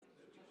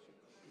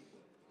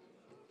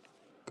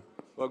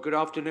Well, good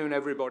afternoon,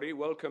 everybody.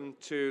 Welcome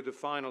to the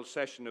final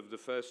session of the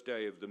first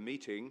day of the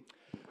meeting.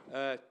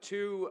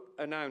 Two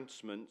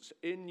announcements.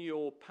 In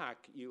your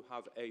pack, you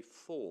have a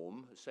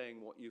form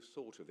saying what you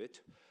thought of it.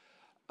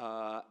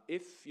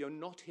 If you're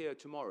not here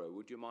tomorrow,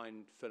 would you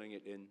mind filling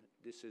it in?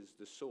 This is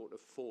the sort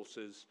of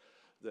forces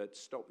that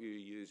stop you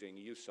using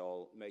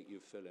USOL, make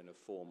you fill in a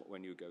form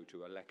when you go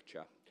to a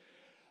lecture.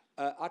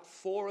 At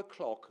 4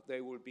 o'clock,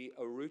 there will be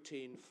a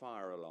routine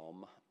fire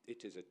alarm.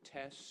 It is a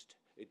test.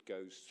 It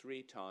goes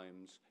 3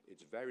 times.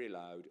 It's very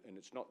loud, and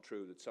it's not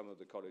true that some of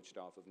the college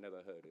staff have never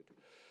heard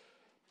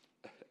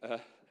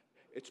it.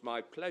 It's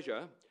my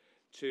pleasure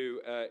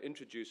to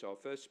introduce our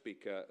first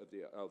speaker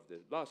of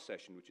the last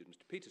session, which is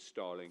Mr. Peter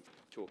Starling,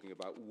 talking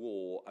about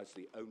war as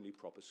the only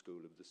proper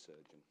school of the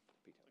surgeon.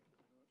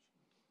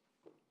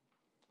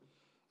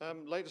 Peter.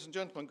 Ladies and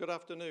gentlemen, good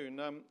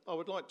afternoon. I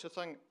would like to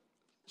thank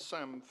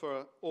Sam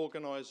for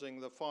organising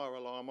the fire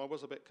alarm. I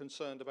was a bit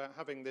concerned about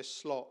having this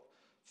slot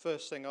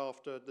first thing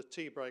after the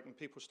tea break and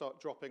people start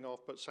dropping off,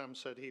 but Sam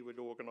said he would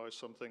organise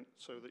something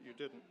so that you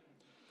didn't.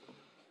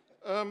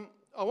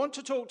 I want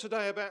to talk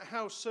today about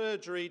how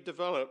surgery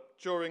developed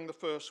during the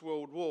First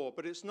World War,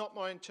 but it's not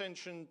my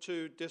intention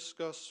to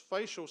discuss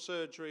facial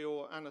surgery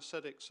or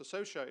anaesthetics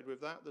associated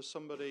with that. There's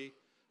somebody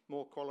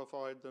more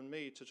qualified than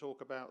me to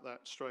talk about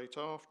that straight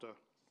after.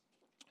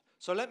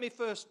 So let me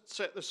first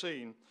set the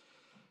scene.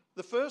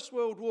 The First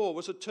World War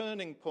was a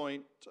turning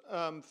point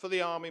for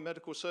the Army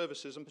Medical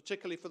Services, and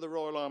particularly for the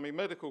Royal Army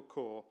Medical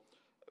Corps.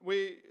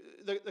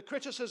 The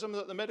criticism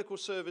that the medical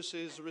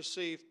services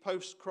received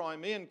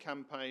post-Crimean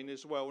campaign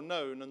is well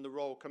known, and the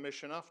Royal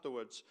Commission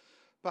afterwards.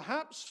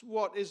 Perhaps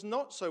what is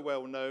not so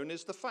well known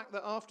is the fact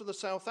that after the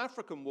South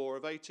African War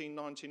of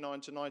 1899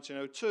 to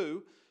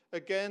 1902,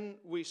 again,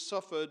 we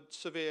suffered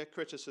severe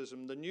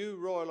criticism. The new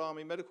Royal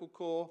Army Medical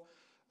Corps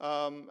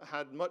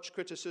had much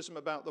criticism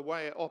about the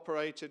way it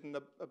operated and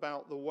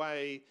about the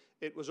way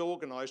it was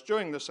organised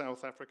during the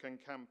South African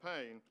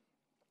campaign.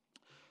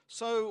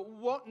 So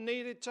what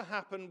needed to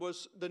happen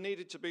was there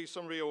needed to be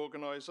some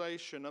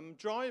reorganisation, and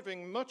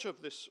driving much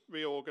of this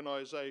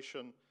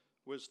reorganisation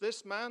was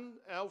this man,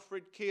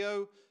 Alfred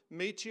Keogh,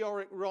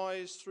 meteoric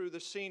rise through the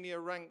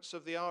senior ranks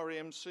of the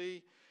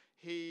RAMC.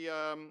 He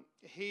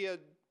had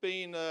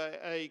been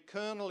a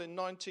colonel in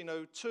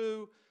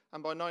 1902,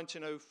 and by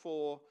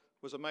 1904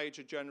 was a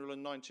Major General,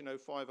 in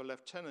 1905 a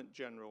Lieutenant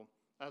General,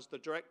 as the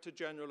Director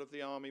General of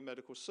the Army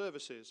Medical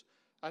Services.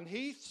 And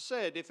he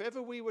said if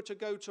ever we were to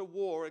go to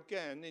war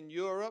again in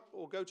Europe,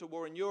 or go to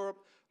war in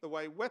Europe, the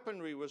way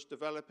weaponry was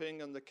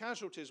developing and the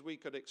casualties we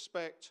could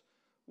expect,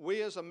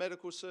 we as a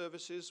medical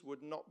services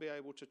would not be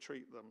able to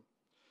treat them.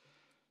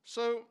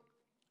 So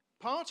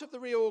part of the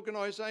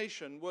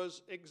reorganisation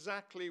was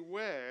exactly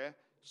where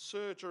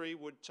surgery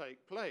would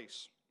take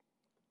place.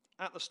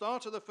 At the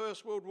start of the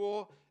First World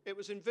War, it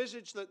was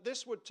envisaged that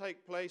this would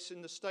take place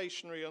in the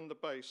stationary and the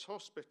base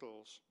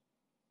hospitals.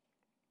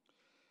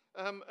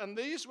 And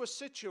these were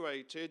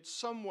situated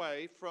some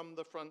way from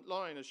the front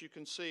line, as you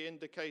can see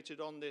indicated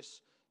on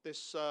this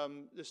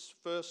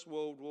First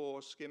World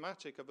War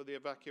schematic of the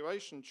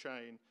evacuation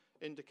chain,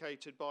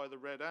 indicated by the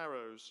red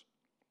arrows.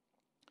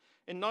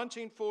 In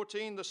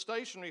 1914, the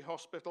stationary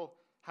hospital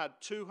had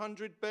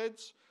 200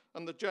 beds,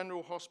 and the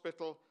general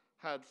hospital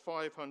had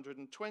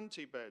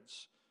 520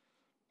 beds.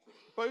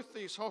 Both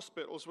these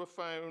hospitals were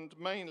found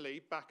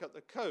mainly back at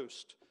the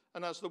coast,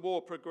 and as the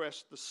war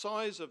progressed, the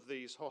size of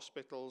these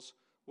hospitals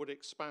would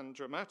expand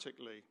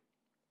dramatically.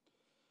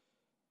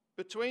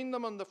 Between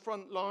them and the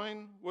front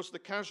line was the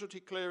Casualty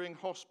Clearing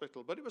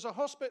Hospital, but it was a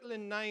hospital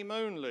in name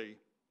only.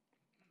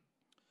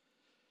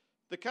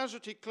 The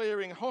Casualty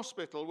Clearing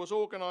Hospital was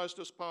organised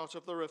as part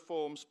of the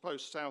reforms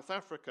post-South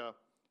Africa.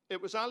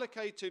 It was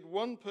allocated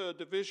 1 per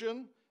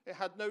division, it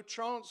had no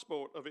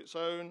transport of its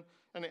own,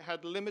 and it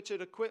had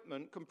limited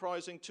equipment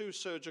comprising 2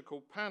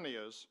 surgical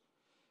panniers,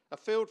 a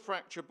field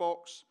fracture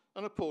box,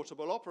 and a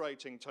portable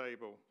operating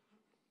table.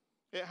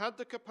 It had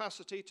the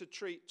capacity to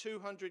treat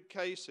 200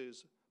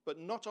 cases, but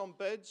not on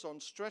beds, on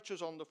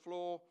stretchers on the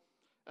floor,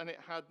 and it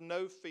had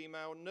no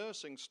female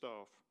nursing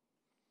staff.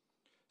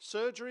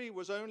 Surgery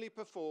was only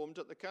performed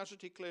at the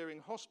Casualty Clearing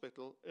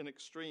Hospital in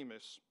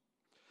extremis.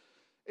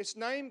 Its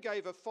name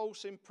gave a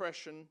false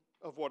impression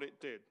of what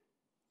it did.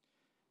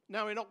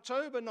 Now, in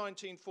October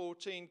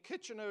 1914,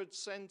 Kitchener had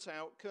sent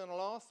out Colonel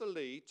Arthur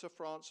Lee to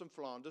France and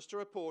Flanders to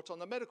report on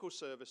the medical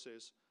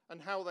services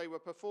and how they were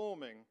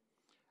performing.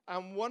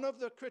 And one of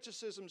the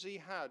criticisms he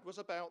had was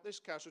about this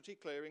Casualty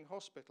Clearing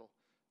Hospital,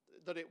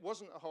 that it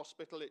wasn't a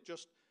hospital, it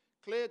just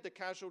cleared the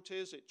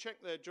casualties, it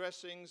checked their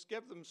dressings,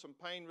 gave them some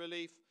pain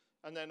relief,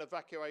 and then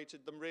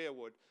evacuated them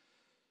rearward.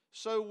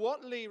 So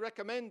what Lee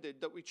recommended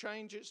that we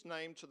change its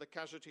name to the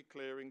Casualty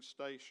Clearing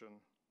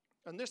Station.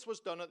 And this was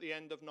done at the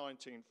end of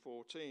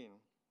 1914.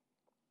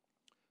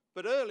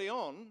 But early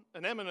on,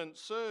 an eminent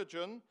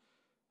surgeon,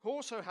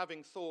 also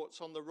having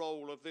thoughts on the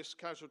role of this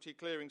Casualty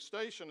Clearing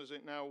Station as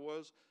it now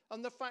was,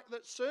 and the fact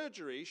that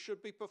surgery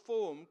should be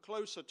performed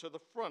closer to the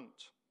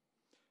front.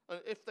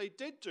 If they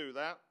did do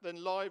that,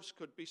 then lives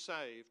could be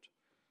saved.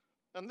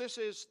 And this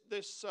is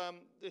this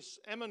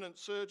eminent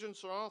surgeon,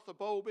 Sir Arthur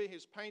Bowlby.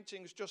 His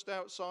painting's just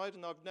outside,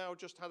 and I've now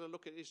just had a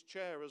look at his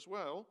chair as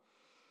well.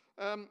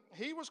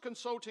 He was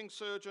consulting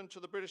surgeon to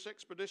the British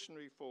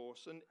Expeditionary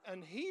Force,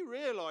 and he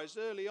realised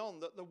early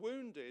on that the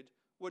wounded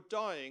were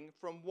dying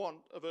from want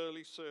of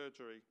early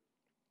surgery.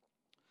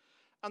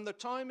 And the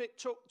time it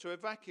took to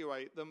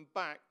evacuate them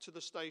back to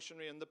the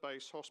stationary and the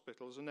base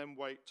hospitals and then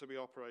wait to be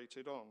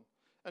operated on.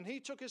 And he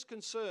took his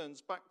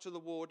concerns back to the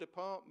War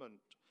Department,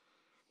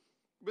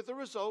 with the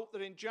result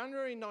that in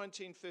January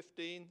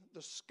 1915,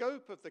 the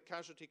scope of the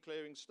casualty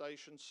clearing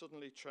station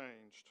suddenly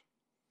changed.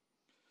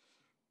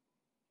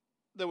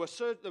 There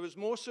was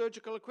more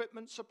surgical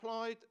equipment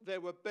supplied, there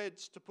were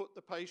beds to put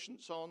the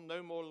patients on,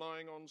 no more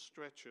lying on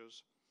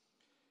stretchers.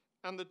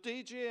 And the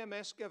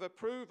DGMS gave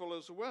approval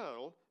as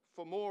well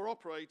for more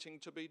operating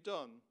to be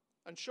done.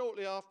 And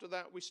shortly after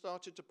that, we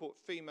started to put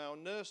female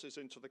nurses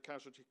into the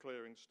casualty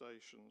clearing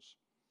stations.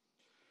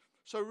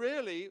 So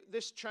really,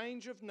 this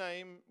change of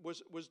name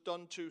was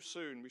done too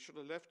soon. We should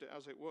have left it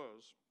as it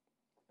was.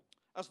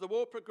 As the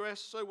war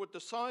progressed, so would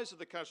the size of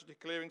the casualty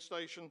clearing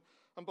station,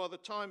 and by the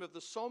time of the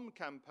Somme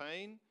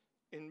campaign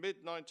in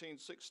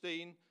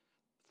mid-1916,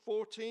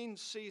 14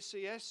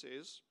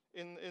 CCSs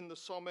in the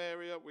Somme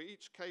area were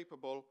each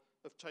capable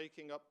of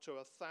taking up to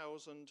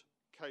 1,000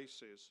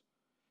 cases,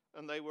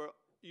 and they were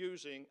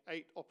using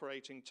 8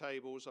 operating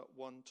tables at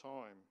one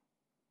time.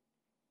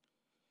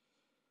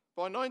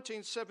 By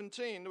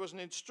 1917, there was an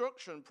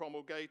instruction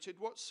promulgated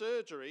what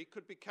surgery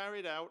could be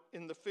carried out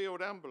in the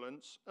field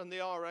ambulance and the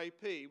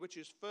RAP, which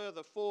is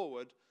further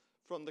forward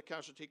from the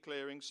casualty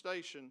clearing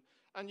station.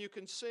 And you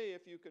can see,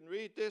 if you can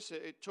read this,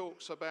 it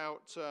talks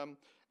about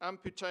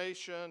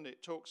amputation,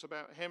 it talks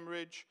about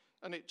hemorrhage,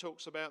 and it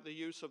talks about the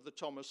use of the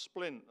Thomas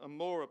splint, and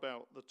more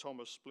about the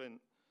Thomas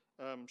splint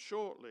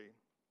shortly.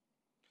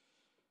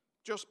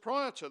 Just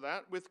prior to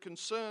that, with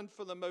concern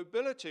for the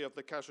mobility of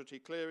the casualty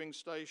clearing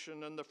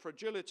station and the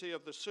fragility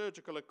of the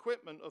surgical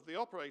equipment of the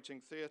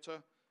operating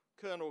theatre,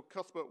 Colonel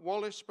Cuthbert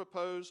Wallace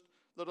proposed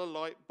that a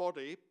light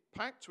body,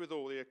 packed with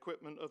all the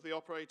equipment of the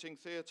operating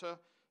theatre,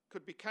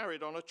 could be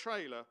carried on a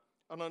trailer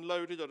and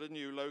unloaded at a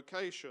new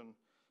location.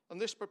 And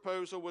this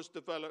proposal was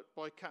developed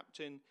by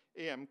Captain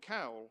E.M.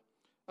 Cowell.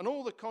 And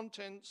all the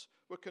contents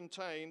were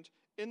contained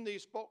in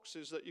these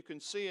boxes that you can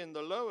see in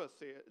the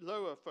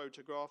lower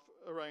photograph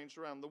arranged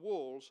around the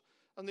walls.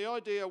 And the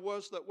idea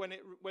was that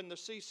when the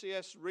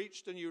CCS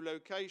reached a new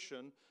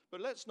location,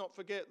 but let's not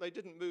forget they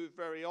didn't move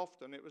very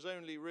often. It was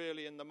only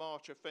really in the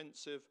March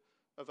offensive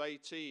of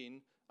 18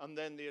 and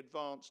then the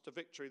advance to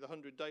victory, the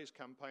 100 Days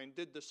campaign,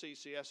 did the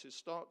CCSs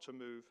start to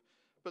move.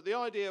 But the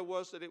idea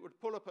was that it would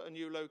pull up at a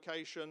new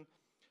location,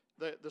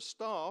 the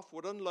staff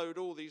would unload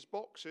all these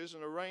boxes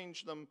and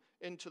arrange them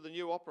into the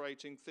new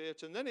operating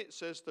theatre, and then it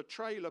says the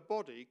trailer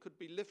body could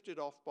be lifted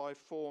off by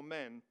 4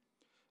 men.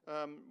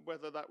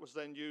 Whether that was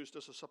then used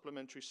as a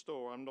supplementary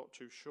store, I'm not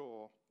too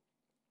sure.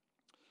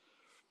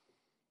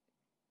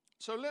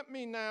 So let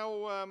me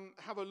now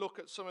have a look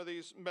at some of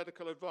these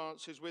medical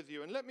advances with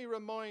you, and let me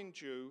remind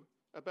you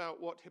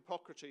about what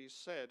Hippocrates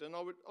said, and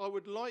I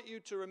would like you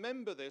to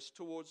remember this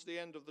towards the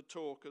end of the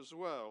talk as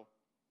well.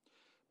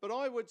 But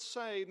I would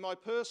say my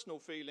personal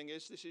feeling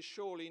is this is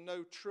surely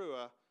no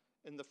truer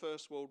in the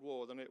First World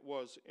War than it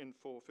was in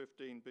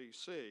 415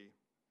 BC.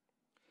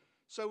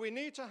 So we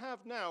need to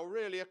have now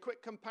really a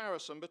quick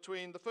comparison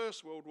between the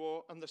First World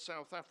War and the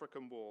South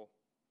African War.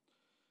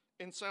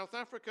 In South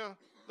Africa,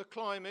 the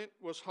climate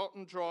was hot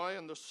and dry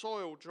and the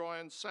soil dry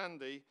and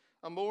sandy,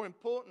 and more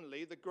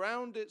importantly, the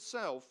ground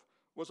itself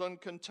was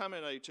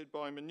uncontaminated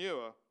by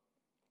manure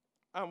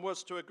and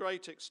was to a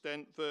great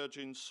extent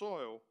virgin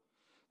soil.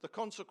 The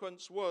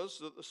consequence was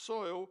that the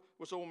soil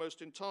was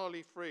almost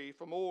entirely free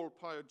from all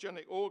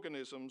pyogenic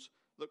organisms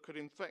that could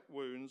infect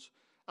wounds,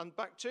 and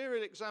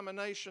bacterial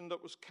examination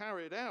that was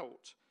carried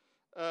out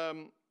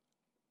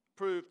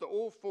proved that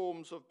all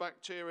forms of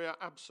bacteria are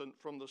absent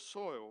from the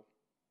soil.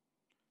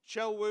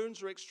 Shell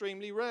wounds were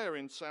extremely rare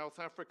in South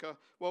Africa,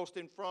 whilst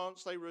in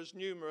France they were as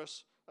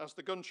numerous as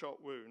the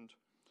gunshot wound.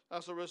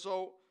 As a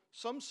result,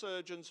 some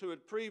surgeons who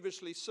had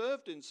previously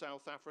served in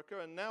South Africa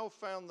and now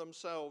found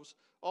themselves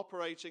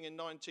operating in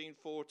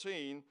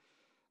 1914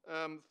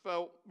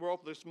 were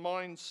of this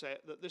mindset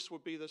that this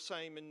would be the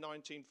same in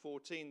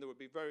 1914. There would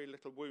be very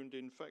little wound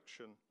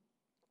infection.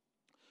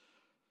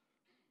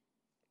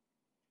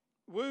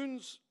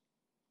 Wounds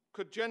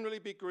could generally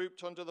be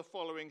grouped under the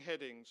following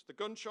headings: the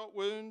gunshot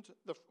wound,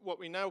 what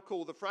we now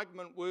call the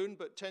fragment wound,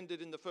 but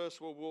tended in the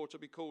First World War to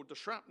be called the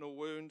shrapnel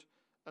wound,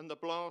 and the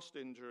blast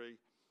injury.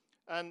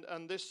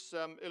 And this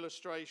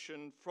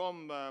illustration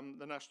from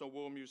the National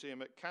War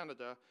Museum at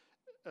Canada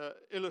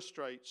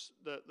illustrates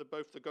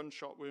both the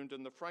gunshot wound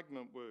and the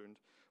fragment wound.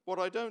 What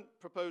I don't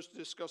propose to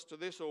discuss to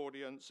this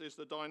audience is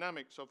the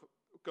dynamics of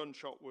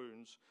gunshot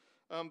wounds.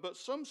 But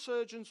some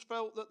surgeons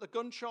felt that the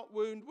gunshot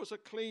wound was a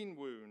clean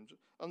wound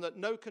and that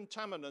no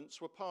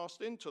contaminants were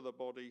passed into the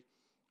body,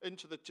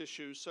 into the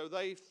tissues, so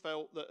they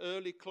felt that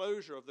early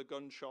closure of the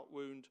gunshot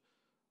wound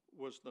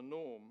was the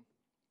norm.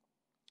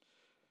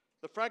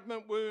 The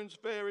fragment wounds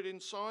varied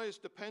in size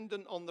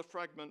dependent on the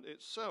fragment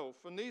itself,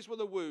 and these were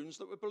the wounds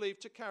that were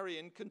believed to carry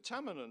in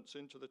contaminants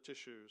into the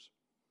tissues.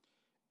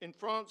 In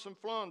France and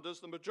Flanders,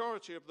 the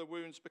majority of the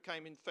wounds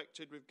became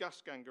infected with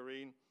gas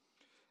gangrene,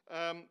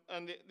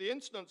 and the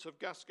incidence of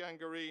gas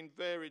gangrene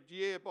varied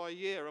year by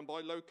year and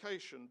by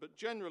location, but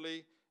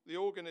generally the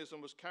organism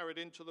was carried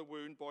into the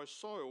wound by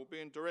soil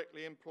being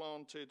directly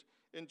implanted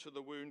into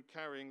the wound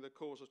carrying the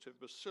causative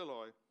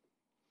bacilli.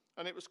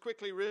 And it was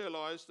quickly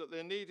realized that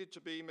there needed to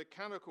be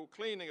mechanical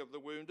cleaning of the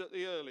wound at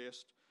the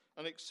earliest,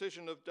 and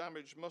excision of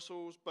damaged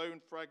muscles,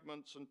 bone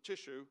fragments and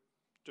tissue,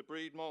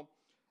 debridement,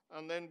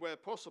 and then where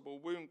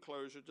possible wound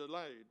closure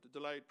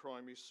delayed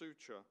primary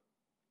suture.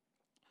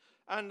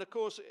 And of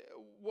course,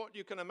 what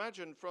you can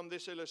imagine from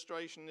this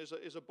illustration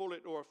is a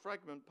bullet or a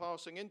fragment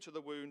passing into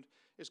the wound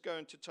is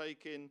going to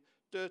take in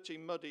dirty,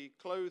 muddy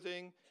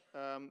clothing.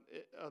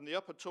 On the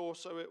upper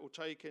torso, it will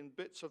take in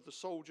bits of the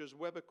soldier's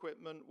web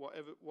equipment,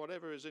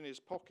 whatever is in his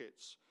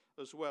pockets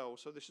as well.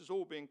 So this is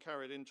all being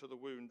carried into the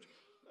wound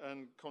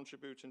and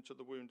contributing to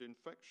the wound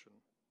infection.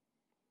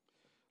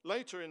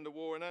 Later in the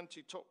war, an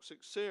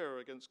antitoxic sera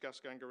against gas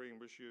gangrene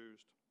was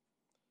used.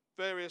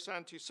 Various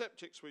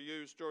antiseptics were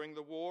used during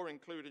the war,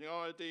 including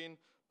iodine,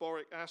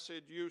 boric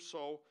acid,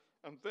 Usol,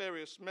 and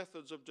various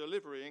methods of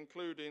delivery,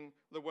 including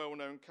the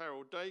well-known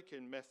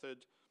Karol-Dakin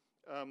method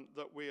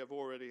that we have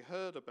already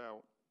heard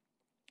about.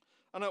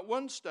 And at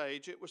one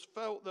stage, it was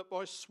felt that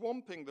by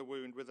swamping the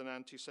wound with an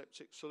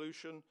antiseptic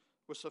solution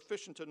was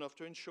sufficient enough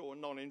to ensure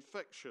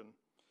non-infection.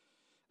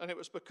 And it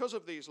was because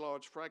of these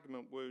large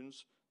fragment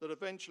wounds that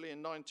eventually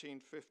in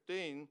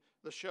 1915,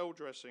 the shell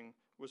dressing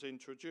was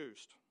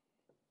introduced.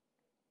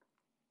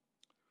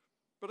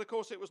 But of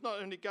course, it was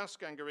not only gas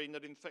gangrene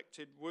that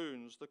infected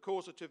wounds. The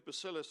causative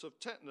bacillus of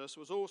tetanus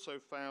was also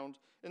found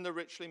in the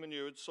richly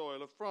manured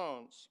soil of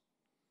France.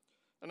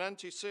 An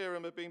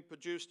antiserum had been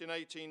produced in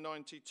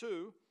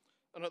 1892,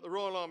 and at the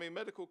Royal Army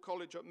Medical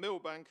College at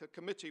Millbank, a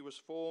committee was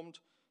formed,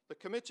 the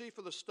Committee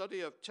for the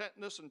Study of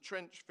Tetanus and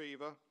Trench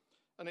Fever,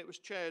 and it was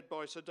chaired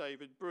by Sir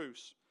David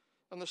Bruce.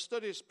 And the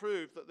studies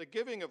proved that the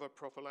giving of a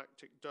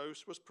prophylactic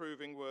dose was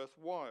proving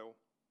worthwhile.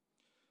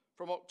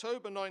 From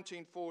October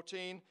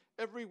 1914,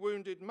 every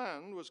wounded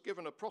man was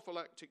given a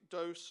prophylactic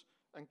dose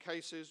and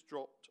cases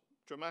dropped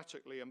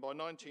dramatically, and by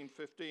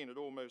 1915 it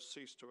almost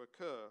ceased to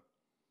occur.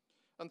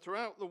 And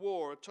throughout the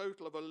war, a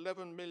total of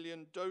 11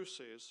 million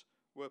doses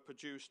were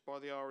produced by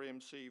the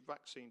RAMC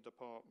vaccine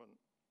department.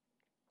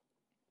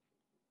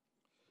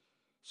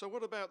 So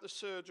what about the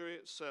surgery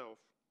itself?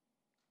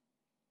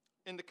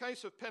 In the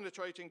case of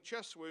penetrating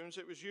chest wounds,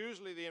 it was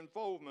usually the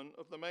involvement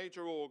of the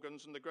major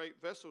organs and the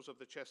great vessels of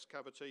the chest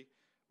cavity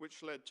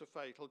which led to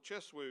fatal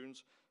chest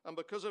wounds, and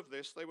because of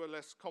this, they were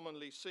less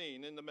commonly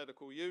seen in the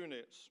medical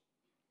units.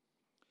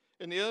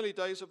 In the early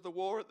days of the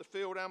war, at the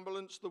field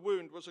ambulance, the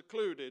wound was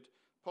occluded,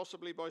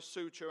 possibly by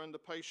suture, and the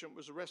patient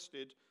was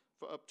rested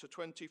for up to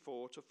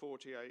 24 to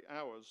 48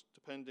 hours,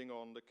 depending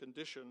on the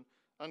condition,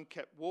 and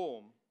kept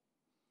warm.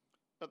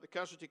 At the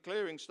casualty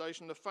clearing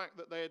station, the fact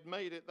that they had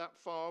made it that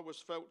far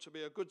was felt to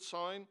be a good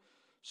sign,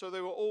 so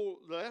they were all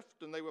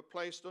left and they were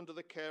placed under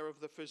the care of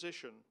the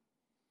physician.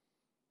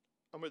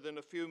 And within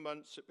a few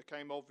months, it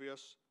became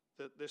obvious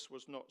that this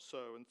was not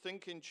so, and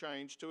thinking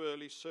changed to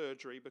early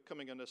surgery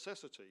becoming a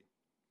necessity.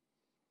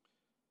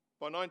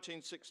 By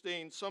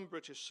 1916, some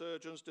British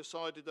surgeons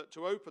decided that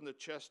to open the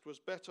chest was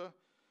better,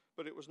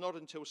 but it was not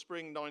until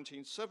spring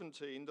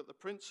 1917 that the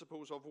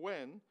principles of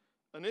when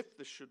and if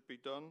this should be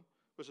done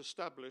was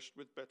established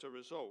with better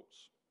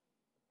results.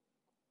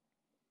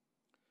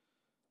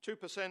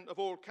 2% of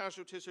all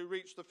casualties who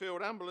reached the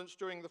field ambulance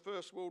during the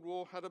First World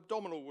War had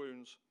abdominal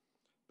wounds,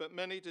 but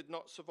many did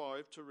not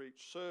survive to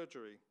reach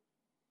surgery.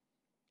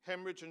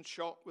 Hemorrhage and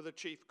shock were the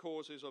chief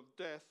causes of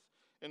death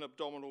in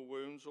abdominal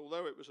wounds,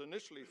 although it was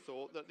initially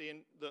thought that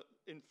that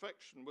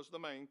infection was the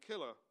main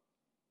killer.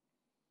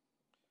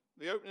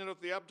 The opening of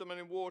the abdomen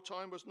in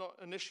wartime was not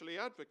initially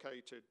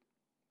advocated.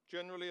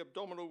 Generally,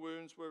 abdominal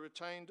wounds were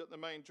retained at the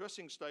main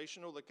dressing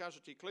station or the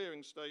casualty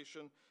clearing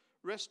station,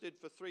 rested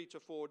for 3 to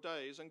 4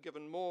 days and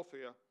given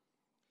morphia.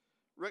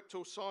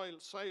 Rectal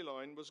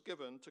saline was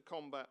given to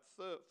combat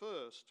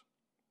thirst.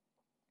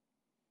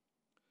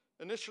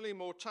 Initially,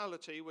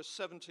 mortality was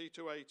 70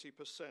 to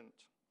 80%,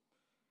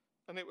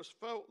 and it was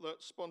felt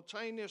that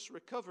spontaneous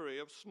recovery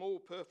of small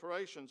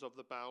perforations of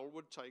the bowel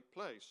would take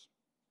place.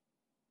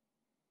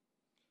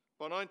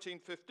 By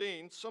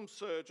 1915, some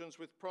surgeons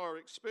with prior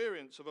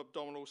experience of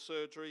abdominal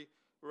surgery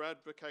were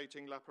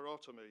advocating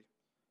laparotomy,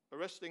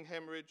 arresting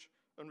hemorrhage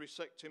and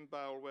resecting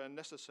bowel where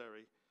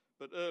necessary,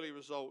 but early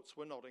results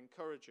were not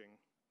encouraging.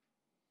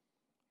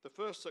 The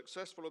first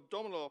successful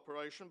abdominal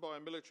operation by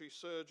a military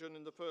surgeon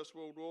in the First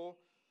World War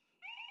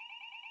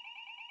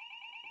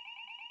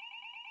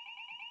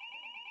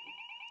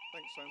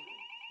Thanks, Sam.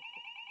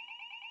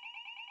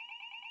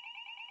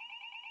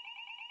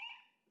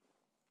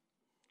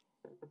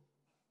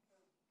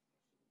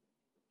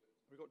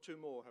 We've got 2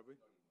 more, have we?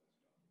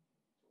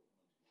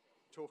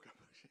 Talk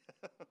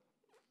about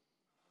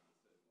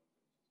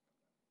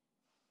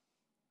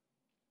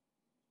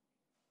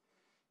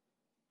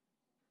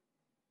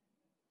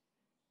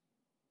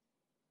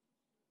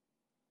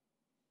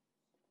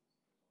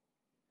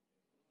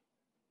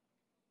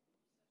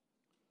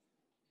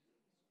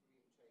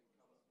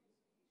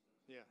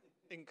Yeah,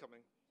 incoming.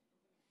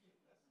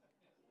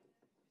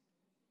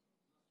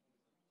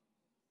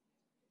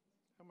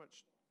 How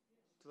much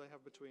do they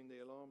have between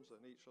the alarms then,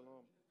 each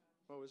alarm?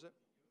 Oh, is it?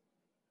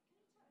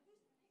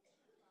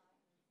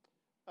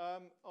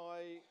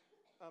 I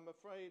am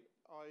afraid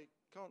I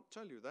can't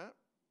tell you that.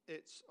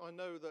 I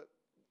know that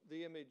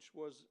the image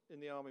was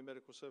in the Army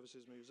Medical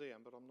Services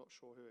Museum, but I'm not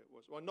sure who it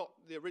was. Well, not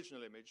the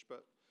original image,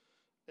 but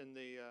in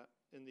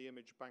the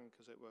image bank,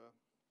 as it were.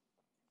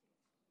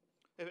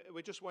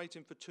 We're just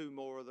waiting for 2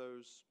 more of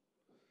those.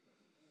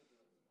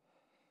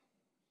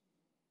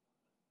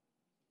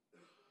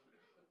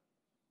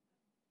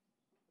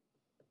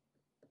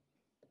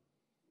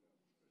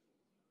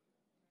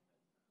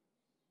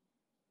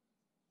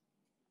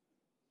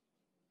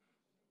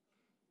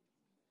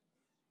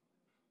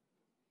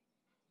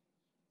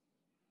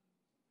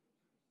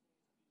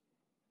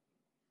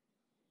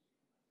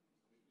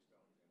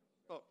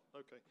 Oh,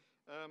 okay.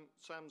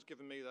 Sam's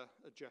given me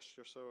a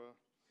gesture,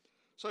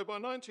 So by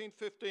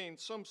 1915,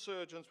 some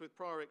surgeons with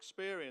prior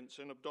experience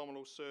in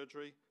abdominal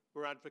surgery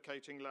were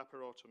advocating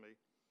laparotomy,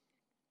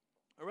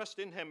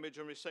 arresting hemorrhage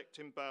and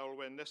resecting bowel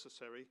when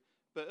necessary,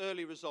 but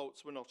early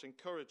results were not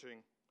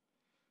encouraging.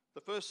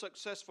 The first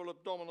successful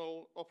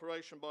abdominal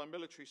operation by a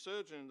military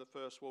surgeon in the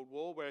First World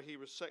War, where he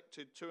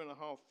resected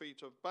 2.5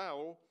 feet of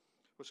bowel,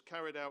 was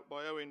carried out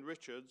by Owen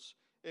Richards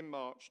in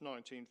March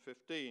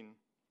 1915.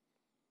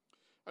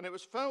 And it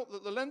was felt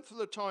that the length of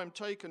the time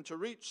taken to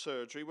reach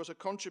surgery was a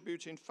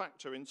contributing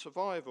factor in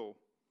survival.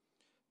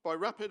 By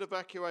rapid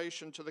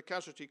evacuation to the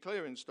casualty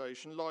clearing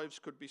station, lives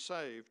could be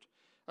saved.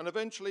 And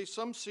eventually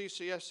some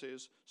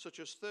CCSs, such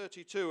as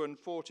 32 and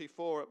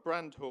 44 at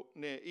Brandhook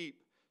near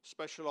Ypres,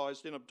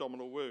 specialised in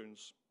abdominal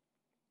wounds.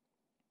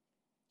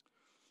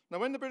 Now,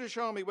 when the British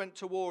Army went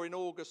to war in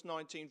August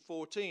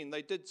 1914,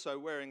 they did so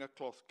wearing a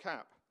cloth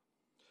cap.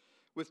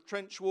 With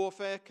trench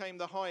warfare came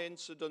the high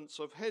incidence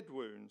of head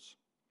wounds.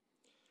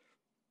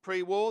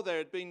 Pre-war, there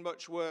had been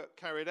much work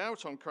carried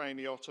out on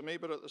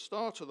craniotomy, but at the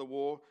start of the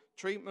war,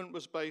 treatment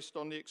was based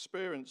on the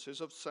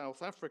experiences of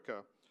South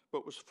Africa,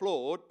 but was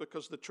flawed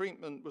because the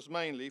treatment was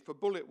mainly for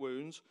bullet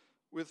wounds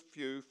with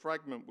few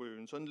fragment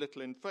wounds and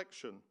little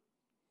infection.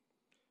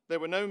 There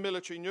were no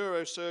military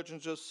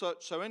neurosurgeons as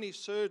such, so any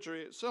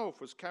surgery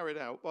itself was carried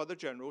out by the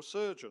general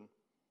surgeon.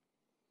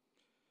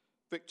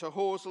 Victor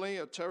Horsley,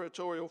 a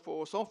territorial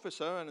force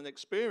officer and an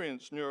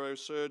experienced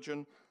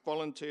neurosurgeon,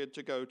 volunteered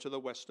to go to the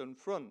Western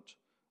Front.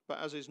 But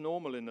as is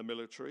normal in the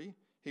military,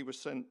 he was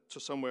sent to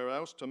somewhere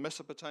else, to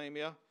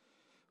Mesopotamia,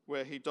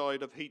 where he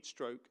died of heat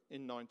stroke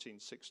in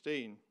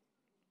 1916.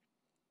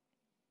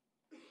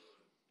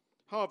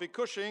 Harvey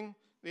Cushing,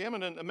 the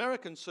eminent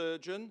American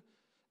surgeon,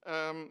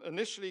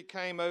 initially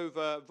came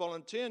over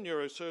volunteer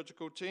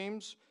neurosurgical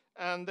teams,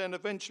 and then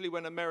eventually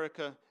when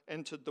America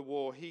entered the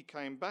war, he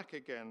came back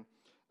again.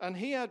 And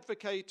he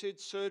advocated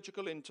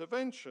surgical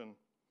intervention,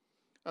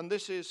 and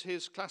this is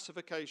his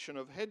classification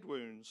of head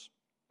wounds.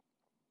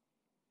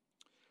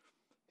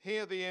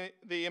 Here,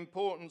 the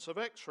importance of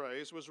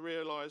X-rays was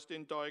realised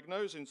in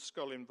diagnosing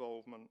skull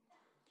involvement.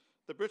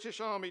 The British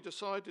Army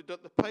decided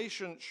that the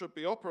patient should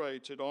be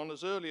operated on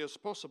as early as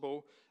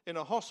possible in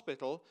a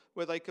hospital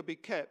where they could be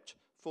kept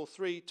for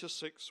 3 to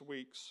 6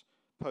 weeks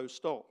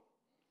post-op.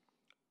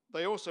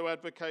 They also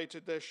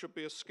advocated there should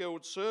be a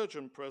skilled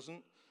surgeon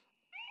present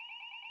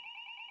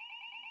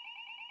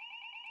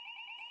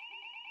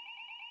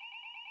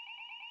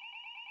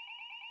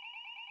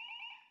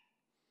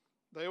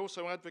They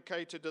also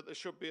advocated that there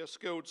should be a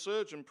skilled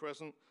surgeon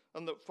present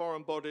and that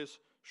foreign bodies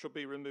should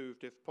be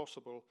removed if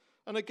possible.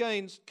 And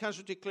again,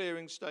 casualty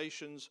clearing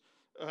stations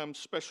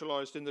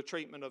specialised in the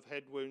treatment of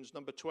head wounds,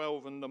 number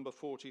 12 and number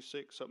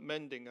 46 at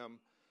Mendingham,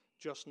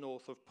 just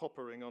north of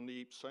Poppering on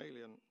the Ypres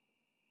salient.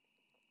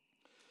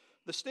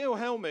 The steel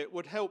helmet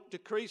would help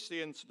decrease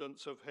the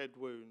incidence of head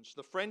wounds.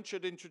 The French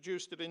had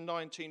introduced it in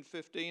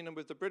 1915, and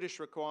with the British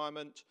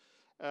requirement,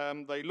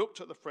 they looked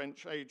at the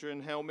French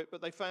Adrian helmet,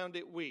 but they found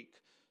it weak.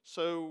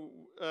 So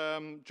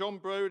John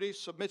Brodie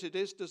submitted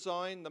his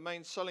design, the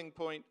main selling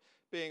point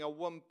being a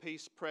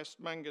one-piece pressed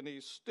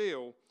manganese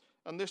steel,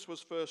 and this was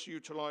first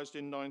utilised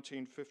in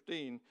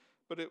 1915.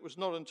 But it was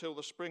not until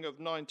the spring of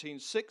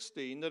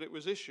 1916 that it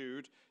was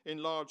issued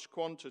in large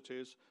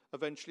quantities,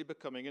 eventually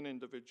becoming an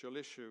individual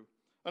issue.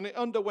 And it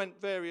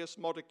underwent various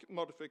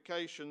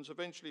modifications,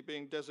 eventually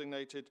being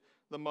designated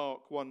the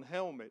Mark I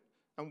helmet,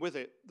 and with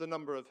it, the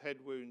number of head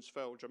wounds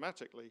fell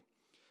dramatically.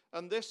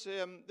 And this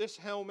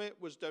helmet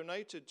was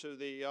donated to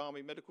the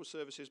Army Medical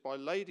Services by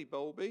Lady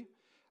Bowlby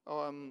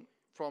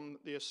from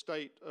the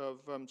estate of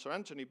Sir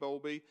Anthony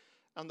Bowlby,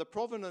 and the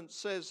provenance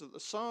says that the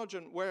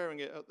sergeant wearing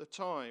it at the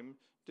time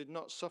did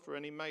not suffer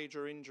any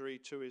major injury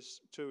to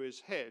his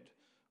head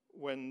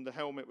when the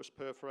helmet was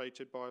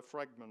perforated by a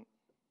fragment.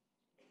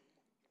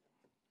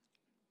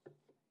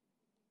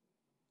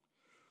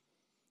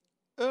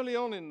 Early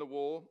on in the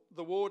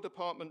War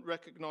Department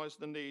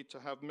recognised the need to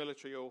have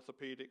military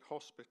orthopaedic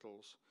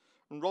hospitals,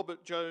 and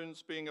Robert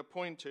Jones being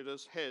appointed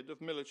as head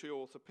of military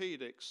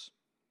orthopaedics.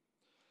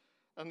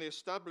 and the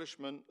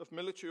establishment of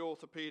military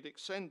orthopaedic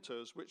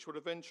centres, which would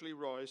eventually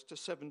rise to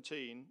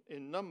 17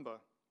 in number.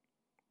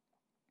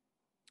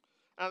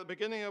 At the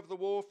beginning of the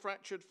war,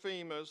 fractured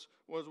femurs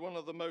was one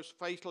of the most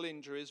fatal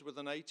injuries with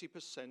an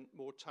 80%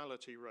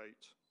 mortality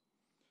rate.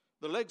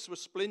 The legs were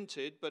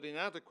splinted, but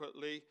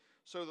inadequately,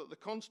 so that the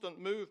constant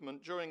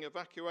movement during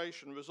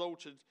evacuation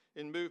resulted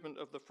in movement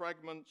of the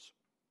fragments,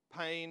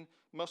 pain,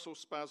 muscle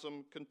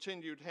spasm,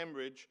 continued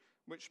hemorrhage,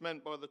 which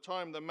meant by the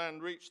time the man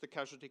reached the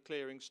casualty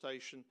clearing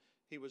station,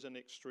 he was in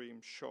extreme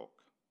shock.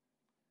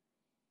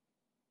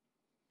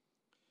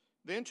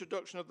 The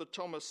introduction of the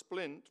Thomas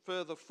splint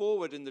further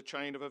forward in the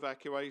chain of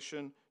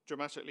evacuation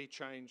dramatically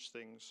changed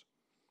things.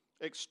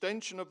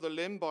 Extension of the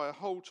limb by a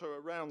halter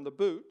around the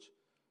boot,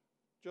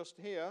 just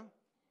here,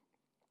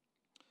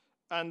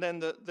 and then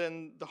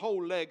the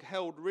whole leg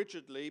held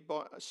rigidly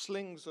by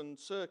slings and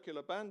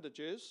circular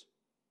bandages,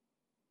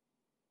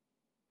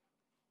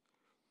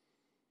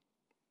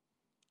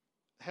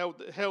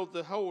 held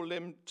the whole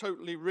limb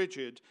totally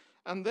rigid.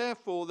 And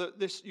therefore,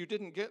 you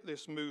didn't get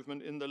this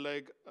movement in the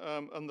leg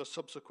and the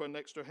subsequent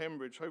extra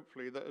hemorrhage,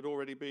 hopefully, that had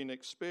already been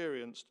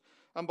experienced.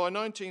 And by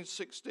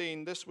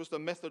 1916, this was the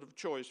method of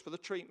choice for the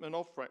treatment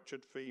of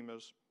fractured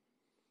femurs.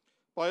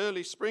 By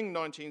early spring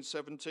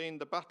 1917,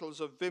 the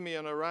battles of Vimy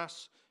and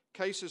Arras,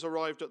 cases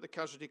arrived at the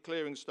casualty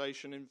clearing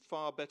station in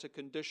far better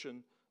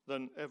condition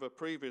than ever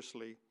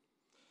previously.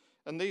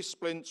 And these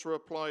splints were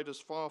applied as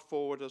far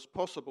forward as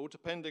possible,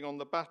 depending on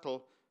the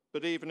battle,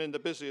 but even in the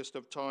busiest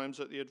of times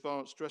at the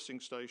advanced dressing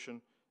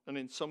station, and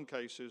in some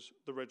cases,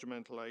 the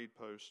regimental aid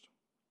post.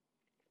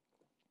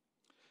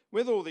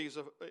 With all these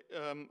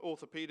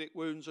orthopaedic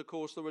wounds, of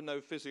course, there were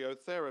no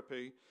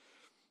physiotherapy.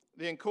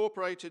 The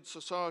Incorporated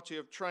Society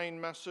of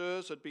Trained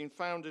Masseurs had been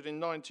founded in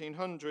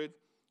 1900,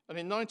 and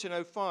in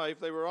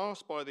 1905 they were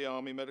asked by the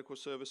Army Medical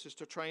Services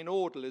to train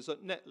orderlies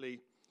at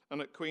Netley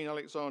and at Queen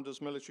Alexander's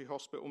Military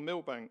Hospital,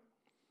 Millbank.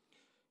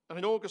 And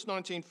in August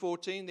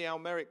 1914, the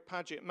Almeric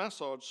Paget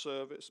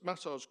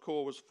Massage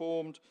Corps was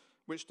formed,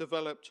 which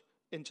developed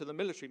into the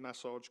Military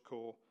Massage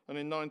Corps. And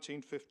in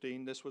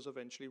 1915, this was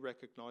eventually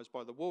recognised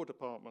by the War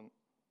Department.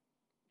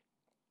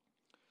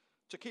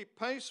 To keep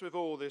pace with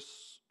all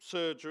this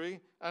surgery,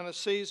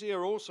 anaesthesia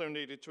also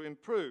needed to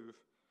improve.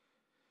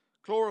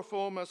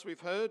 Chloroform, as we've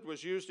heard,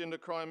 was used in the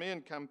Crimean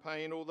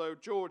campaign, although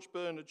George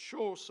Bernard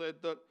Shaw said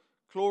that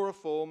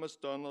chloroform has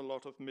done a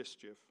lot of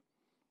mischief.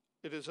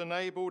 It has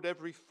enabled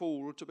every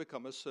fool to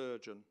become a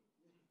surgeon.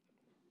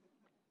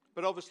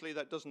 But obviously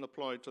that doesn't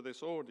apply to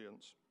this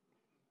audience.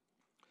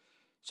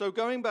 So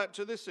going back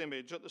to this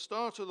image, at the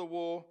start of the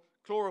war,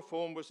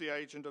 chloroform was the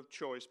agent of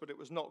choice, but it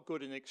was not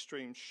good in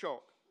extreme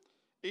shock.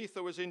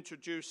 Ether was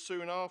introduced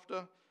soon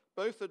after,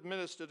 both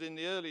administered in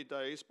the early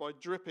days by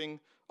dripping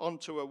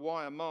onto a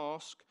wire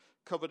mask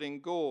covered in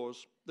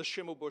gauze, the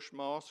Schimmelbusch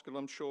mask, and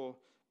I'm sure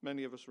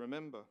many of us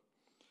remember.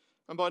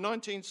 And by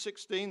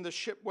 1916, the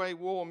Shipway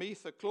warm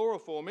ether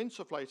chloroform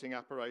insufflating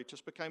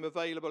apparatus became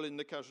available in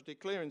the casualty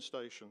clearing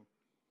station.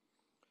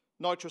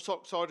 Nitrous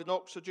oxide and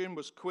oxygen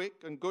was quick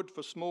and good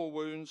for small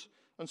wounds,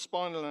 and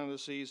spinal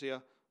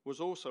anaesthesia was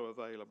also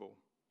available.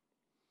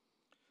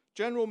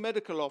 General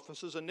medical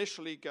officers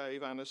initially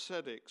gave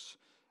anaesthetics,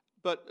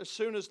 but as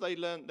soon as they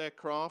learnt their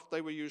craft,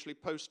 they were usually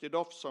posted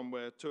off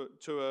somewhere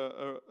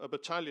to a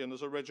battalion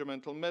as a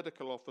regimental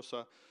medical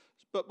officer.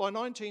 But by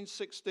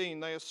 1916,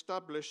 they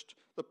established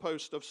the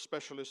post of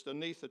specialist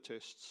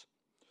anaesthetists.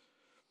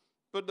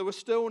 But there was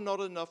still not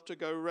enough to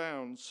go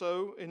round.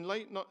 So in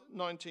late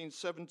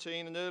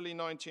 1917 and early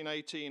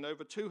 1918,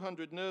 over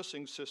 200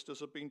 nursing sisters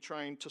have been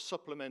trained to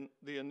supplement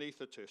the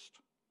anaesthetist.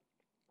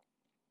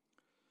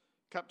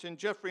 Captain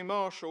Geoffrey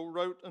Marshall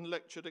wrote and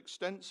lectured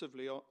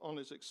extensively on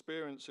his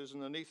experiences as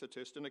an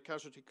anaesthetist in a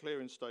casualty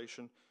clearing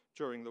station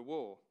during the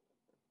war.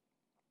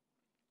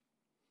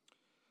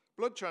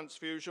 Blood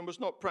transfusion was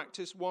not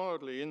practiced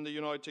widely in the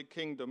United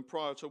Kingdom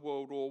prior to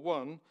World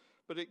War I,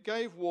 but it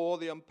gave war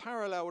the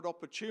unparalleled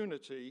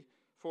opportunity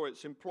for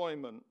its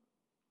employment.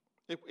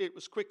 It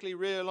was quickly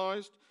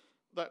realised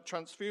that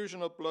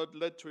transfusion of blood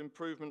led to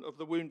improvement of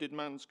the wounded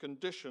man's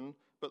condition,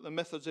 but the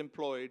methods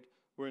employed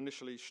were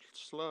initially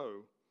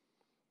slow.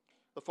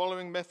 The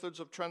following methods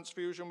of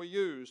transfusion were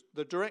used: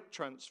 the direct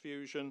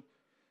transfusion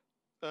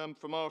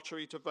from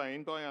artery to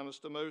vein by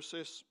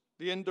anastomosis,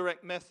 the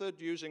indirect method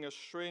using a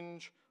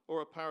syringe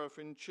or a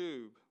paraffin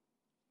tube.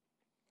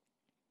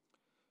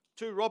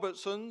 Two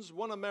Robertsons,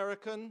 one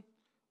American,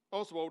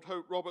 Oswald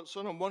Hope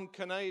Robertson, and one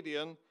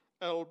Canadian,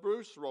 L.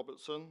 Bruce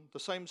Robertson, the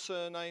same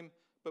surname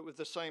but with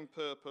the same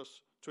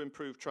purpose, to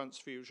improve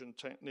transfusion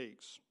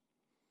techniques.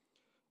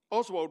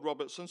 Oswald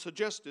Robertson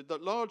suggested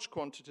that large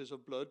quantities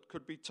of blood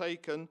could be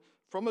taken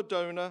from a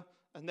donor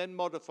and then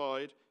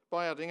modified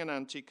by adding an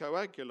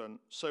anticoagulant,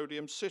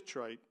 sodium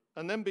citrate,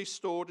 and then be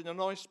stored in an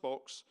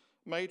icebox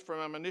made from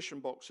ammunition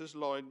boxes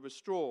lined with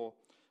straw.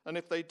 And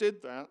if they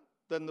did that,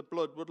 then the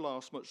blood would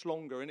last much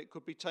longer and it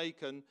could be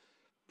taken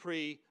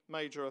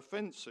pre-major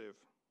offensive.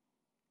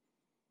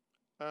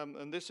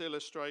 And this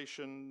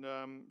illustration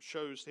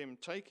shows him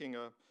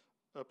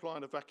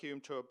applying a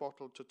vacuum to a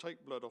bottle to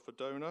take blood off a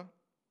donor.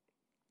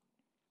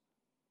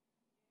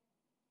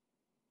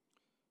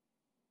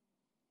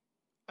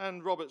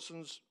 and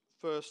Robertson's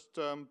first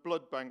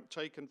blood bank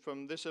taken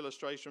from this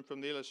illustration from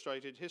the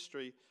illustrated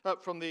history,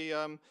 from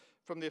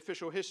the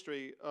official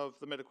history of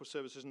the medical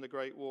services in the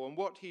Great War. And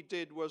what he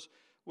did was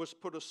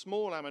put a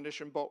small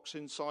ammunition box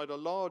inside a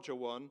larger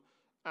one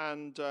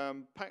and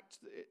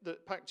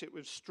packed it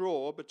with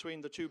straw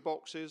between the two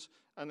boxes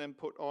and then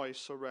put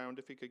ice around,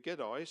 if he could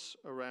get ice,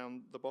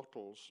 around the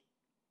bottles.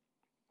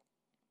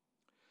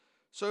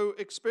 So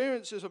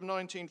experiences of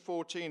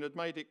 1914 had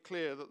made it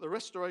clear that the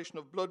restoration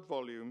of blood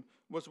volume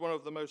was one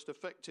of the most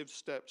effective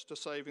steps to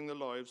saving the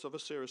lives of a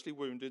seriously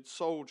wounded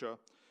soldier.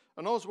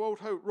 And Oswald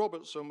Hope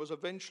Robertson was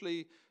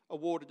eventually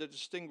awarded a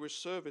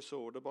Distinguished Service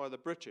Order by the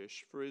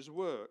British for his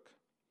work.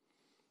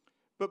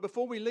 But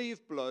before we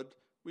leave blood,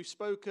 we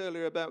spoke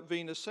earlier about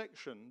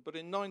venesection, but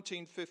in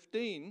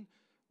 1915,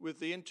 with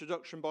the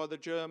introduction by the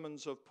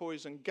Germans of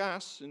poison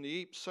gas in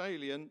the Ypres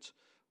salient,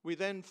 we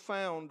then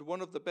found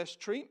one of the best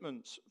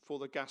treatments for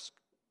the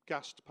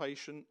gassed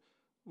patient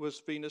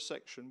was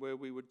venesection, where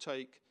we would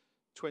take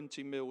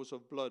 20 mils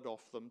of blood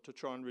off them to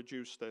try and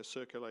reduce their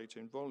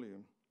circulating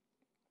volume.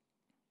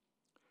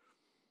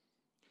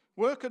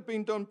 Work had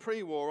been done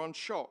pre-war on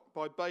shock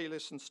by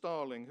Bayliss and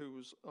Starling, who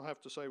was, I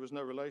have to say, was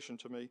no relation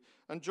to me.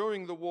 And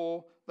during the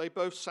war, they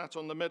both sat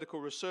on the Medical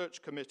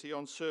Research Committee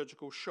on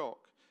surgical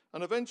shock.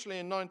 And eventually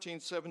in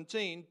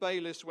 1917,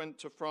 Bayliss went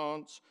to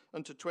France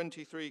and to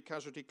 23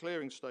 Casualty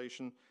Clearing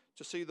Station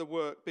to see the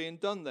work being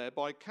done there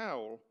by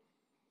Cowell.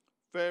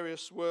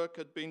 Various work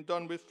had been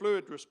done with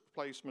fluid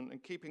replacement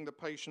and keeping the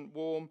patient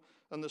warm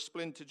and the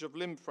splintage of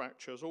limb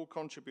fractures, all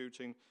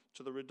contributing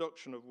to the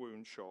reduction of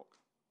wound shock.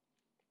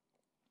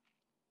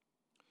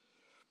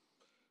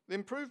 The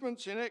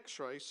improvements in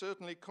X-ray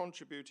certainly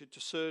contributed to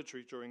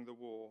surgery during the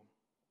war.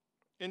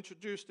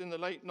 Introduced in the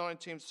late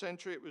 19th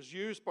century, it was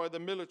used by the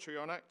military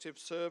on active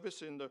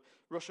service in the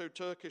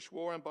Russo-Turkish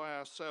War and by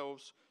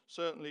ourselves,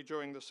 certainly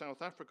during the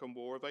South African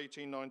War of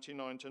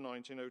 1899 to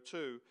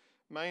 1902,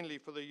 mainly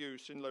for the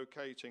use in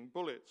locating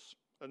bullets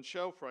and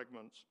shell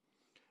fragments.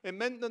 It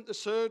meant that the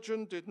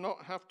surgeon did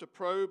not have to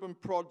probe and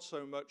prod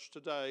so much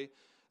today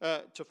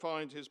to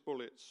find his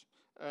bullets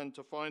and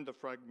to find the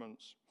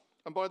fragments.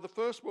 And by the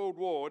First World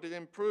War, it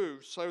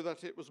improved so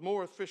that it was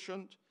more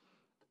efficient,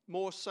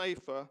 more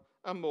safer,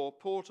 and more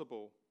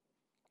portable.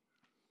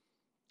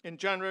 In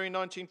January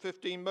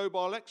 1915,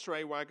 mobile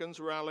X-ray wagons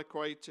were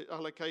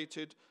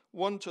allocated,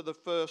 one to the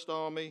First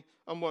Army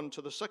and one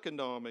to the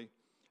Second Army.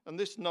 And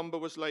this number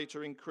was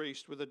later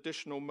increased with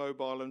additional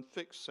mobile and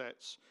fixed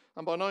sets.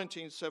 And by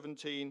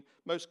 1917,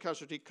 most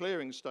casualty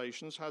clearing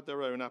stations had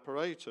their own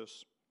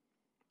apparatus.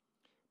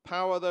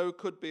 Power, though,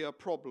 could be a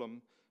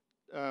problem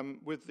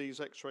with these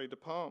X-ray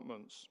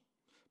departments.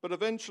 But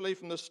eventually,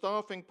 from the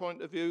staffing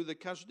point of view, the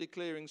Casualty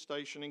Clearing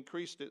Station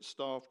increased its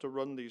staff to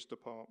run these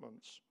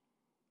departments.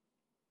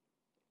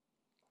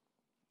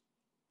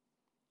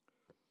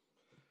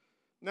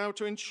 Now,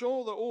 to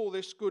ensure that all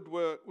this good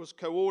work was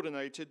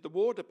coordinated, the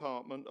War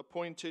Department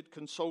appointed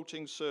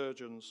consulting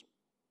surgeons.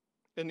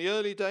 In the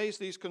early days,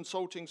 these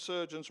consulting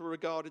surgeons were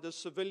regarded as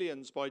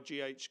civilians by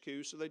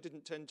GHQ, so they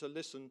didn't tend to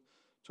listen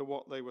to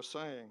what they were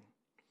saying.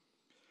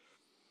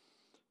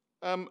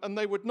 And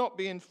they would not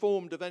be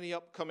informed of any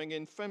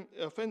upcoming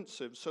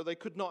offensives, so they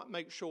could not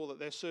make sure that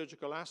their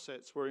surgical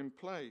assets were in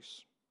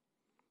place.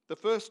 The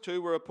first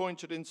two were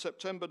appointed in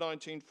September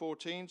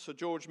 1914, Sir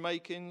George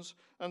Makins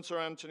and Sir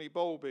Anthony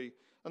Bowlby,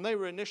 and they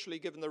were initially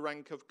given the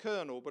rank of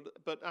colonel,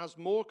 but as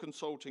more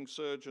consulting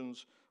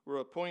surgeons were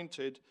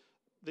appointed,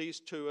 these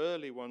two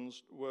early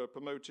ones were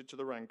promoted to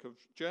the rank of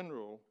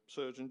general,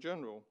 Surgeon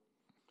General.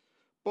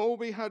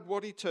 Bowlby had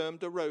what he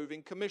termed a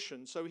roving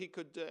commission, so he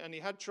could, and he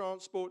had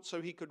transport,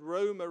 so he could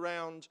roam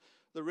around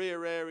the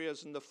rear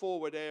areas and the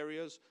forward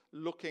areas,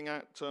 looking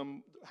at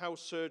how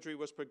surgery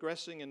was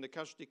progressing in the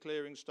casualty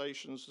clearing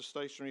stations, the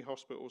stationary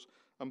hospitals,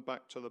 and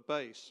back to the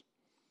base.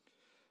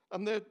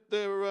 And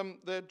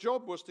their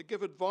job was to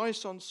give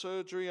advice on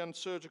surgery and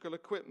surgical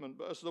equipment,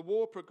 but as the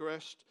war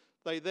progressed,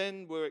 they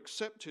then were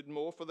accepted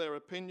more for their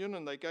opinion,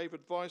 and they gave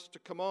advice to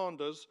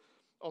commanders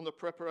on the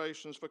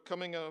preparations for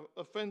coming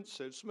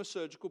offensives from a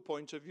surgical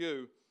point of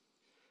view.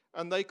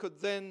 And they could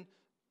then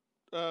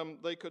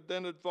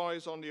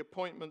advise on the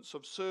appointments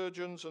of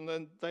surgeons, and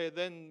then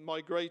they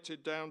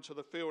migrated down to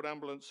the field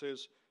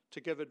ambulances to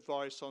give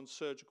advice on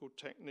surgical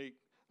technique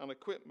and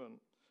equipment.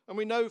 And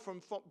we know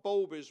from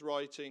Bowlby's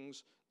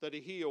writings that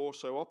he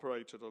also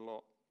operated a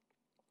lot.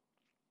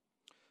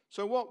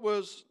 So what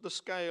was the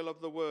scale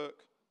of the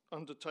work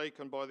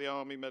undertaken by the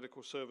Army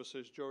Medical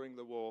Services during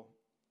the war?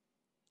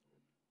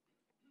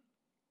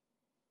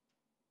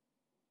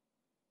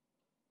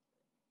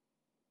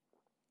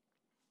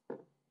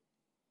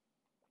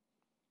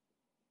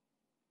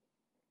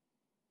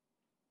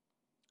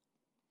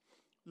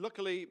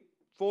 Luckily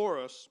for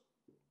us,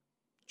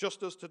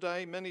 just as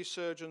today, many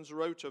surgeons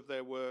wrote of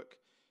their work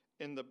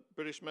in the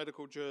British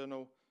Medical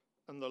Journal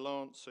and the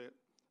Lancet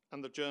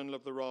and the Journal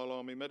of the Royal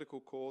Army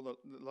Medical Corps,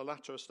 the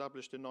latter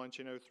established in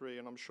 1903,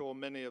 and I'm sure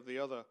many of the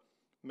other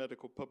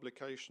medical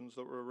publications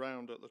that were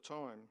around at the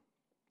time.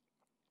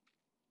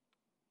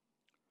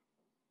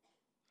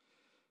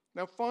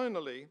 Now,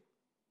 finally,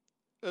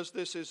 as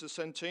this is the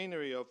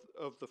centenary of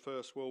the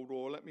First World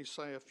War, let me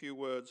say a few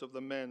words of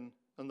the men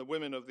and the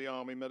women of the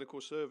Army Medical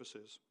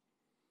Services.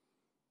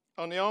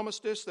 On the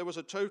armistice, there was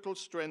a total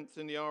strength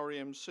in the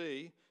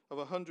REMC of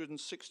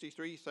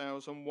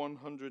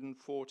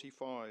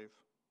 163,145.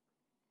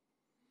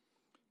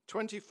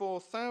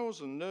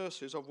 24,000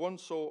 nurses of one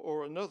sort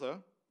or another,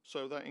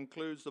 so that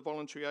includes the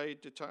voluntary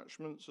aid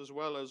detachments as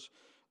well as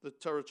the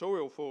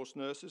territorial force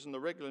nurses and the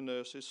regular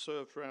nurses,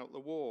 served throughout the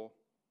war.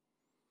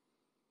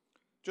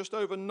 Just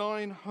over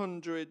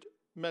 900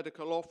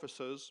 medical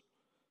officers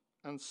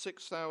and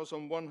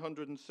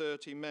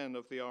 6,130 men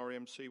of the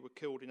REMC were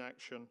killed in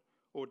action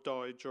or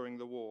died during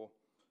the war.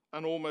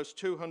 And almost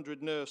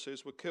 200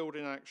 nurses were killed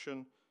in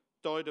action,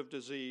 died of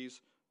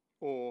disease,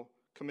 or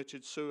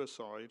committed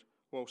suicide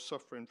while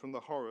suffering from the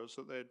horrors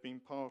that they had been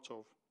part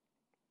of.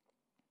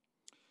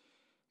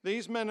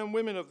 These men and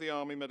women of the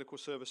Army Medical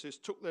Services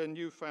took their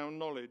newfound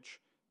knowledge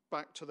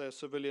back to their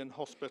civilian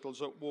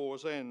hospitals at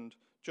war's end,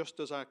 just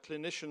as our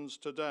clinicians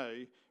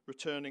today,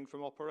 returning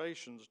from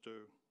operations,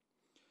 do.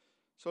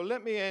 So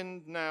let me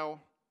end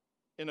now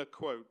in a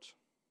quote.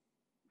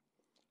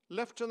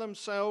 Left to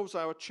themselves,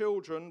 our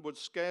children would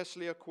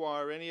scarcely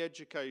acquire any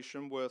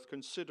education worth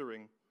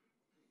considering.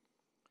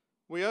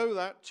 We owe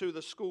that to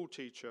the school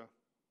teacher.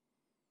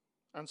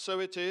 And so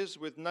it is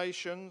with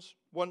nations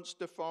once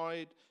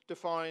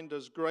defined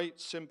as great,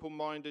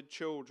 simple-minded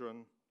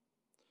children.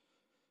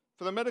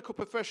 For the medical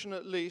profession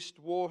at least,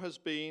 war has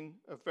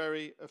been a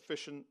very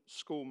efficient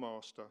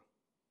schoolmaster.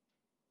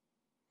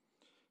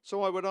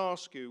 So I would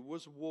ask you,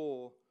 was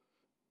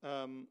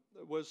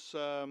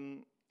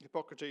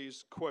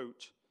Hippocrates'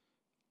 quote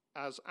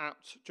as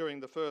apt during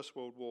the First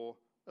World War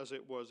as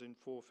it was in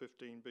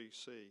 415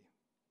 BC?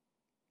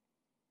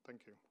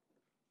 Thank you.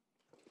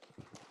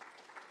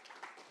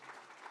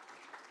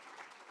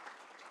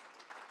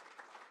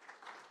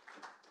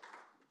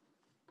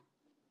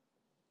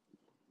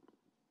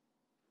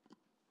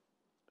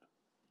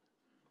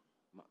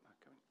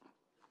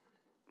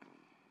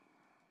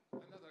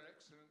 Another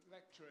excellent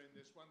lecture in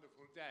this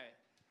wonderful day.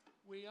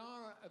 We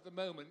are at the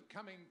moment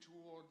coming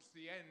towards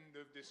the end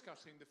of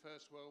discussing the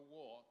First World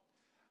War,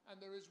 and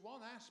there is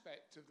one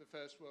aspect of the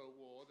First World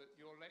War that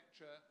your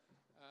lecture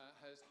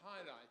has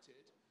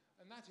highlighted,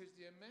 and that is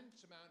the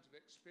immense amount of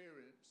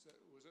experience that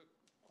was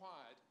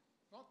acquired,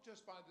 not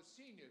just by the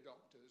senior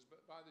doctors,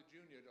 but by the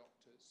junior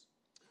doctors.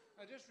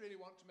 I just really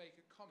want to make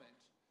a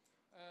comment.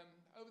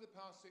 Over the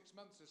past 6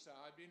 months or so,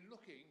 I've been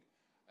looking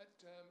at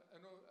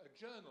a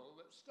journal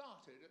that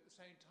started at the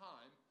same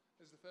time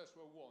as the First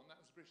World War, and that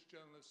was the British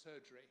Journal of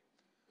Surgery.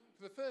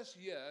 For the first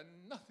year,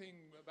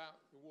 nothing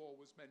about the war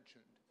was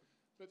mentioned.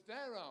 But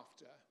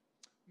thereafter,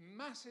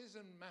 masses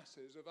and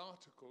masses of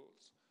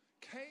articles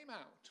came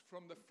out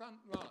from the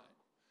front line.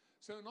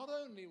 So not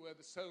only were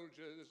the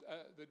soldiers,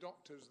 the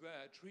doctors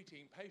there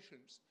treating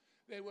patients,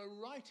 they were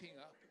writing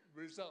up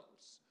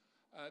results.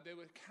 They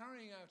were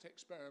carrying out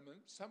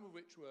experiments, some of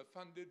which were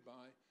funded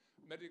by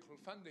medical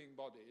funding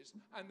bodies,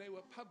 and they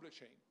were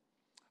publishing.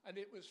 And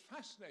it was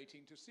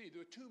fascinating to see. There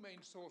were two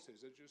main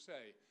sources, as you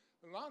say.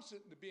 The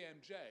Lancet and the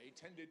BMJ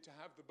tended to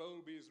have the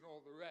Bowlbys and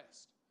all the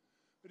rest.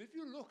 But if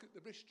you look at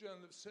the British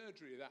Journal of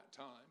Surgery at that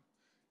time,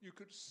 you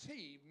could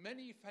see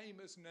many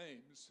famous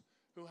names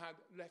who had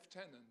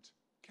lieutenant,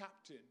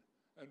 captain,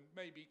 and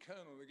maybe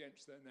colonel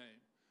against their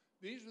name.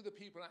 These were the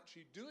people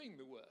actually doing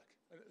the work,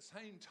 and at the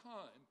same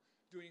time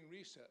doing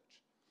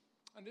research.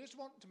 And I just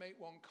want to make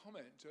one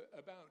comment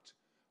about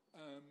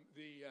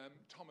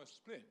Thomas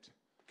Splint.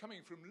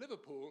 Coming from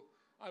Liverpool,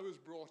 I was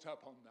brought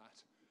up on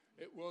that.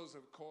 It was,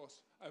 of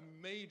course, a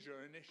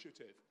major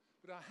initiative.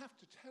 But I have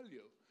to tell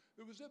you,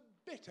 there was a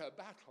bitter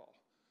battle,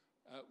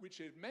 which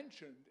is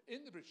mentioned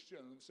in the British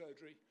Journal of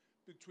Surgery,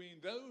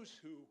 between those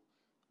who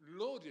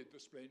lauded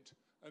the Splint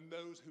and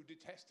those who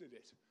detested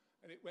it.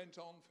 And it went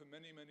on for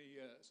many, many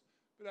years.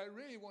 But I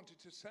really wanted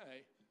to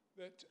say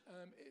that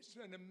it's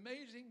an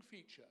amazing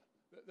feature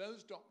that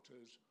those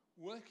doctors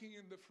working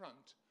in the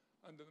front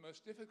under the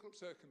most difficult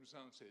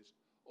circumstances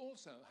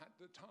also had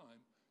the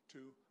time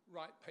to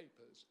write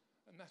papers,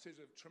 and that is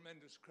of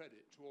tremendous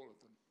credit to all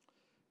of them.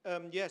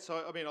 Yes,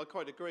 I mean, I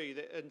quite agree,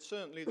 and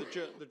certainly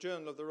the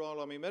Journal of the Royal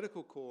Army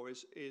Medical Corps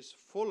is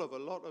full of a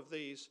lot of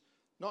these,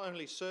 not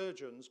only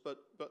surgeons,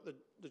 but the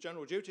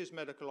General Duties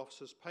Medical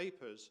Officers'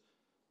 papers.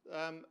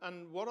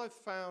 And what I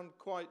found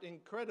quite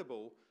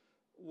incredible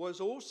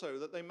was also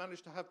that they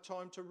managed to have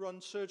time to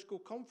run surgical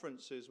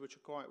conferences, which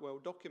are quite well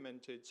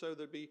documented. So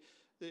there'd be,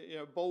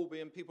 Bowlby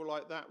and people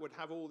like that would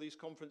have all these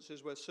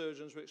conferences where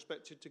surgeons were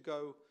expected to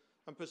go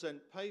and present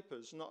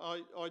papers. And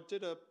I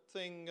did a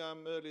thing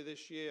earlier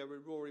this year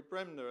with Rory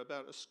Bremner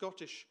about a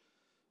Scottish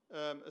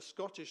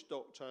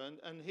doctor,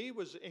 and he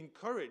was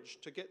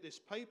encouraged to get this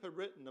paper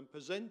written and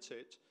present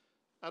it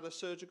at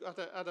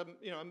a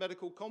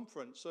medical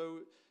conference.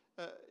 So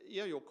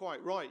yeah, you're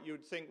quite right.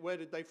 You'd think, where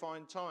did they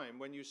find time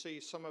when you see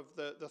some of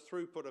the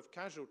throughput of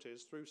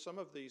casualties through some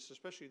of these,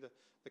 especially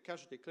the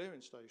casualty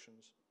clearing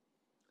stations?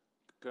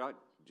 Could I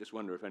just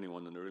wonder if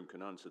anyone in the room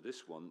can answer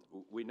this one.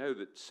 We know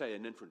that, say,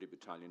 an infantry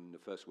battalion in the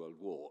First World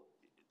War,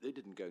 they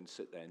didn't go and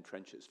sit there in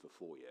trenches for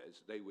 4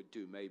 years. They would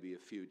do maybe a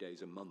few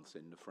days a month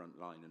in the front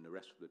line, and the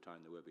rest of the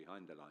time they were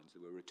behind the lines.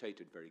 They were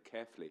rotated very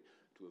carefully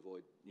to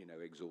avoid,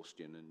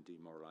 exhaustion and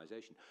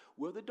demoralisation.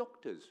 Were the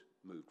doctors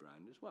moved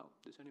around as well?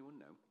 Does anyone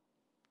know?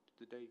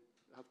 Did they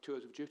have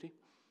tours of duty?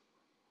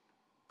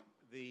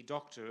 The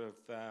doctor of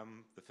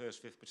the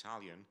 1st 5th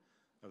Battalion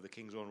of the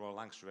King's Own Royal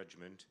Lancaster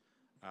Regiment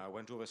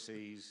went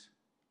overseas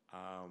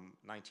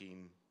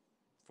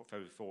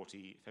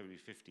February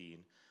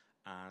 15,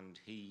 and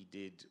he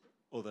did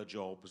other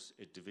jobs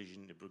at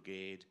division, at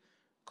brigade,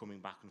 coming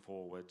back and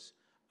forwards,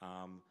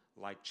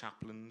 like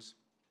chaplains.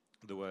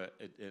 There were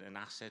an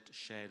asset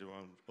shared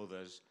around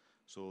others,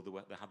 so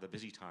they had their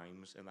busy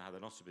times and they had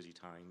their not so busy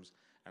times,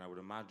 and I would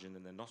imagine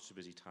in their not so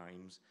busy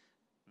times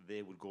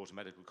they would go to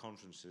medical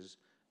conferences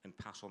and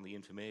pass on the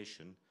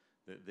information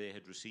that they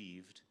had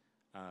received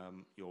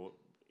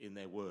in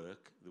their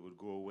work. They would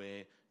go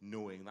away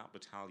knowing that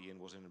battalion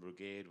was in a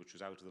brigade which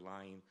was out of the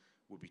line,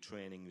 would be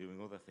training,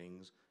 doing other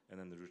things, and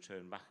then they'd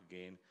return back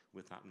again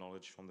with that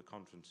knowledge from the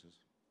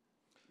conferences.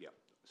 Yeah.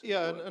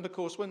 Yeah, and of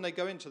course, when they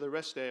go into the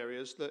rest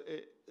areas,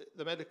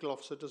 the medical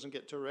officer doesn't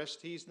get to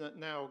rest. He's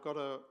now got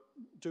to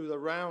do the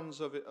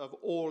rounds of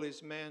all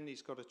his men.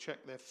 He's got to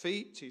check their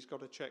feet. He's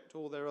got to check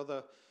all their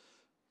other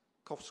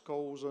cough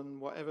skulls and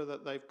whatever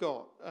that they've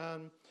got.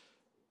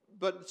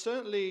 But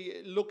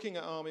certainly looking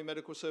at Army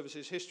Medical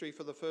Services history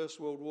for the First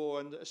World War,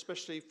 and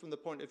especially from the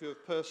point of view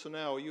of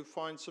personnel, you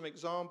find some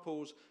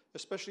examples,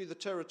 especially the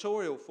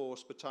territorial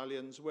force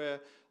battalions, where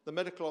the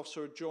medical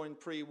officer had joined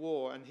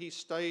pre-war and he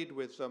stayed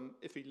with them,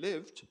 if he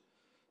lived,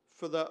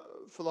 for the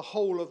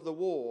whole of the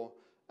war.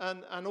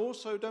 And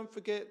also, don't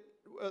forget,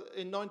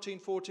 in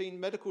 1914,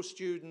 medical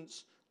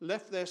students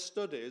left their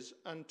studies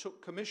and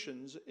took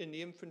commissions in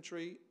the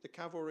infantry, the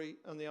cavalry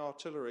and the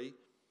artillery,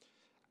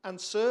 and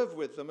served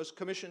with them as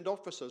commissioned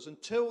officers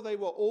until they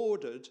were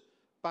ordered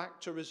back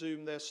to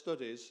resume their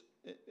studies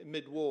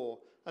mid-war.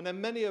 And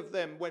then many of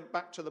them went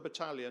back to the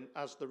battalion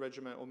as the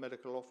regimental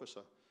medical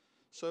officer.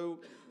 So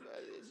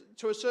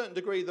to a certain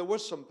degree there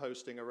was some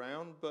posting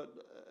around, but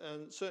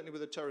certainly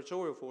with the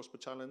territorial force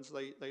battalions,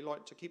 they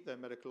liked to keep their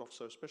medical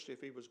officer, especially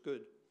if he was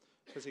good,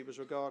 because he was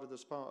regarded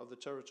as part of the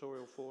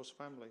territorial force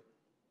family.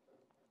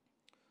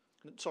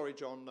 Sorry,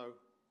 John, no.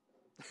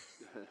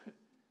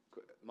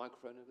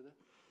 Microphone over there.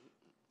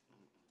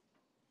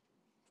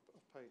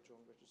 I've paid John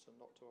Richardson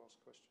not to ask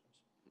questions.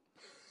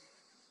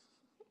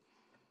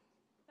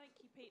 Thank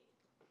you, Pete.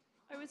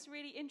 I was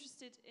really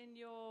interested in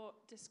your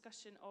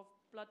discussion of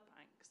blood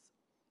banks.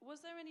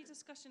 Was there any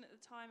discussion at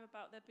the time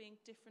about there being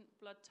different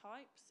blood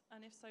types?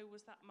 And if so,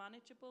 was that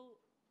manageable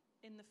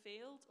in the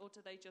field, or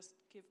do they just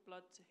give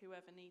blood to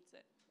whoever needs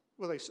it?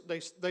 Well,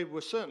 they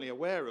were certainly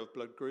aware of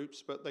blood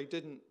groups, but they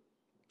didn't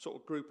sort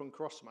of group and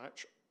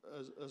cross-match.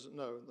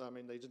 No, I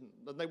mean, they didn't.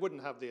 And they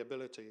wouldn't have the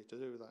ability to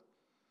do that.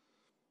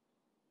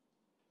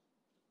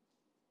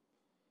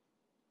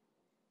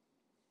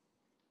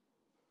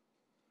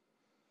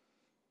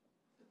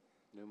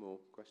 No more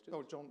questions?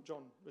 Oh,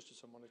 John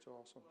Richardson wanted to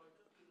ask one. Well, I was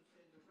just going to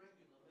say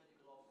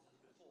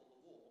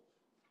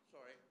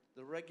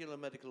the regular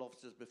medical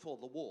officers before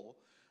the war,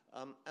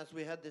 as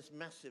we had this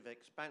massive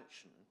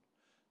expansion,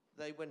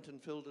 they went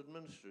and filled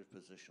administrative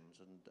positions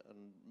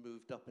and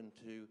moved up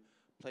into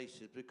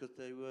places because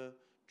they were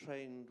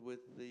trained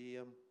with the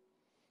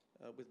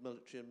with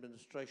military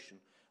administration.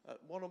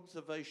 One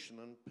observation,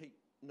 and Pete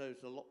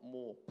knows a lot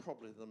more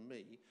probably than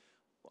me,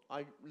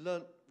 I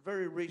learnt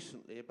very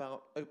recently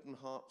about open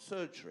heart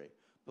surgery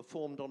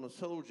performed on a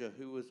soldier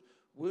who was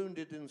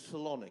wounded in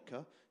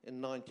Salonika in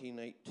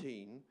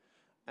 1918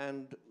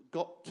 and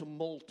got to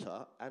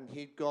Malta, and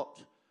he'd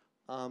got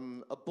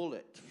a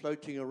bullet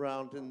floating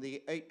around in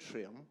the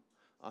atrium,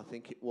 I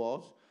think it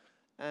was,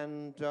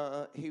 and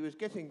he was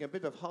getting a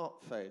bit of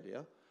heart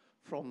failure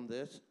from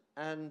this.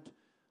 And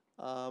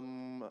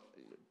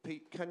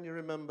Pete, can you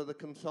remember the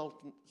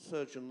consultant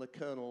surgeon, the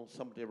colonel,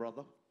 somebody or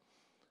other,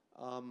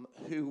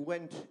 who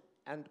went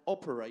and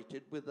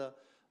operated with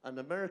an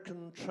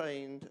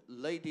American-trained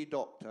lady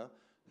doctor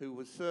who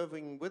was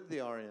serving with the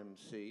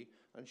RAMC,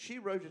 and she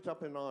wrote it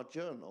up in our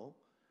journal,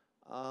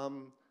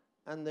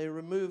 and they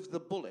removed the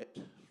bullet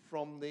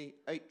from the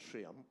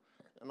atrium,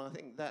 and I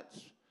think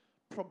that's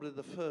probably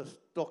the first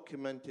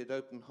documented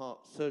open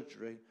heart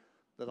surgery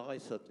that I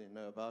certainly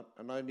know about,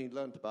 and I only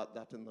learnt about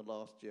that in the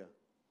last year.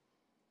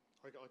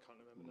 I can't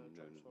remember.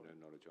 No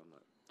knowledge on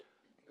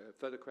that.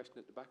 Further question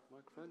at the back,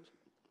 microphones?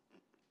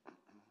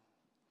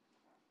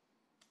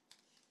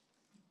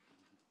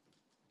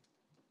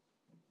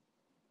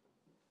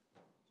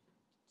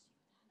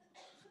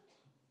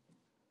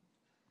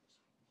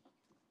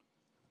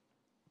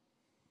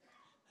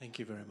 Thank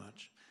you very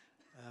much.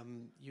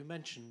 You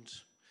mentioned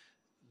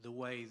the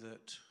way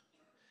that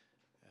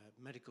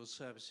medical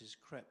services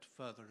crept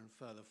further and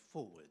further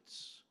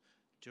forwards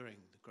during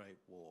the Great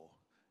War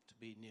to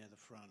be near the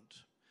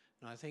front.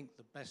 And I think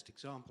the best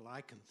example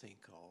I can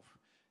think of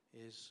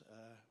is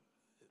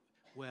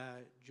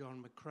where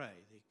John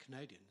McCrae, the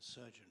Canadian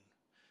surgeon,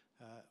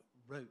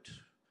 wrote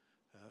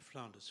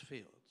Flanders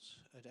Fields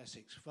at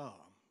Essex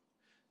Farm.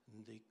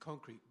 And the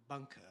concrete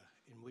bunker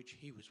in which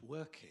he was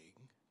working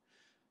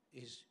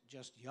is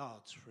just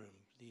yards from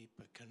the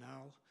Ypres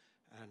Canal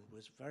and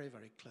was very,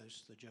 very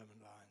close to the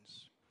German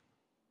lines.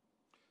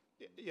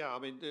 Yeah, I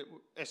mean,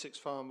 Essex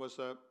Farm was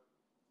a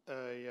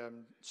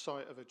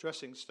site of a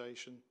dressing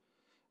station.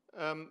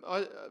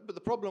 But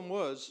the problem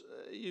was,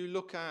 you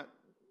look at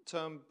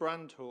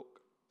Brandhook,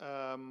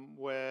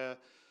 where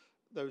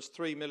those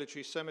 3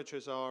 military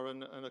cemeteries are,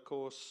 and of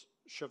course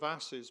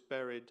Chavas is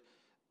buried,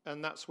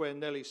 and that's where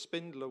Nellie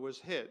Spindler was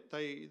hit.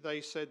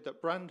 They said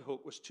that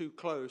Brandhook was too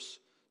close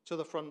to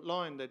the front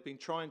line. They'd been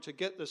trying to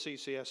get the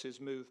CCSs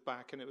moved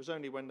back, and it was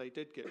only when they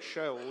did get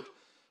shelled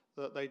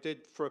that they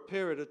did, for a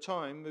period of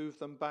time, move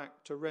them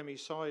back to Remy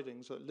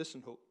Sidings at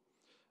Lissenhook.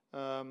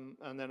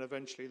 And then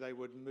eventually they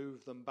would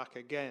move them back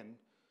again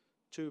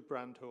to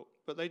Brandhook.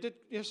 But they did,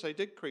 yes, they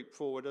did creep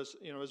forward, as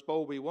you know, as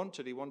Bowlby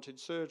wanted. He wanted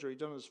surgery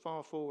done as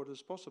far forward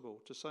as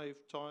possible to save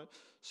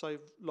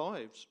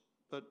lives.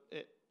 But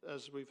it,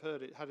 as we've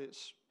heard, it had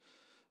its,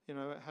 you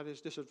know, it had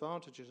its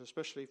disadvantages,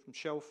 especially from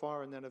shell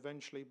fire and then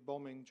eventually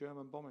bombing,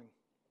 German bombing.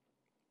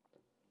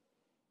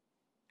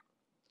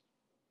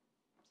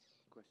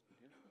 Question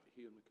here,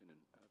 Hugh McKinnon.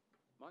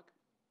 Mike?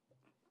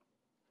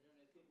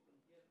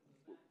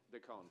 They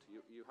can't.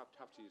 You have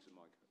to use the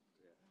mic.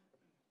 Yeah.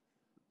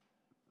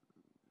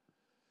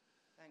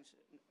 Thanks.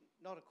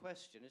 Not a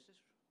question. Is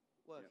this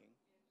working?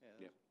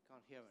 Yeah.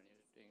 Can't hear when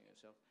you're doing it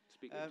yourself.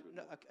 Speak into it.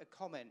 No, a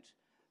comment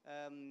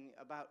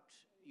about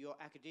your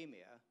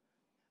academia.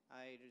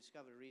 I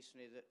discovered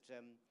recently that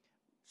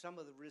some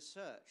of the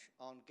research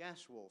on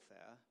gas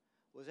warfare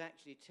was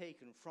actually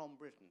taken from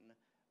Britain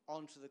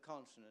onto the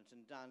continent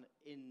and done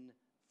in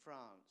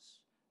France,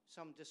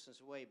 some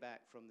distance away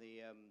back from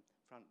the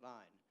front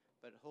line.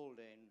 But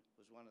Haldane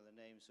was one of the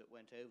names that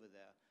went over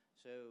there.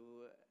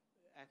 So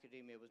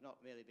academia was not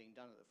merely being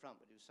done at the front,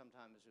 but it was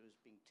sometimes it was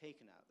being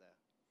taken out there.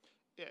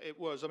 Yeah, it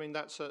was. I mean,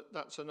 that's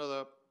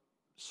another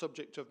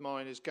subject of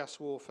mine, is gas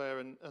warfare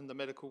and the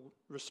medical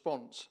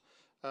response.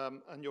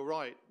 And you're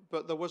right.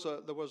 But there was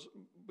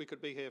we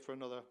could be here for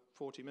another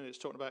 40 minutes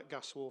talking about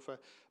gas warfare.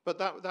 But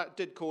that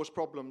did cause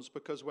problems,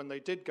 because when they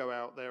did go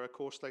out there, of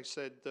course, they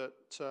said that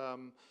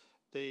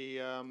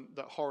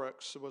that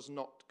Horrocks was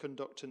not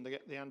conducting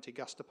the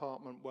anti-gas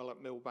department well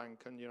at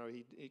Millbank, and you know,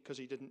 because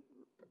he didn't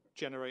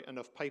generate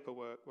enough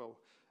paperwork. Well,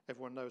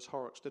 everyone knows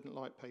Horrocks didn't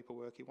like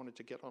paperwork. He wanted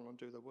to get on and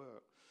do the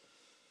work.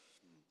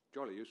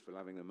 Jolly useful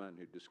having the man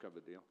who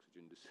discovered the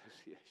oxygen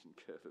dissociation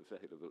curve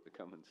available to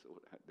come and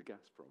sort out the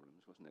gas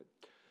problems, wasn't it?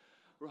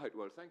 Right.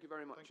 Well, thank you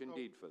very much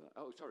indeed for that.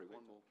 Oh, sorry,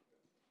 one more.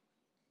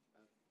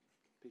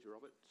 Peter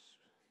Roberts.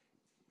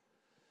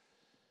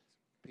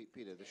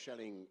 Peter, the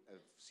shelling of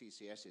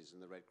CCSs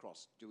and the Red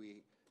Cross, do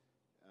we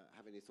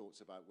have any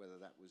thoughts about whether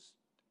that was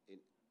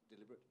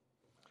deliberate?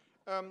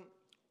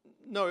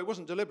 No, it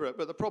wasn't deliberate,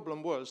 but the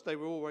problem was they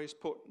were always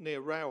put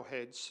near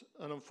railheads,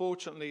 and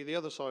unfortunately the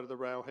other side of the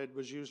railhead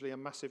was usually a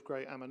massive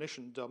great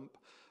ammunition dump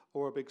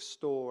or a big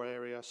store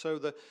area.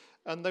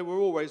 And they were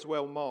always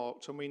well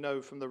marked, and we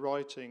know from the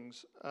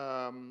writings,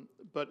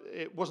 but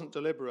it wasn't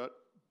deliberate.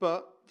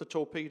 But the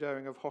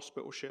torpedoing of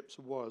hospital ships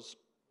was,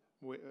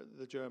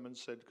 the Germans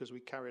said, because we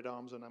carried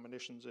arms and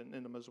ammunition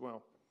in them as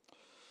well.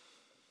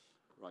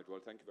 Right,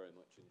 well, thank you very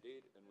much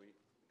indeed. And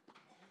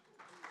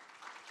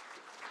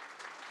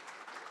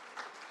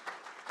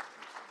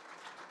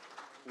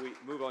we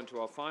move on to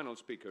our final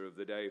speaker of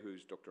the day,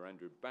 who's Dr.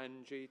 Andrew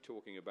Banji,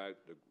 talking about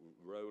the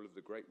role of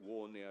the Great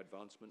War in the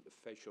advancement of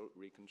facial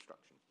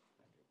reconstruction.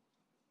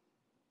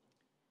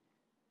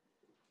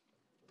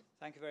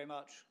 Thank you very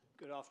much.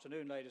 Good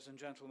afternoon, ladies and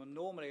gentlemen.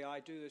 Normally I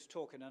do this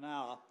talk in an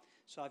hour,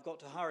 so I've got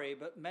to hurry,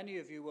 but many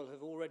of you will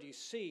have already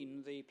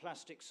seen the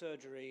plastic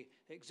surgery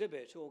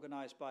exhibit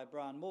organised by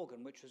Brian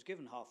Morgan, which has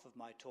given half of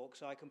my talk,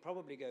 so I can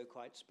probably go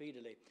quite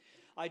speedily.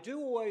 I do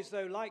always,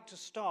 though, like to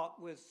start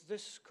with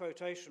this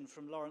quotation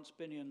from Lawrence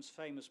Binion's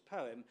famous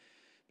poem,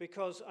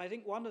 because I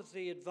think one of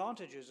the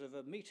advantages of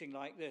a meeting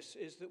like this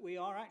is that we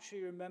are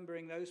actually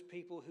remembering those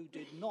people who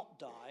did not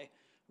die,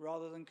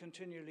 rather than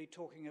continually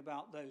talking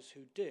about those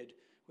who did,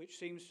 which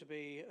seems to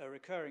be a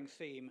recurring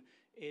theme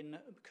in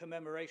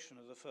commemoration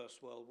of the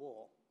First World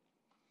War.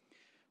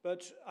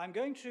 But I'm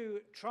going to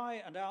try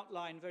and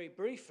outline very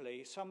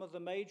briefly some of the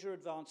major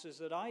advances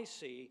that I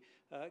see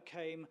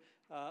came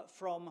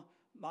from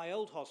my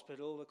old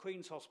hospital, the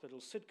Queen's Hospital,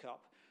 Sidcup,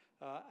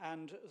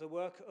 and the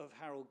work of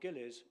Harold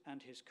Gillies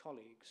and his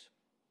colleagues.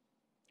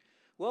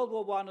 World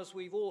War I, as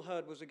we've all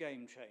heard, was a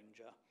game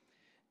changer.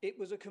 It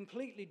was a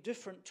completely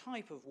different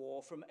type of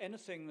war from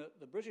anything that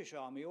the British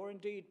Army, or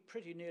indeed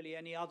pretty nearly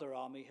any other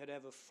army, had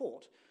ever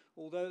fought,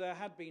 although there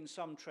had been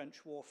some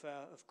trench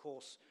warfare, of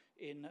course,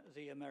 in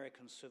the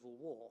American Civil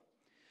War.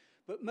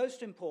 But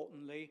most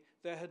importantly,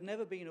 there had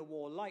never been a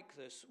war like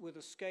this with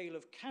a scale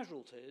of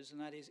casualties, and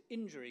that is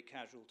injury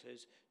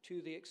casualties,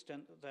 to the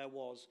extent that there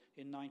was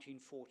in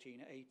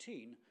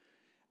 1914-18.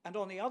 And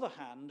on the other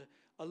hand,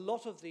 a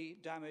lot of the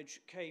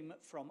damage came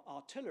from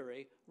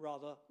artillery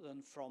rather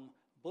than from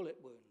bullet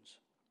wounds.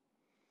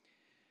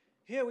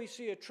 Here we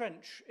see a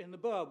trench in the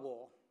Boer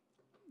War.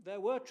 There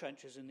were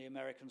trenches in the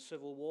American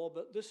Civil War,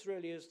 but this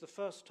really is the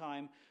first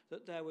time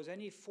that there was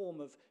any form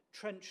of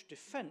trench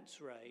defense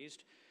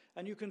raised.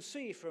 And you can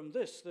see from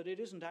this that it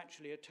isn't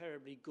actually a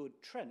terribly good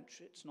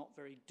trench. It's not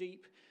very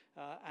deep,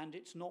 and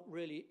it's not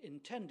really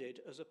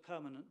intended as a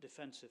permanent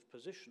defensive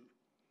position.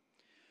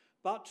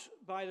 But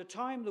by the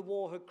time the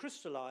war had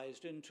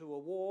crystallized into a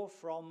war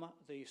from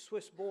the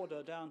Swiss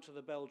border down to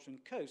the Belgian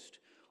coast,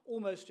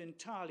 almost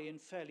entirely in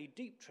fairly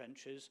deep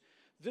trenches,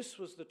 this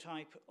was the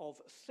type of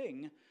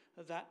thing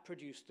that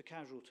produced the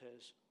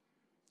casualties.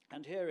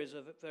 And here is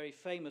a very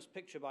famous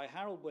picture by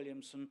Harold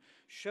Williamson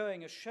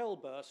showing a shell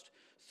burst,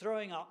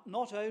 throwing up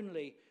not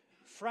only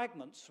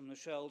fragments from the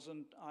shells,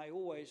 and I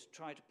always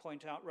try to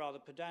point out rather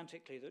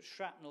pedantically that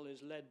shrapnel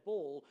is lead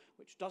ball,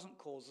 which doesn't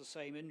cause the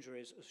same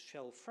injuries as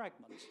shell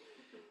fragments.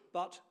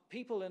 But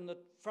people in the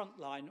front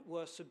line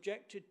were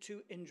subjected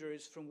to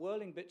injuries from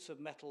whirling bits of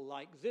metal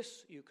like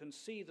this. You can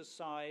see the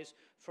size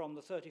from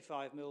the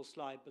 35mm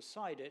slide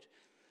beside it,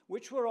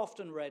 which were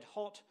often red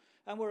hot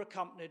and were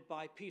accompanied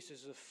by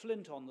pieces of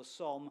flint on the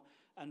Somme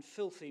and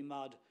filthy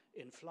mud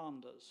in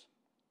Flanders.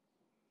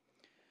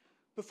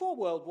 Before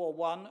World War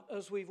I,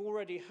 as we've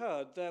already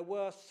heard, there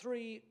were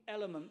three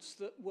elements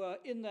that were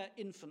in their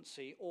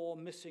infancy or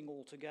missing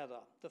altogether.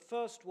 The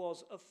first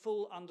was a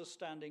full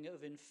understanding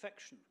of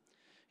infection.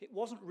 It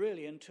wasn't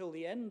really until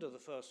the end of the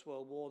First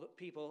World War that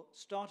people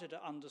started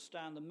to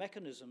understand the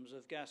mechanisms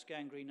of gas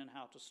gangrene and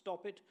how to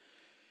stop it.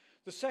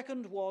 The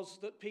second was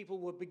that people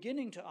were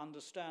beginning to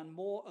understand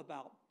more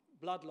about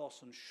blood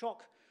loss and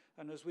shock,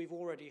 and as we've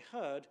already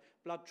heard,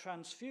 blood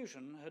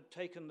transfusion had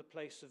taken the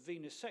place of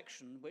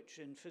venesection, which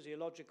in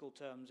physiological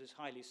terms is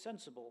highly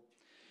sensible.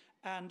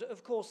 And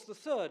of course, the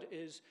third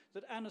is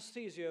that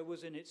anesthesia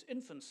was in its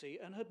infancy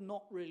and had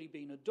not really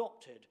been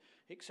adopted,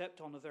 except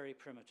on a very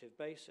primitive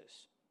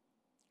basis.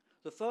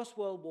 The First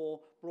World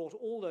War brought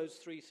all those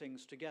three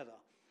things together,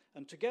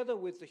 and together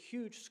with the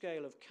huge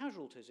scale of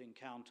casualties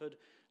encountered,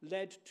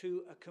 led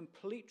to a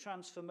complete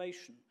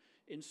transformation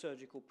in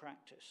surgical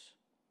practice.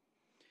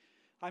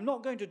 I'm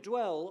not going to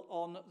dwell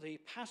on the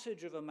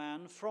passage of a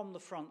man from the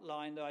front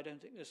line, though I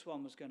don't think this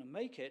one was going to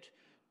make it,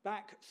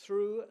 back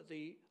through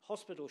the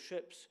hospital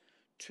ships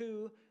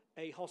to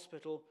a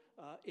hospital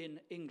in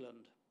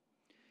England.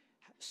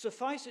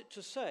 Suffice it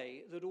to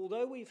say that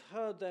although we've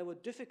heard there were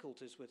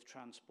difficulties with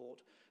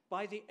transport,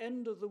 by the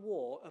end of the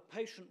war, a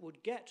patient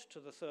would get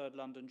to the 3rd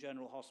London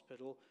General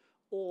Hospital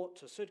or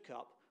to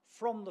Sidcup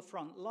from the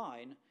front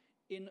line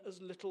in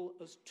as little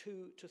as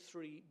 2 to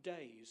 3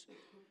 days,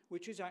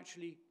 which is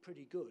actually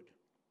pretty good.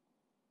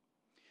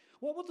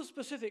 What were the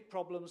specific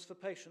problems for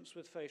patients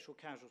with facial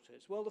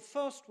casualties? Well, the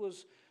first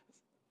was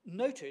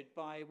noted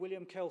by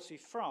William Kelsey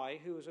Fry,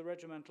 who was a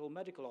regimental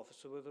medical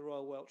officer with the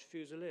Royal Welch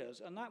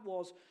Fusiliers, and that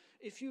was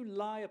if you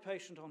lie a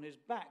patient on his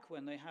back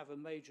when they have a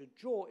major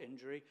jaw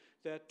injury,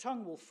 their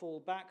tongue will fall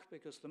back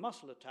because the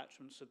muscle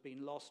attachments have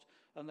been lost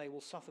and they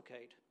will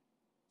suffocate.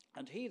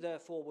 And he,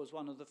 therefore, was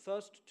one of the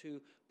first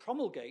to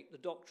promulgate the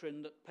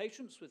doctrine that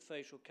patients with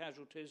facial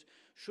casualties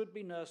should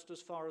be nursed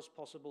as far as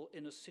possible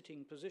in a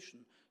sitting position,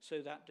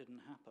 so that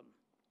didn't happen.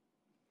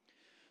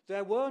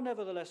 There were,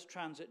 nevertheless,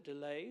 transit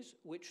delays,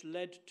 which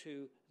led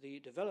to the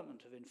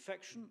development of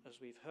infection,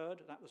 as we've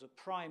heard. That was a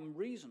prime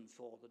reason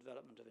for the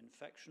development of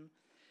infection.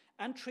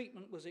 And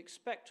treatment was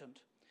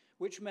expectant,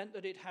 which meant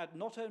that it had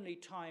not only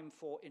time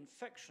for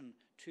infection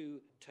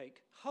to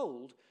take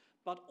hold,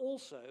 but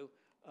also,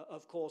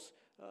 of course,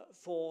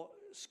 for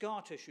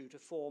scar tissue to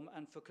form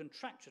and for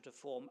contracture to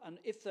form. And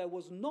if there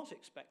was not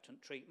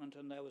expectant treatment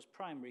and there was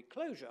primary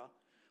closure,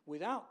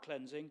 without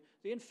cleansing,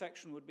 the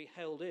infection would be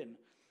held in.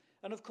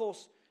 And of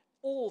course,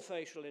 all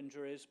facial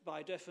injuries,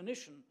 by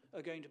definition,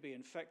 are going to be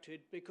infected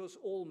because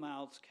all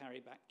mouths carry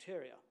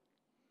bacteria.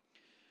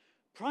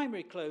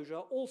 Primary closure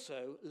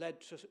also led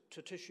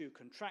to tissue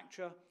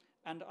contracture,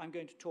 and I'm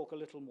going to talk a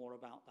little more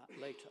about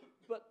that later.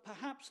 But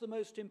perhaps the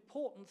most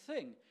important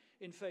thing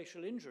in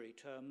facial injury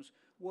terms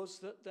was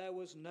that there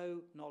was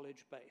no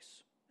knowledge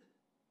base.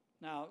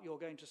 Now, you're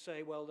going to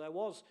say, well, there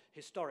was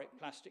historic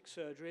plastic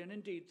surgery, and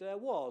indeed there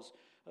was.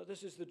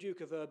 This is the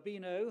Duke of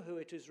Urbino, who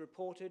it is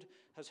reported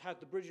has had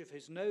the bridge of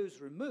his nose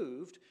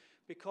removed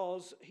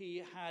because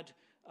he had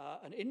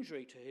an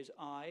injury to his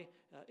eye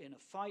in a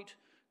fight,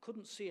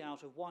 couldn't see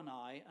out of one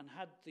eye, and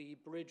had the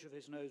bridge of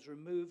his nose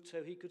removed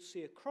so he could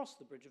see across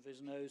the bridge of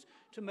his nose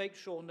to make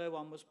sure no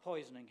one was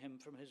poisoning him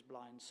from his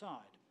blind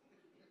side.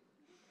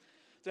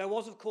 There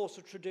was, of course,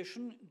 a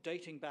tradition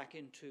dating back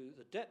into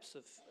the depths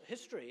of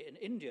history in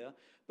India,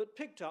 but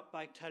picked up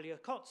by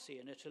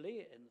Tagliacozzi in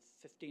Italy in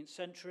the 15th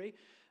century,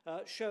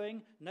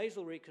 showing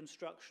nasal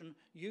reconstruction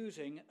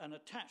using an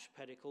attached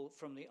pedicle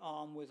from the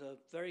arm with a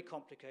very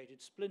complicated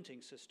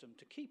splinting system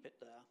to keep it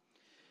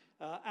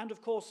there. And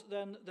of course,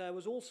 then there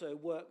was also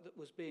work that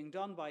was being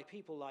done by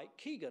people like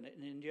Keegan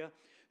in India,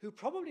 who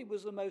probably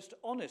was the most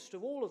honest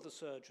of all of the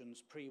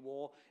surgeons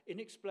pre-war in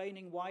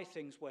explaining why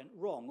things went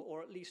wrong,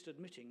 or at least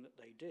admitting that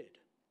they did.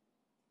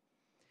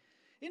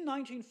 In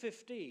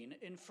 1915,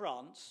 in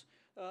France,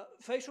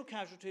 facial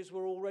casualties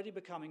were already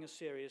becoming a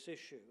serious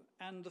issue,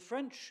 and the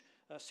French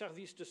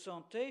Service de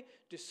Santé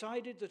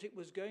decided that it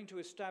was going to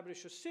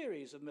establish a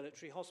series of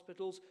military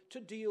hospitals to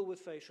deal with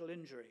facial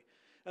injury,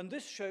 and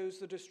this shows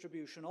the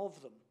distribution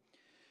of them.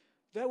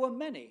 There were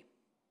many.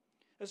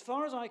 As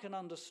far as I can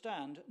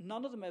understand,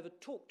 none of them ever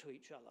talked to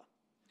each other,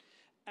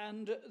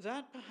 and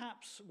that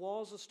perhaps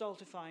was a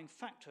stultifying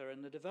factor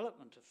in the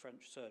development of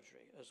French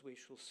surgery, as we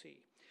shall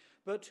see.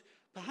 But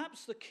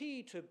perhaps the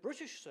key to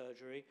British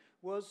surgery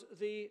was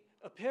the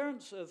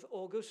appearance of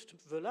Auguste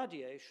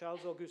Valadier,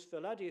 Charles-Auguste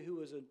Valadier, who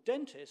was a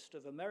dentist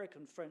of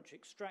American-French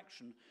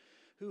extraction,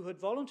 who had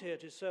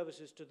volunteered his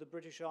services to the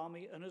British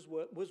Army and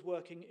was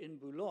working in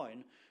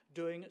Boulogne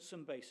doing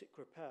some basic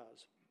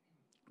repairs.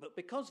 But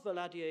because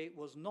Valadier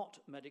was not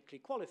medically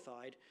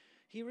qualified,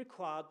 he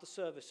required the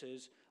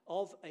services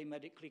of a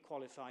medically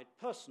qualified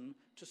person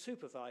to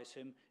supervise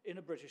him in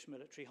a British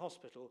military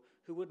hospital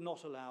who would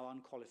not allow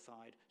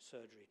unqualified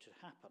surgery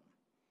to happen.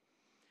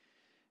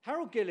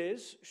 Harold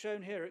Gillies,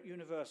 shown here at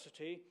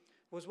university,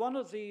 was one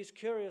of these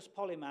curious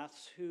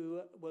polymaths who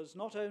was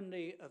not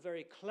only a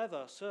very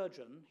clever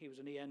surgeon, he was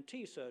an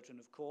ENT surgeon,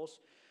 of course,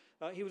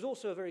 he was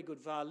also a very good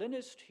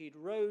violinist. He'd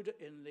rowed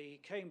in the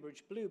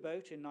Cambridge Blue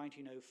Boat in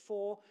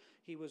 1904.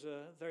 He was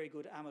a very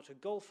good amateur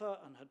golfer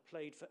and had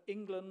played for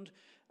England.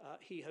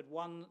 He had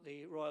won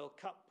the Royal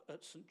Cup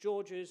at St.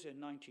 George's in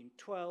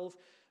 1912.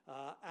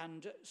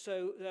 And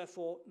so,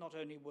 therefore, not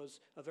only was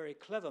a very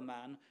clever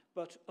man,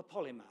 but a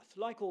polymath.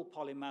 Like all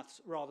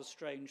polymaths, rather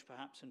strange,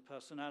 perhaps, in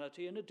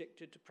personality and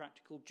addicted to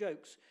practical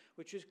jokes,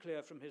 which is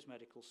clear from his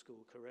medical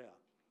school career.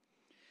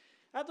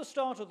 At the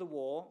start of the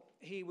war,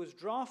 he was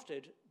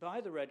drafted by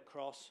the Red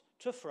Cross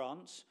to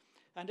France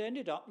and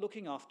ended up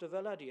looking after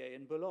Valadier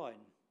in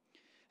Boulogne.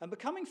 And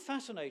becoming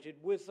fascinated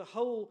with the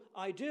whole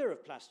idea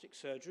of plastic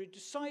surgery,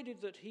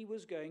 decided that he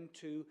was going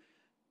to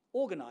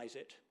organize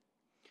it.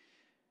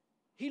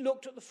 He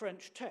looked at the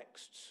French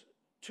texts.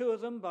 Two of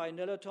them, by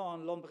Neleton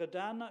and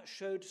Lombredan,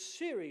 showed a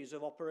series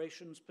of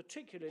operations,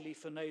 particularly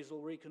for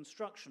nasal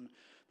reconstruction.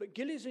 But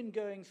Gillies, in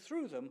going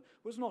through them,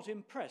 was not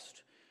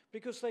impressed,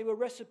 because they were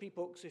recipe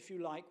books, if you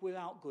like,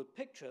 without good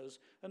pictures,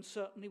 and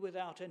certainly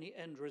without any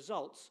end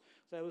results.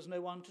 There was no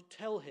one to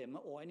tell him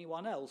or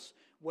anyone else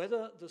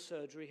whether the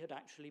surgery had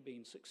actually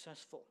been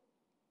successful.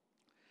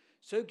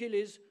 So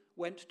Gillies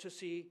went to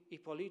see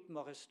Hippolyte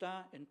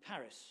Morestin in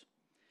Paris.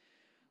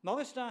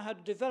 Morestin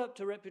had developed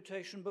a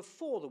reputation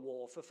before the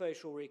war for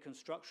facial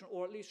reconstruction,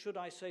 or at least should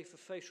I say for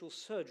facial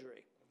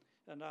surgery,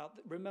 and I'll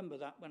remember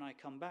that when I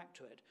come back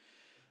to it.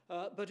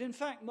 But in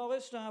fact,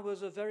 Morestin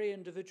was a very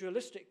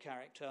individualistic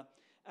character,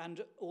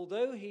 and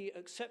although he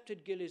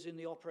accepted Gillies in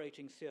the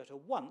operating theatre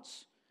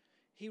once,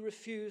 he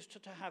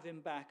refused to have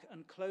him back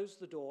and closed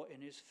the door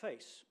in his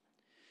face.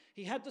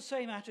 He had the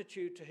same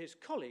attitude to his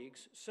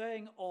colleagues,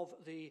 saying of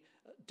the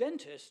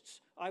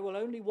dentists, "I will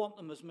only want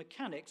them as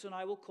mechanics, and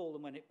I will call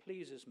them when it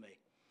pleases me."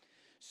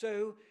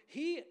 So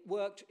he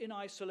worked in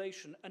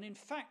isolation, and in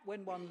fact,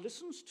 when one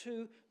listens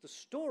to the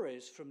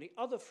stories from the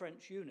other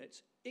French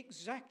units,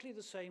 exactly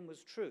the same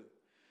was true.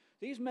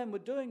 These men were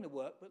doing the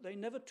work, but they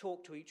never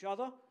talked to each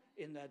other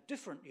in their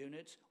different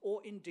units,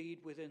 or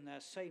indeed within their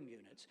same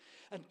units.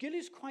 And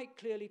Gillies quite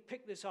clearly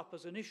picked this up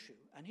as an issue,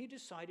 and he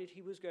decided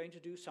he was going to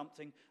do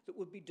something that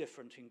would be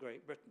different in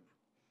Great Britain.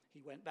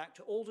 He went back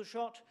to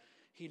Aldershot.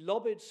 He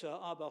lobbied Sir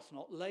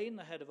Arbuthnot Lane,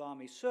 the head of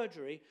Army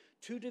Surgery,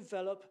 to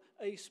develop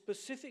a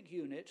specific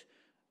unit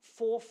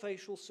for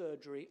facial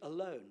surgery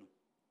alone.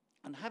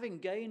 And having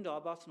gained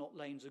Arbuthnot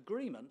Lane's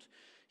agreement,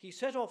 he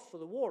set off for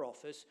the War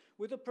Office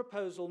with a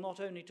proposal not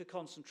only to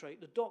concentrate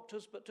the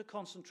doctors, but to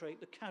concentrate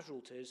the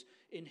casualties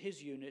in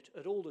his unit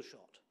at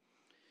Aldershot.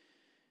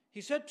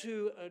 He said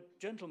to a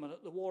gentleman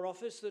at the War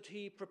Office that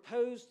he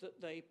proposed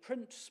that they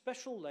print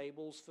special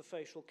labels for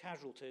facial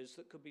casualties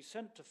that could be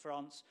sent to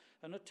France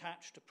and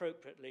attached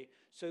appropriately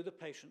so the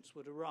patients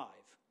would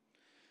arrive.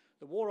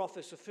 The War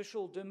Office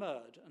official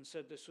demurred and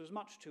said this was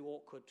much too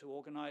awkward to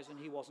organise and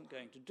he wasn't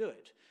going to do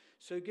it.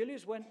 So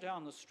Gillies went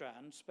down the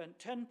Strand, spent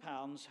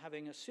 £10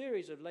 having a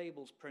series of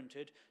labels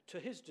printed to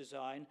his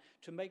design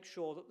to make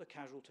sure that the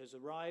casualties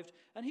arrived,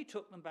 and he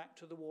took them back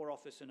to the War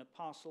Office in a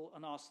parcel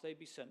and asked they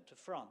be sent to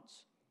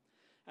France.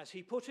 As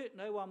he put it,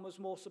 no one was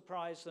more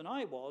surprised than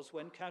I was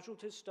when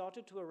casualties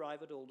started to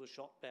arrive at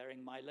Aldershot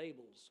bearing my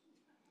labels.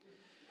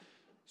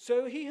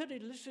 So he had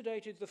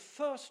elucidated the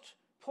first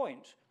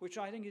point, which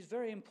I think is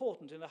very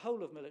important in the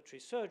whole of military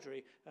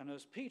surgery, and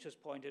as Peter's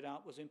pointed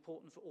out was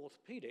important for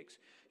orthopedics.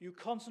 You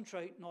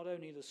concentrate not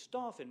only the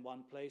staff in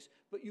one place,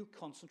 but you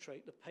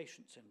concentrate the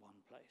patients in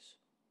one place.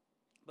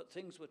 But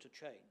things were to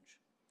change.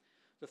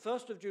 The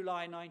 1st of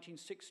July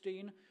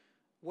 1916,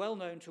 well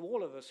known to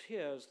all of us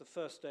here as the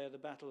first day of the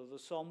Battle of the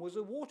Somme, was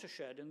a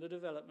watershed in the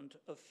development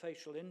of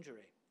facial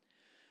injury,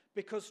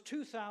 because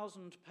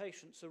 2,000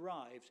 patients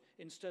arrived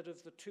instead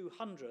of the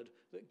 200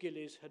 that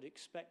Gillies had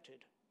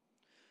expected.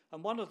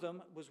 And one of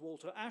them was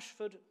Walter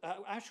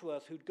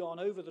Ashworth, who'd gone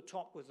over the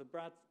top with the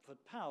Bradford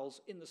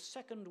Pals in the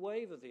second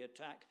wave of the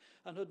attack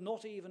and had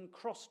not even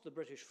crossed the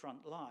British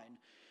front line,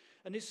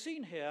 and is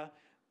seen here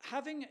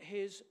having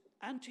his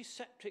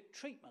antiseptic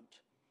treatment.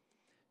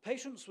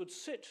 Patients would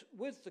sit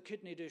with the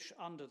kidney dish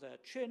under their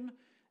chin,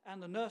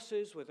 and the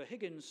nurses with a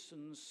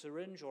Higginson's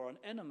syringe or an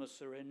enema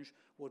syringe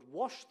would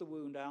wash the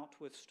wound out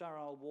with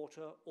sterile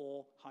water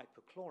or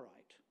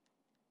hypochlorite.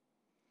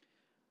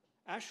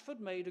 Ashford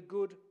made a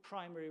good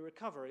primary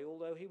recovery,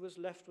 although he was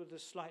left with a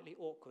slightly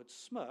awkward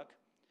smirk.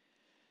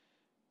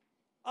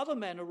 Other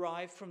men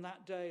arrived from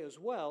that day as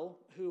well,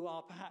 who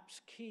are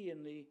perhaps key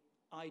in the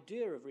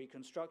idea of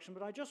reconstruction,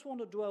 but I just want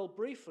to dwell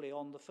briefly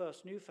on the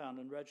 1st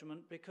Newfoundland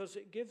Regiment because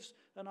it gives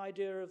an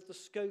idea of the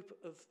scope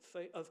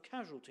of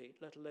casualty,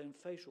 let alone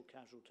facial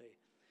casualty.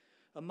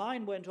 A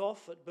mine went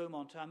off at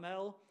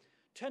Beaumont-Hamel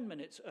 10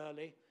 minutes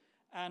early,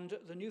 and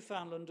the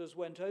Newfoundlanders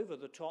went over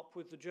the top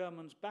with the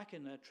Germans back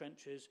in their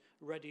trenches,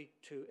 ready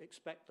to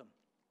expect them.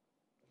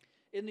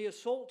 In the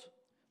assault,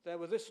 there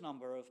were this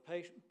number of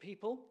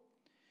people.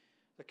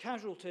 The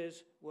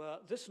casualties were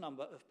this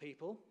number of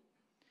people.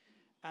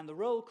 And the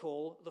roll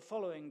call the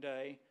following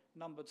day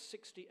numbered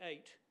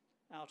 68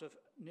 out of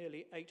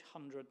nearly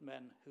 800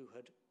 men who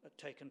had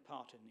taken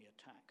part in the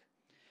attack.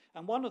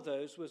 And one of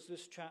those was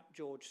this chap,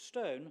 George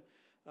Stone,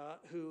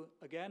 who,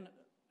 again,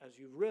 as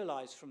you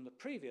realise from the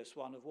previous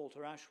one of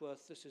Walter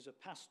Ashworth, this is a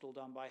pastel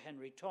done by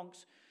Henry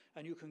Tonks,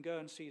 and you can go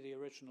and see the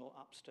original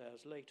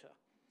upstairs later.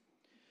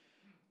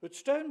 But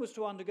Stone was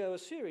to undergo a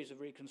series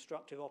of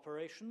reconstructive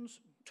operations.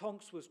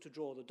 Tonks was to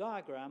draw the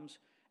diagrams,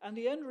 and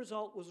the end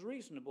result was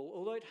reasonable,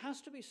 although it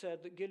has to be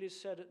said that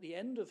Gillies said at the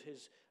end of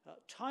his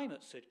time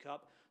at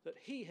Sidcup that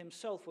he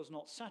himself was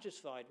not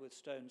satisfied with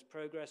Stone's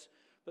progress,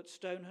 but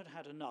Stone had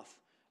had enough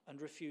and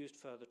refused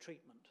further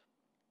treatment.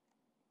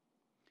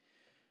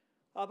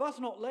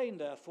 Arbuthnot Lane,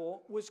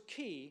 therefore, was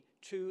key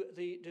to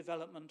the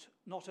development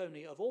not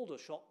only of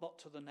Aldershot, but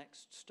to the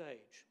next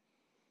stage.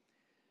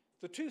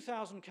 The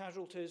 2,000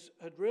 casualties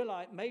had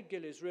made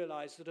Gillies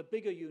realise that a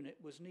bigger unit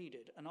was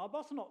needed, and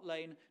Arbuthnot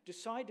Lane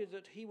decided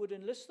that he would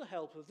enlist the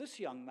help of this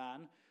young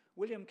man,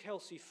 William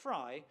Kelsey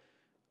Fry,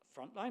 a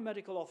frontline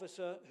medical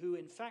officer who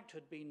in fact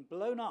had been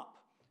blown up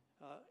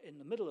in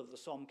the middle of the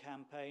Somme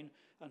campaign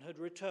and had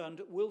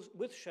returned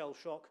with shell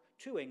shock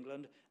to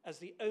England as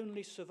the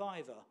only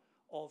survivor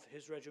of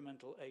his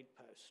regimental aid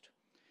post.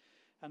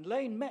 And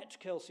Lane met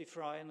Kelsey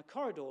Fry in the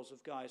corridors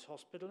of Guy's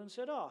Hospital and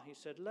said, he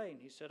said, Lane,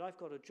 he said, I've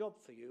got a job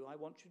for you. I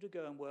want you to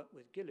go and work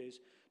with Gillies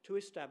to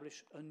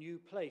establish a new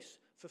place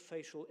for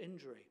facial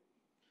injury.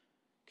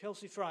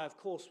 Kelsey Fry, of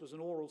course, was an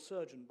oral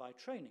surgeon by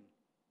training,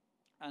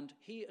 and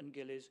he and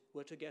Gillies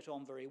were to get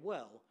on very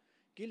well,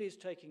 Gillies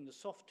taking the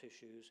soft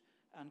tissues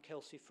and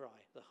Kelsey Fry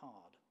the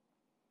hard.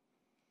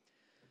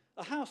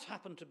 A house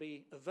happened to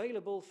be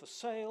available for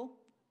sale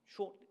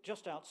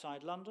just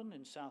outside London,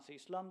 in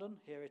southeast London.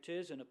 Here it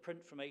is in a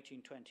print from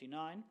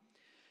 1829.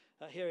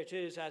 Here it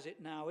is as it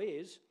now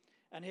is,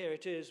 and here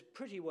it is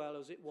pretty well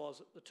as it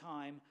was at the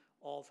time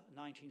of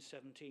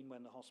 1917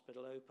 when the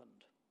hospital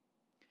opened.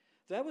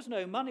 There was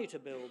no money to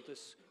build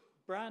this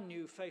brand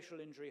new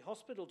facial injury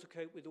hospital to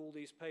cope with all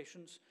these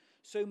patients,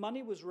 so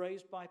money was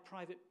raised by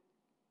private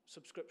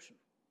subscription.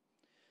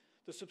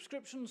 The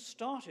subscriptions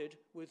started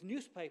with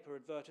newspaper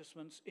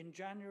advertisements in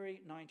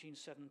January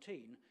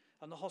 1917,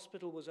 and the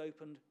hospital was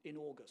opened in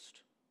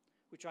August,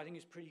 which I think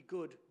is pretty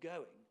good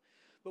going.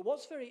 But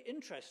what's very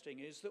interesting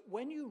is that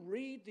when you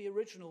read the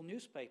original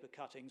newspaper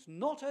cuttings,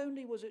 not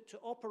only was it to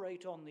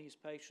operate on these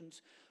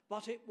patients,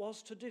 but it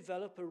was to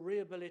develop a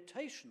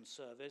rehabilitation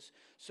service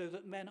so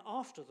that men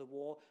after the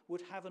war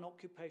would have an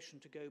occupation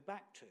to go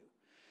back to.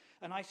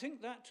 And I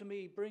think that, to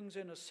me, brings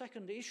in a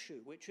second issue,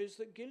 which is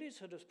that Gillies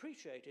had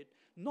appreciated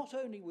not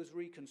only was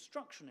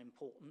reconstruction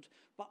important,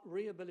 but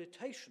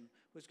rehabilitation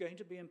was going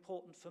to be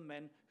important for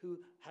men who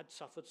had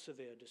suffered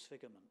severe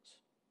disfigurements.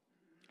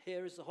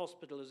 Here is the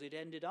hospital as it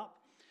ended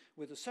up,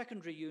 with a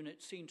secondary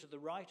unit seen to the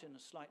right in a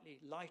slightly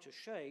lighter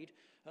shade,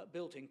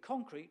 built in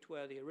concrete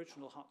where the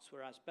original huts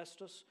were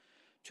asbestos,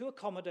 to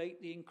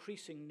accommodate the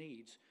increasing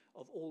needs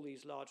of all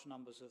these large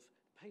numbers of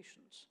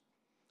patients.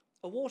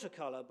 A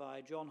watercolour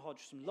by John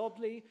Hodgson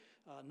Lodley,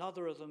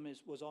 another of them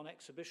was on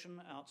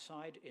exhibition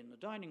outside in the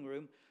dining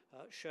room,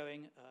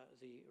 showing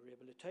the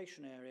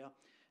rehabilitation area.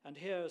 And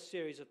here a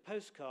series of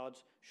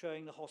postcards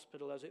showing the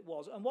hospital as it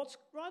was. And what's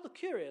rather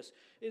curious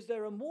is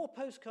there are more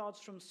postcards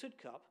from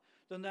Sidcup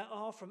than there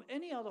are from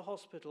any other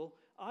hospital,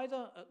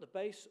 either at the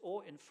base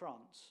or in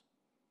France.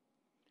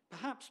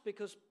 Perhaps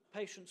because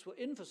patients were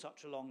in for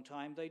such a long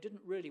time, they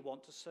didn't really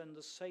want to send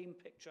the same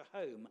picture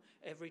home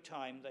every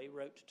time they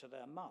wrote to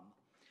their mum.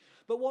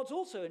 But what's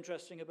also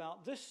interesting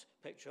about this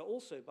picture,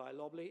 also by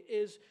Lobley,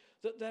 is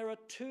that there are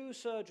two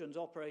surgeons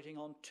operating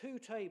on two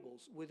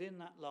tables within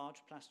that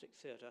large plastic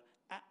theatre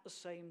at the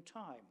same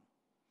time.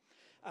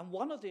 And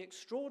one of the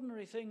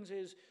extraordinary things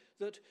is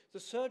that the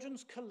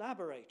surgeons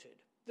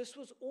collaborated. This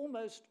was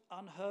almost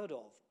unheard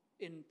of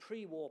in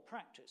pre-war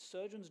practice.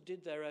 Surgeons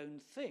did their own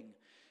thing,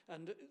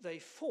 and they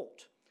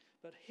fought.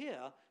 But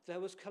here there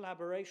was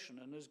collaboration,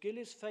 and as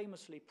Gillies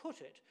famously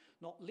put it,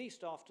 not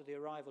least after the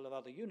arrival of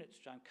other units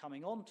which I'm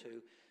coming on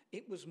to,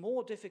 it was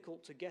more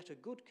difficult to get a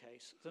good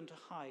case than to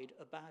hide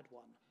a bad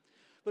one.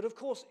 But of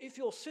course, if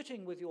you're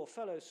sitting with your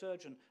fellow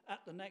surgeon at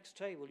the next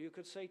table, you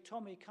could say,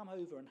 Tommy, come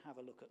over and have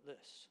a look at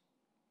this.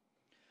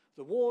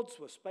 The wards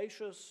were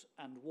spacious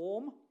and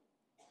warm,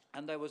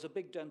 and there was a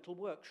big dental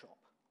workshop.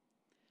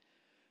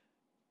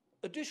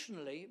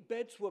 Additionally,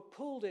 beds were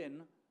pulled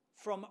in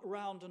from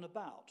round and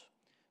about,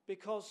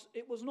 because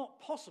it was not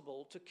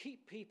possible to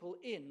keep people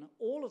in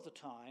all of the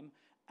time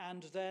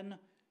and then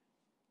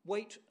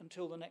wait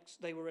until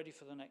they were ready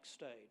for the next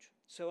stage.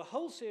 So a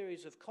whole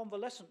series of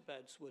convalescent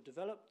beds were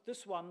developed.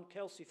 This one,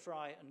 Kelsey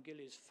Fry and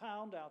Gillies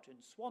found out in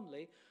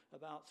Swanley,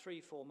 about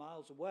 3-4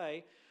 miles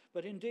away.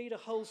 But indeed, a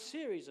whole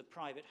series of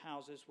private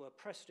houses were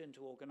pressed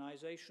into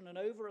organisation, and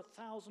over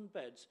 1,000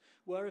 beds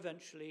were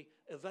eventually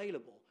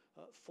available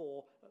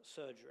for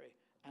surgery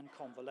and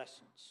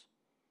convalescence.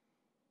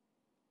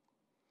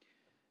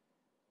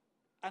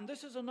 And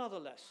this is another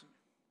lesson.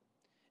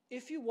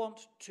 If you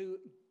want to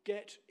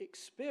get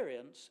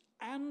experience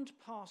and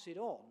pass it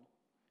on,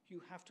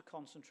 you have to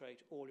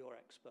concentrate all your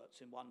experts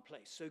in one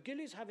place. So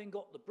Gillies, having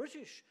got the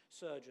British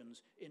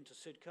surgeons into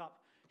Sidcup,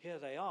 here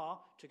they are,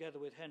 together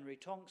with Henry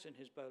Tonks in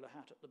his bowler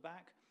hat at the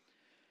back,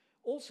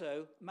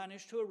 also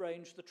managed to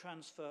arrange the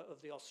transfer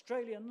of the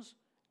Australians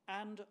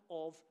and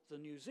of the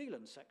New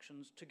Zealand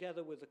sections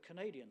together with the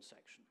Canadian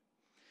section.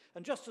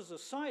 And just as a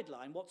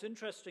sideline, what's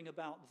interesting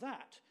about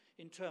that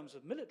in terms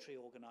of military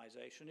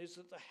organisation is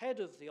that the head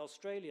of the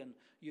Australian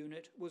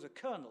unit was a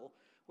colonel,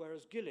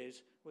 whereas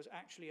Gillies was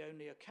actually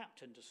only a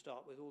captain to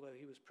start with, although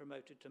he was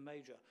promoted to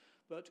major.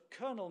 But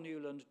Colonel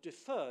Newland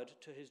deferred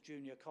to his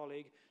junior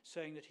colleague,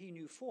 saying that he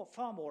knew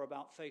far more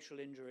about facial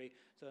injury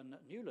than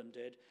Newland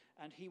did,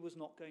 and he was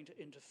not going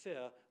to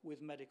interfere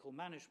with medical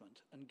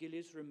management, and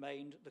Gillies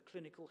remained the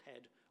clinical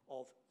head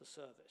of the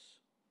service.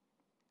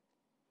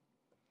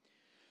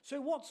 So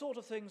what sort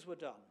of things were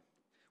done?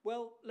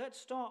 Well, let's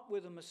start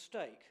with a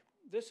mistake.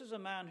 This is a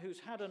man who's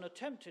had an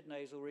attempted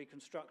nasal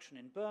reconstruction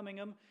in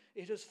Birmingham.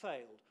 It has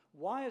failed.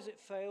 Why has it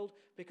failed?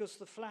 Because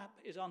the flap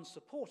is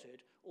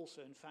unsupported,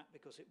 also in fact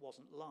because it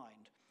wasn't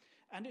lined.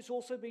 And it's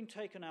also been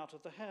taken out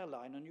of the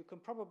hairline, and you can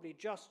probably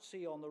just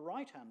see on the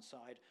right-hand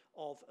side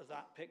of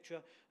that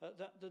picture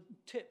that the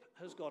tip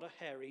has got a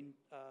hairy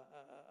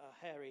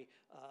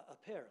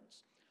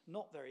appearance.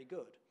 Not very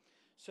good.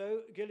 So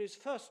Gillies'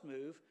 first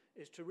move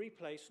is to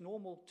replace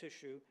normal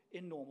tissue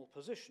in normal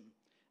position.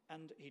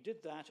 And he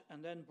did that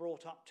and then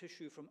brought up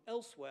tissue from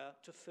elsewhere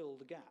to fill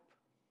the gap.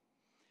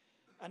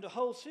 And a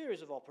whole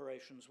series of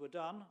operations were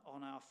done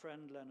on our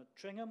friend Leonard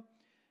Tringham,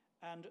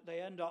 and they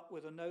end up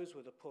with a nose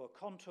with a poor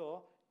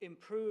contour,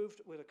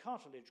 improved with a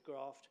cartilage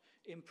graft,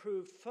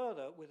 improved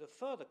further with a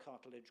further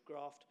cartilage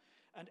graft,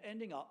 and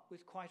ending up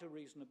with quite a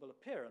reasonable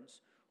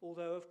appearance,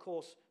 although, of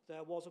course,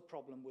 there was a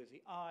problem with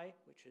the eye,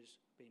 which has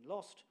been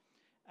lost,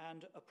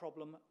 and a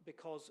problem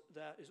because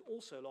there is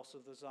also loss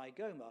of the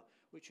zygoma,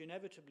 which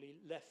inevitably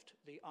left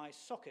the eye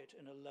socket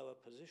in a lower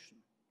position.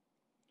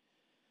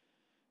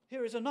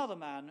 Here is another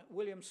man,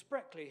 William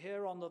Spreckley,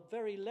 here on the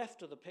very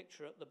left of the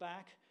picture at the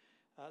back.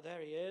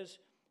 There he is,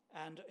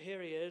 and here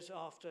he is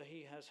after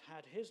he has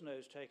had his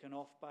nose taken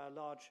off by a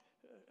large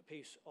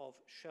piece of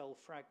shell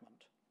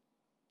fragment.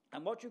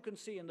 And what you can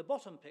see in the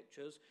bottom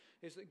pictures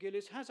is that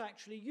Gillies has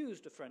actually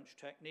used a French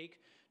technique,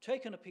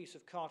 taken a piece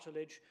of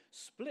cartilage,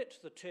 split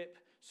the tip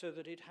so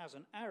that it has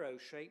an arrow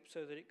shape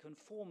so that it can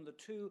form the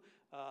two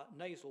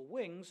nasal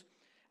wings,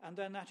 and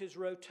then that is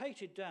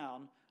rotated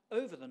down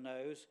over the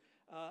nose,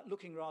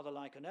 looking rather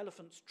like an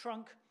elephant's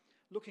trunk,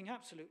 looking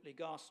absolutely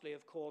ghastly,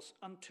 of course,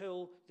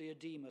 until the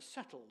edema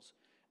settles,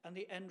 and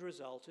the end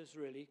result is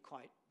really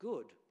quite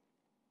good.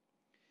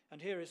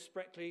 And here is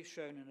Spreckley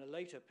shown in a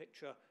later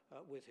picture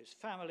with his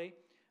family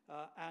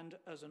and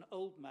as an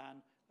old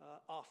man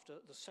after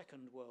the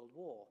Second World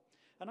War.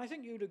 And I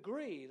think you'd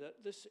agree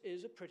that this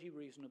is a pretty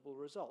reasonable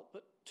result.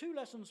 But two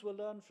lessons were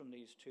learned from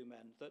these two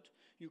men: that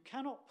you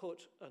cannot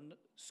put a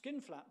skin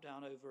flap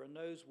down over a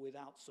nose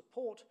without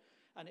support,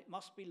 and it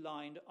must be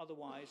lined,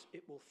 otherwise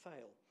it will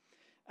fail.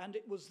 And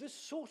it was this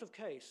sort of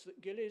case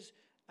that Gillies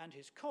and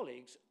his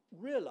colleagues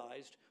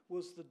realised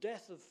was the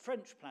death of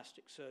French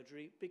plastic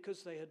surgery,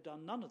 because they had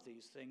done none of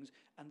these things,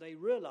 and they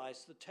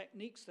realised the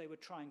techniques they were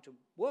trying to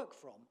work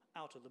from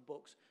out of the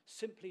books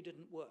simply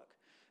didn't work.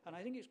 And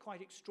I think it's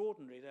quite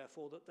extraordinary,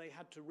 therefore, that they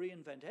had to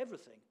reinvent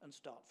everything and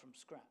start from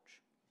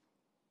scratch.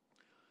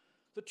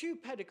 The tube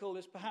pedicle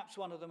is perhaps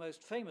one of the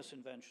most famous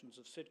inventions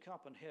of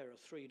Sidcup, and here are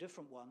three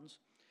different ones.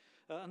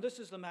 And this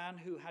is the man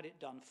who had it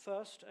done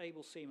first,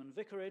 Abel Seaman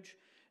Vicarage,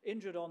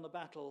 injured on the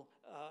battle,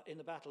 in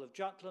the Battle of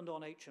Jutland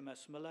on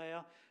HMS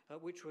Malaya,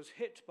 which was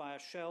hit by a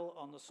shell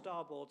on the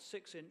starboard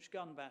 6-inch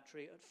gun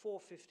battery at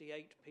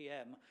 4:58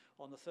 p.m.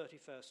 on the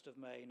 31st of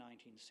May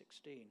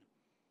 1916.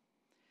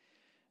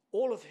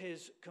 All of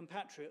his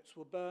compatriots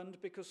were burned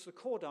because the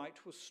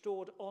cordite was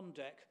stored on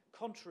deck,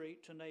 contrary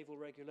to naval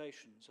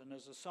regulations. And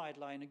as a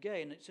sideline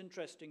again, it's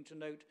interesting to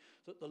note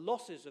that the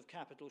losses of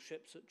capital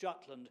ships at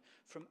Jutland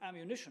from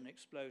ammunition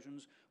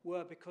explosions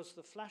were because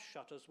the flash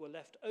shutters were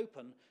left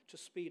open to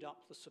speed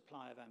up the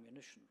supply of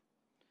ammunition.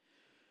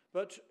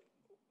 But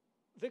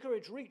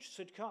Vicarage reached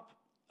Sidcup,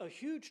 a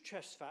huge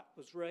chest flap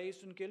was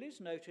raised, and Gillies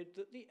noted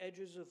that the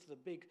edges of the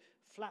big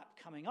flap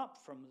coming up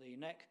from the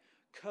neck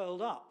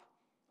curled up,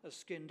 as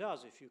skin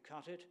does if you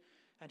cut it,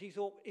 and he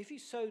thought if he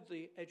sewed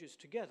the edges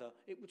together,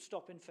 it would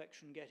stop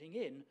infection getting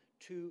in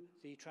to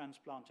the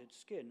transplanted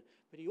skin.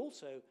 But he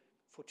also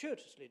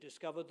fortuitously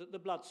discovered that the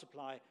blood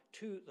supply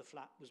to the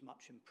flap was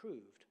much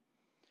improved.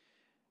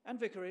 And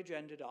Vicarage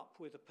ended up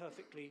with a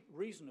perfectly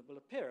reasonable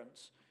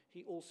appearance.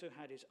 He also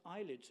had his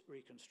eyelids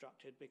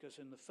reconstructed, because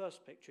in the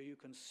first picture you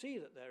can see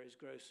that there is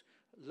gross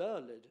lower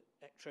lid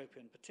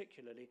ectropion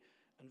particularly,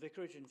 and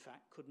Vicarage in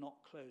fact could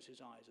not close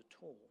his eyes at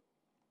all.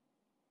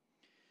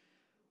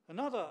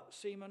 Another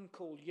seaman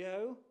called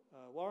Yeo,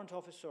 a warrant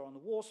officer on the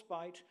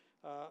Warspite,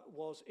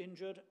 was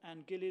injured,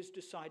 and Gillies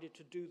decided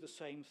to do the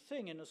same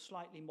thing in a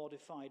slightly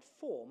modified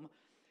form.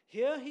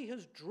 Here he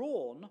has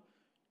drawn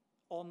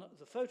on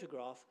the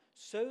photograph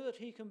so that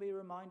he can be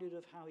reminded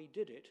of how he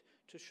did it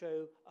to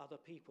show other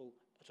people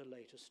at a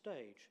later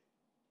stage.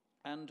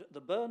 And the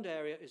burned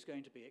area is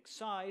going to be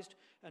excised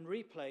and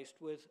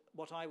replaced with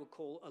what I would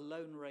call a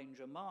Lone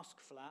Ranger mask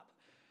flap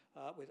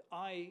with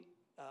eye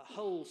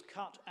holes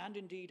cut, and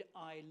indeed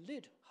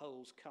eyelid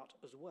holes cut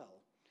as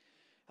well.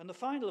 And the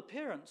final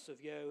appearance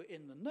of Yeo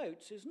in the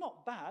notes is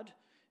not bad.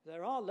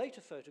 There are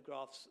later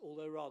photographs,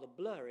 although rather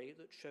blurry,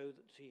 that show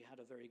that he had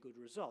a very good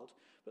result.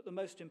 But the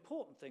most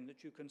important thing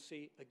that you can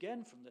see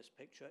again from this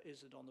picture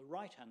is that on the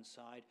right-hand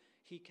side,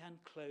 he can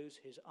close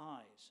his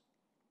eyes.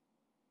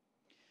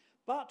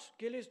 But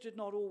Gillies did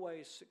not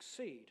always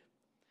succeed.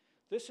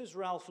 This is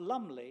Ralph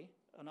Lumley,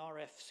 an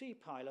RFC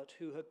pilot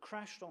who had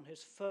crashed on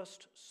his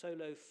first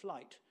solo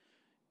flight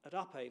at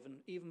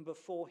Upavon even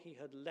before he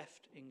had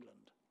left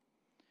England.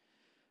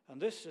 And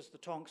this is the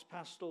Tonks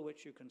pastel,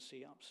 which you can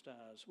see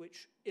upstairs,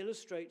 which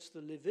illustrates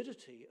the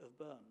lividity of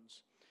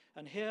burns.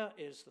 And here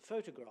is the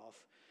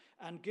photograph.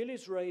 And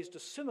Gillies raised a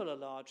similar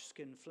large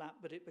skin flap,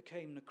 but it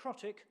became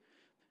necrotic.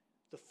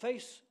 The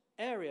face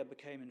area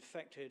became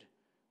infected,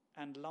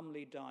 and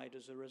Lumley died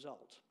as a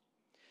result.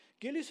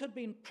 Gillies had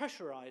been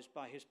pressurized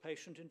by his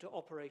patient into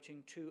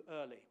operating too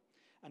early,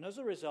 and as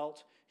a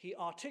result, he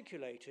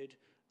articulated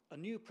a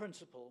new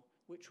principle,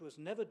 which was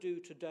never do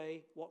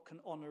today what can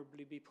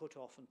honorably be put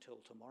off until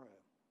tomorrow.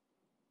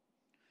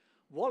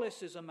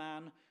 Wallace is a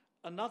man,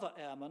 another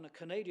airman, a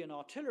Canadian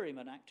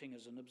artilleryman acting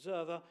as an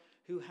observer,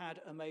 who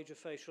had a major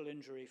facial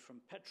injury from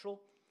petrol.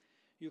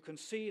 You can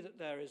see that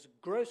there is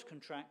gross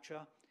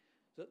contracture,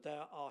 that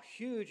there are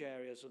huge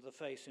areas of the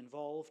face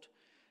involved,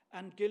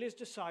 and Gillies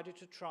decided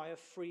to try a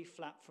free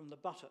flap from the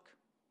buttock.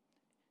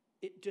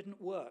 It didn't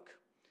work,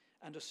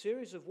 and a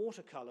series of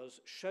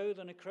watercolours show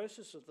the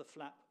necrosis of the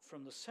flap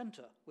from the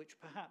centre, which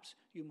perhaps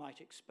you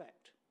might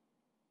expect.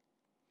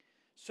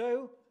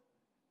 So,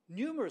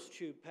 numerous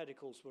tube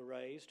pedicles were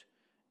raised,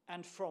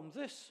 and from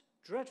this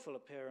dreadful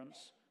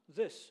appearance,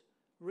 this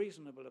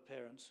reasonable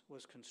appearance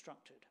was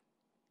constructed.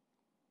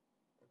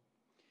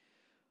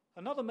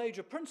 Another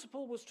major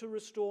principle was to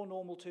restore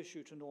normal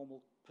tissue to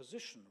normal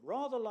position,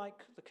 rather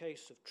like the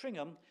case of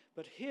Tringham,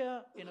 but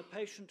here in a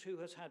patient who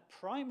has had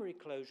primary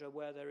closure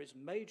where there is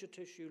major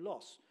tissue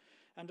loss.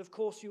 And of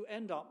course you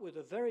end up with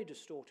a very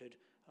distorted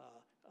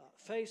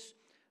face,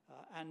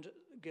 and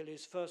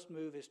Gillies' first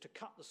move is to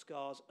cut the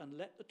scars and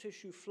let the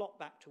tissue flop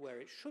back to where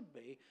it should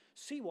be,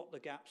 see what the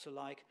gaps are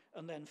like,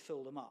 and then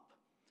fill them up.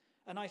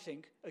 And I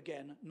think,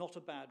 again, not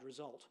a bad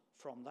result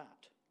from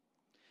that.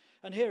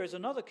 And here is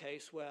another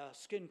case where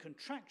skin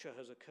contracture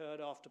has occurred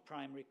after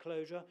primary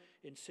closure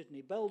in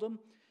Sydney Beldam,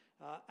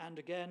 and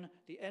again,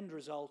 the end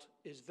result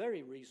is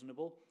very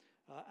reasonable,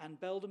 and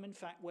Beldam in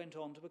fact went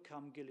on to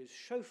become Gillies'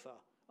 chauffeur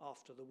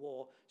after the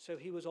war, so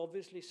he was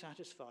obviously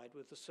satisfied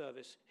with the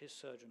service his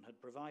surgeon had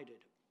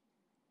provided.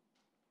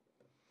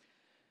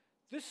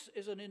 This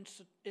is an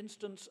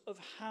instance of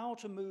how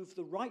to move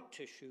the right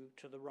tissue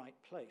to the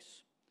right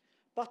place.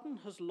 Button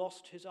has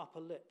lost his upper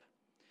lip.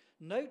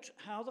 Note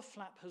how the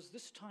flap has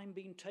this time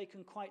been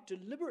taken quite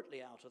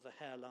deliberately out of the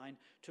hairline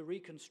to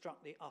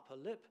reconstruct the upper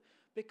lip,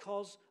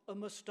 because a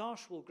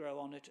moustache will grow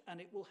on it and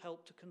it will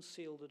help to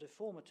conceal the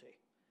deformity.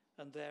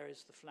 And there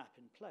is the flap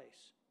in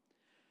place.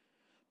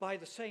 By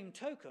the same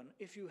token,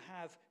 if you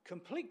have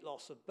complete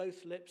loss of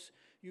both lips,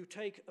 you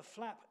take a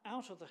flap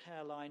out of the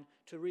hairline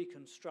to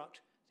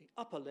reconstruct the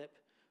upper lip,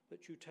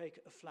 but you take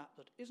a flap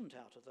that isn't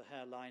out of the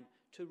hairline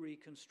to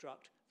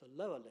reconstruct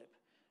the lower lip,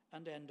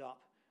 and end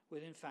up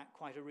with, in fact,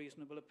 quite a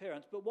reasonable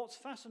appearance. But what's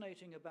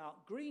fascinating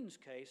about Green's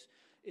case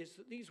is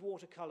that these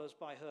watercolours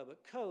by Herbert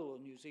Cole,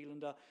 a New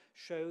Zealander,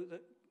 show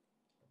that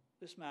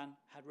this man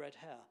had red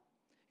hair.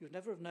 You'd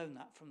never have known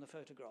that from the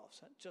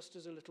photographs, just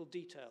as a little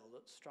detail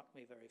that struck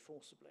me very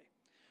forcibly.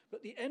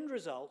 But the end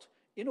result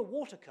in a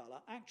watercolour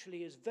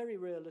actually is very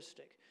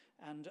realistic,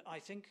 and I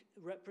think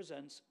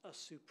represents a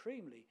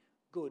supremely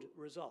good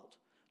result,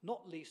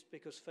 not least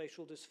because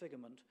facial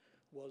disfigurement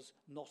was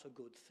not a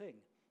good thing.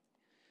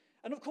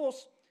 And of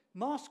course,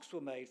 masks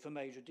were made for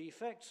major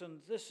defects, and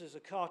this is a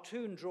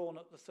cartoon drawn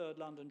at the 3rd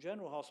London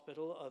General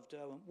Hospital of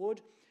Derwent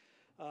Wood.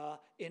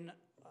 In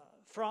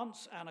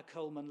France, Anna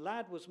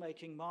Coleman-Ladd was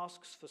making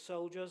masks for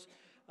soldiers,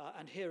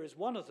 and here is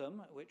one of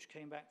them, which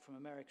came back from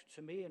America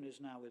to me and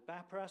is now with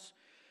BAPRAS,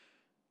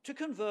 to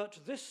convert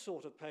this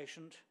sort of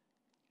patient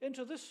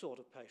into this sort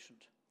of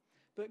patient.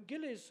 But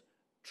Gillies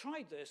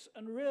tried this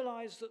and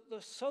realized that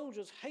the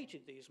soldiers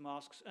hated these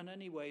masks, and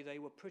anyway they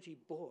were pretty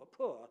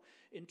poor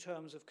in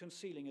terms of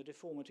concealing a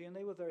deformity, and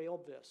they were very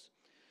obvious.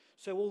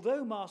 So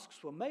although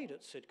masks were made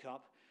at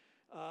Sidcup,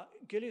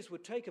 Gillies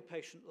would take a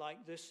patient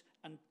like this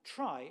and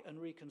try and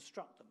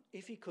reconstruct them.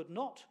 If he could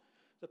not,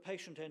 the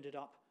patient ended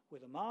up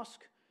with a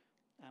mask,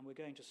 and we're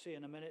going to see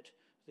in a minute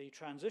the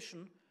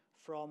transition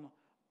from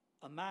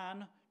a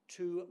man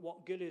to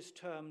what Gillies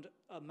termed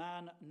a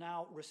man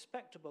now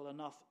respectable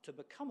enough to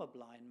become a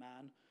blind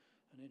man,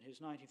 and in his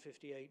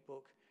 1958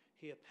 book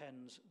he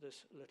appends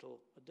this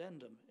little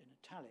addendum in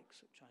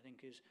italics, which I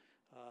think is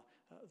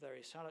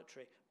very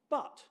salutary.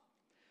 But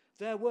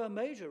there were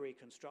major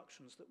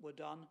reconstructions that were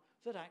done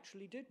that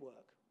actually did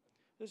work.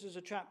 This is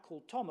a chap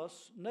called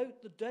Thomas.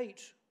 Note the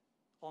date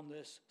on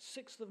this,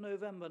 6th of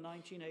November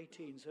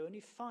 1918, so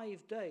only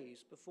 5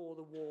 days before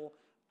the war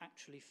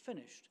actually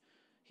finished.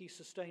 He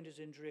sustained his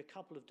injury a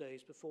couple of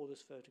days before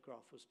this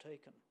photograph was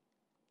taken.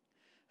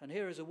 And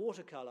here is a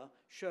watercolour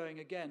showing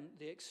again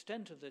the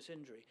extent of this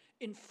injury.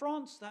 In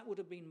France, that would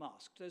have been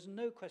masked. There's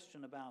no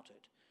question about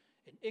it.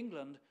 In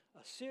England,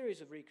 a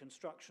series of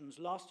reconstructions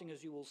lasting,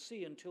 as you will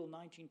see, until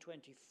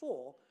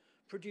 1924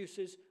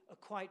 produces a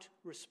quite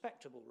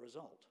respectable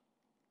result.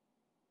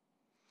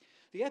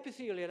 The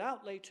epithelial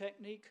outlay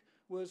technique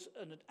was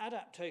an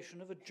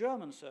adaptation of a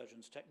German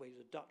surgeon's technique.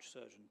 He's a Dutch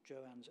surgeon,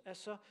 Johannes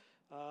Esser,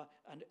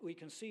 and we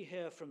can see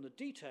here from the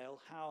detail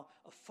how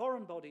a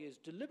foreign body is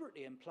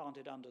deliberately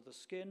implanted under the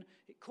skin.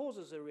 It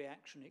causes a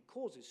reaction, it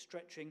causes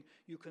stretching.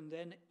 You can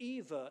then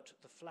evert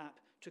the flap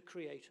to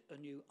create a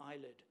new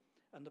eyelid,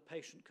 and the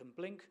patient can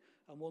blink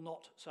and will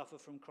not suffer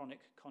from chronic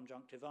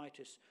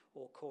conjunctivitis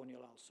or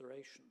corneal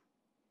ulceration.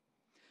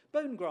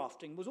 Bone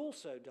grafting was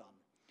also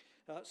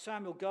done.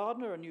 Samuel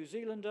Gardner, a New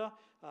Zealander,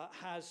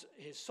 has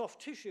his soft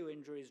tissue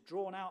injuries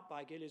drawn out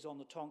by Gillies on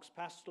the Tonks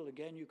pastel.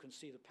 Again, you can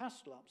see the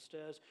pastel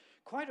upstairs.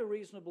 Quite a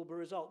reasonable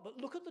result.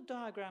 But look at the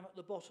diagram at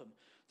the bottom.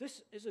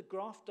 This is a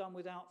graft done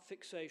without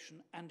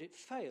fixation, and it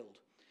failed.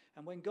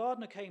 And when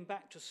Gardner came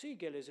back to see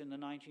Gillies in the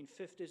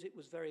 1950s, it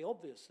was very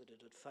obvious that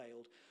it had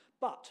failed.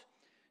 But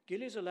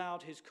Gillies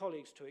allowed his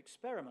colleagues to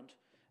experiment,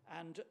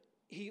 and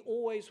he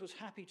always was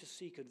happy to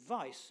seek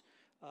advice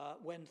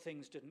when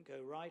things didn't go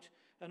right.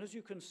 And as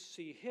you can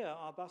see here,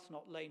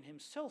 Arbuthnot Lane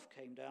himself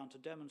came down to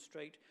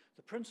demonstrate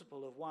the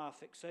principle of wire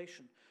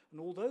fixation.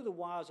 And although the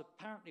wires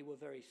apparently were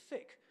very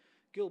thick,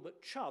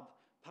 Gilbert Chubb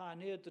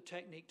pioneered the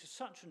technique to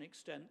such an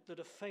extent that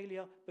a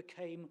failure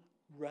became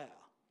rare.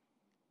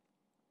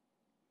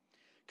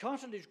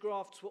 Cartilage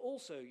grafts were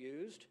also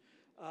used.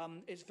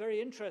 It's very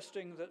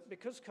interesting that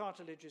because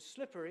cartilage is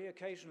slippery,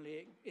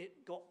 occasionally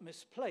it got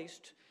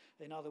misplaced.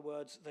 In other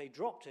words, they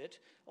dropped it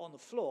on the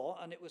floor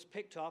and it was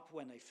picked up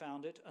when they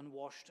found it and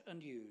washed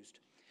and used.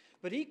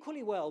 But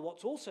equally well,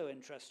 what's also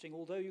interesting,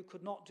 although you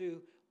could not do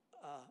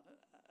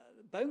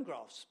bone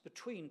grafts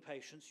between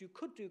patients, you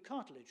could do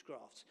cartilage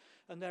grafts.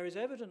 And there is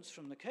evidence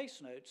from the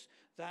case notes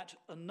that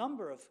a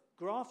number of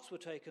grafts were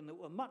taken that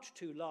were much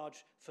too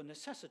large for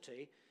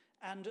necessity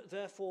and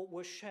therefore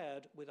were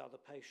shared with other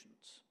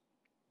patients.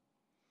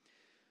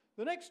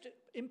 The next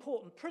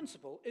important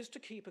principle is to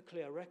keep a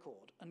clear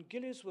record, and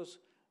Gillies was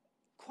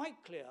quite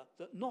clear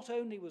that not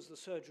only was the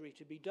surgery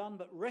to be done,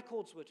 but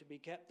records were to be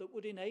kept that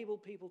would enable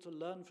people to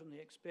learn from the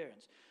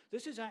experience.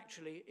 This is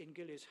actually, in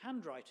Gillies'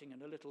 handwriting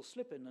and a little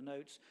slip in the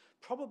notes,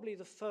 probably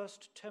the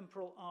first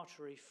temporal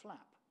artery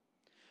flap.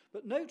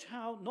 But note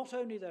how not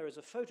only there is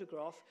a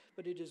photograph,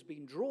 but it has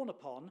been drawn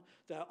upon,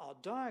 there are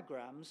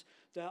diagrams,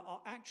 there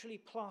are actually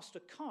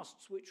plaster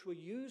casts which were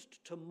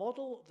used to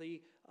model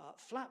the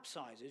flap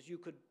sizes. You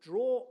could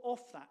draw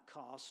off that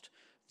cast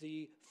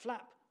the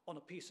flap on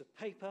a piece of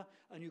paper,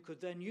 and you could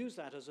then use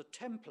that as a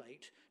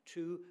template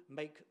to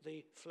make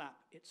the flap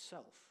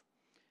itself.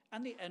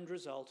 And the end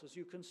result, as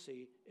you can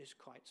see, is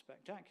quite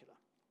spectacular.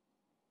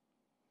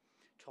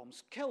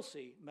 Thomas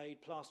Kelsey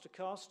made plaster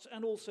casts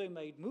and also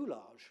made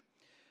moulage.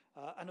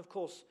 And of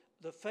course,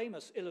 the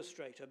famous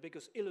illustrator,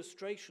 because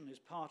illustration is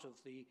part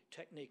of the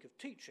technique of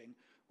teaching,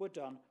 were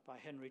done by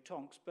Henry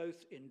Tonks,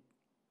 both in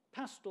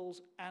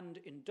pastels and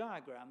in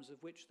diagrams,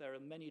 of which there are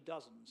many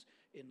dozens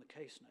in the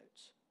case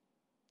notes.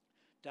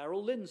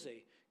 Darrell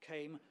Lindsay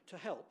came to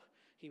help.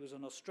 He was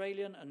an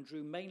Australian and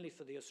drew mainly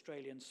for the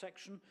Australian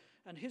section,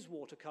 and his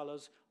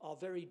watercolours are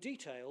very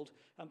detailed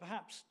and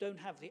perhaps don't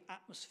have the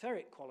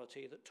atmospheric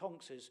quality that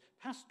Tonks's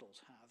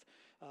pastels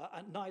have,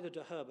 and neither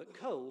do Herbert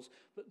Cole's,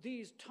 but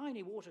these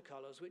tiny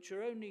watercolours, which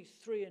are only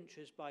 3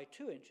 inches by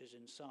 2 inches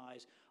in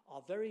size,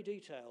 are very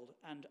detailed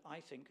and, I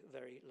think,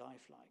 very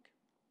lifelike.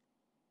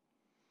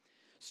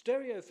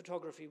 Stereo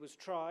photography was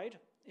tried.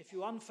 If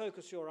you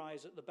unfocus your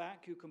eyes at the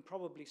back, you can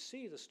probably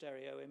see the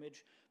stereo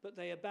image, but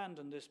they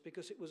abandoned this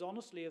because it was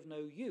honestly of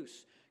no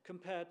use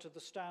compared to the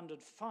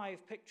standard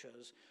 5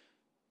 pictures,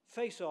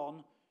 face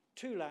on,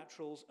 2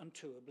 laterals and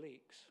 2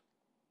 obliques.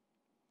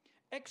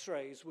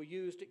 X-rays were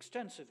used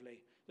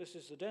extensively. This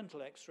is the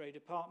dental X-ray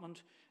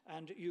department,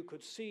 and you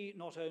could see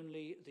not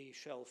only the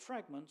shell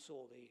fragments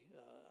or the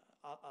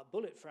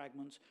bullet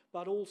fragments,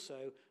 but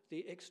also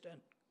the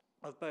extent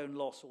of bone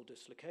loss or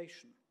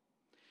dislocation.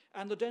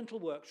 And the dental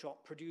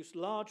workshop produced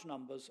large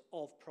numbers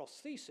of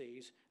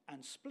prostheses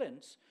and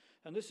splints,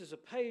 and this is a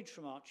page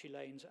from Archie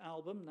Lane's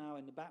album, now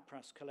in the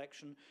Bapras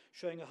collection,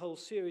 showing a whole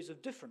series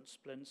of different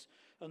splints,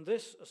 and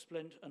this a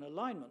splint, an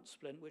alignment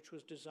splint, which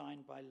was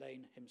designed by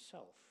Lane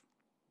himself.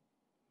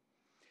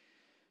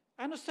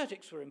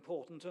 Anesthetics were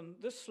important, and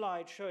this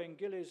slide showing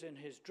Gillies in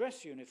his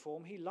dress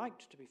uniform, he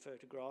liked to be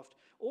photographed,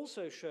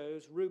 also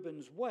shows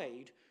Rubens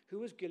Wade, who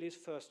was Gillies'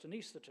 first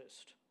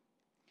anaesthetist.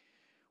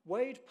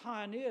 Wade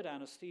pioneered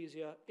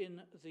anesthesia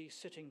in the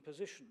sitting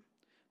position,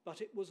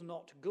 but it was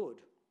not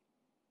good.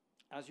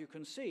 As you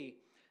can see,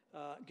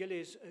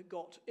 Gillies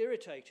got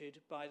irritated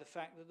by the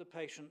fact that the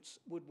patients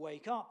would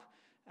wake up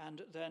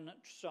and then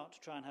start to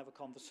try and have a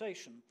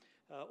conversation.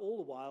 All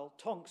the while,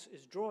 Tonks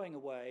is drawing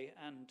away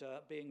and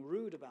being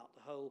rude about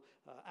the whole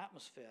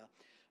atmosphere.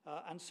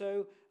 And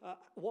so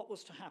what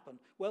was to happen?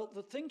 Well,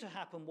 the thing to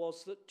happen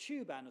was that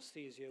tube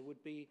anesthesia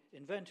would be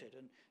invented.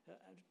 And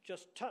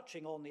just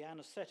touching on the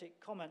anesthetic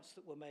comments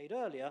that were made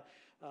earlier,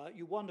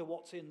 you wonder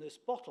what's in this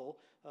bottle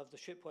of the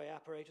Shipway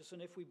apparatus,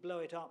 and if we blow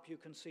it up, you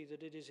can see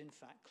that it is in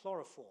fact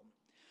chloroform.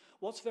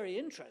 What's very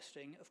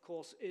interesting, of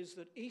course, is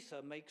that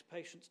ether makes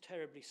patients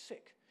terribly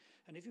sick.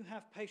 And if you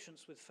have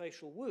patients with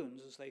facial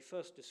wounds, as they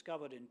first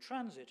discovered in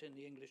transit in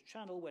the English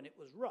Channel when it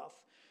was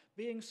rough,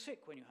 being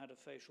sick when you had a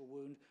facial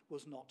wound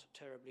was not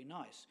terribly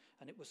nice,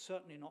 and it was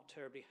certainly not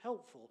terribly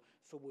helpful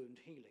for wound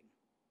healing.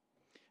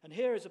 And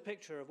here is a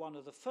picture of one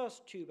of the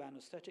first tube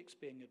anesthetics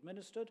being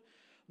administered,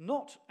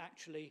 not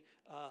actually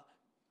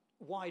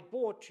wide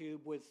bore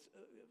tube with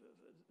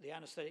the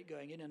anesthetic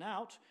going in and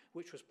out,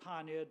 which was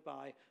pioneered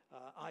by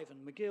Ivan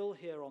McGill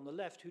here on the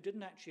left, who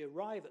didn't actually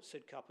arrive at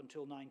Sidcup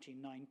until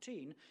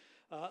 1919,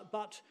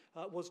 but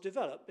was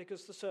developed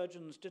because the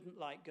surgeons didn't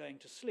like going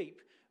to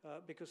sleep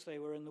because they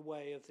were in the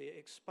way of the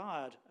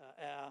expired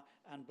air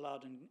and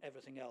blood and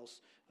everything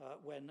else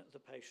when the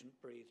patient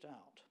breathed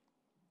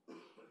out.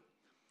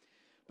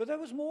 But there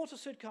was more to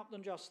Sidcup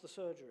than just the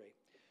surgery.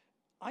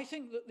 I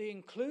think that the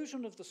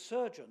inclusion of the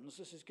surgeons,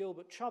 this is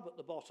Gilbert Chubb at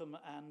the bottom,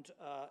 and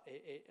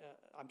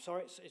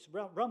it's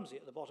Rumsey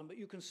at the bottom, but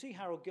you can see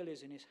Harold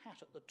Gillies in his hat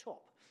at the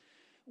top,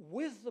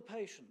 with the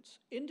patients,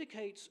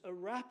 indicates a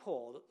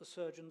rapport that the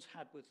surgeons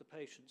had with the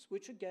patients,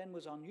 which again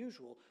was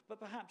unusual,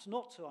 but perhaps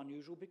not so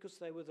unusual because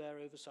they were there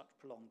over such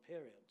prolonged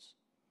periods.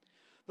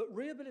 But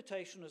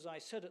rehabilitation, as I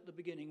said at the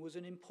beginning, was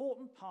an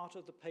important part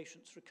of the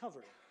patient's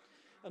recovery,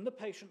 and the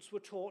patients were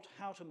taught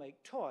how to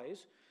make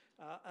toys.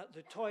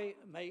 The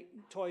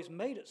toys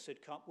made at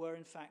Sidcup were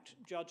in fact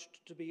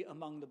judged to be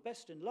among the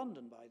best in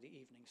London by the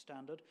Evening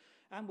Standard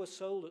and were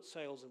sold at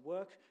sales of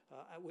work,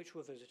 which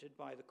were visited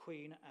by the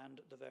Queen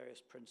and the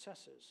various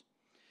princesses.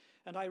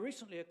 And I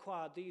recently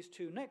acquired these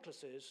 2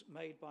 necklaces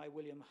made by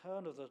William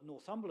Hearn of the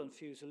Northumberland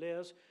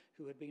Fusiliers,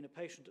 who had been a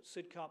patient at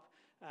Sidcup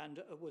and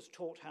was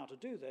taught how to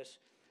do this.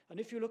 And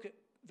if you look at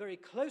very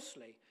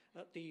closely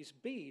at these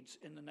beads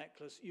in the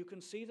necklace, you can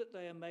see that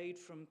they are made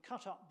from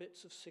cut-up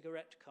bits of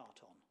cigarette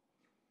carton.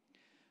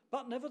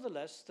 But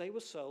nevertheless, they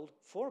were sold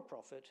for a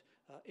profit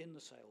in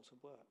the sales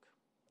of work.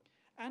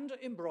 And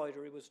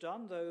embroidery was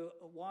done, though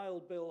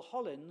Wild Bill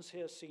Hollins,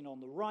 here seen on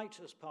the right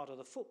as part of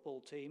the football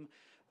team,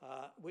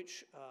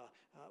 which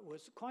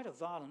was quite a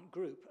violent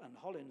group, and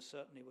Hollins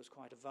certainly was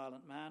quite a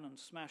violent man and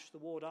smashed the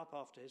ward up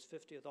after his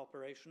 50th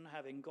operation,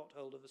 having got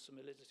hold of some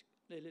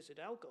illicit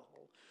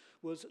alcohol,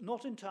 was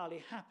not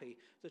entirely happy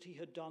that he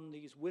had done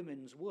these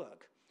women's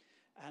work.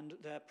 And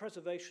their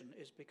preservation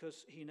is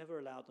because he never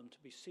allowed them to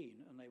be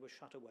seen, and they were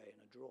shut away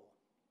in a drawer.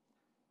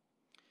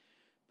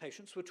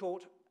 Patients were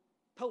taught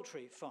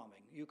poultry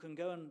farming. You can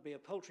go and be a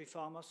poultry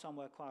farmer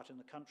somewhere quiet in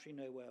the country,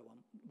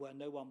 where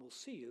no one will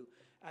see you,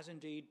 as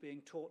indeed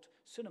being taught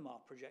cinema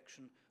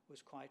projection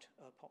was quite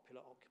a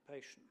popular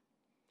occupation.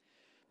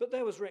 But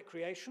there was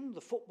recreation.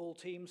 The football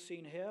team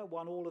seen here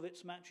won all of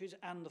its matches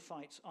and the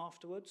fights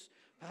afterwards.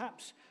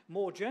 Perhaps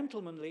more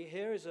gentlemanly,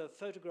 here is a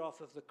photograph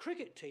of the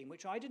cricket team,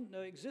 which I didn't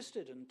know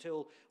existed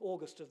until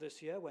August of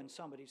this year when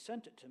somebody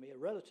sent it to me, a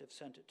relative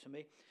sent it to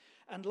me.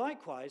 And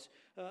likewise,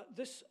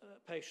 this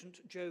patient,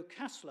 Joe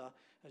Kassler,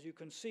 as you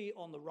can see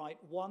on the right,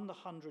 won the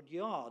 100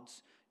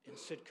 yards in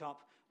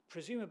Sidcup,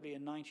 presumably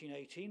in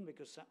 1918,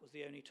 because that was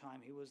the only time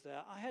he was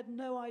there. I had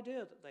no idea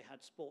that they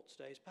had sports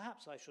days.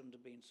 Perhaps I shouldn't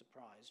have been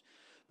surprised.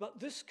 But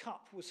this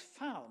cup was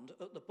found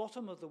at the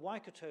bottom of the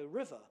Waikato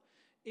River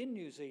in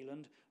New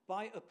Zealand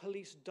by a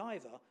police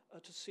diver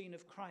at a scene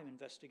of crime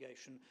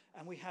investigation,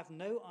 and we have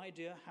no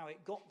idea how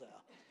it got there.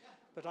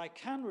 but I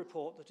can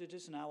report that it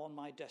is now on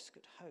my desk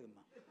at home.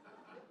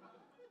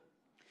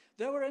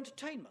 There were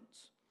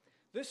entertainments.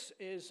 This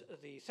is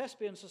the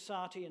Thespian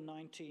Society in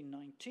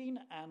 1919,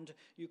 and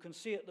you can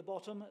see at the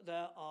bottom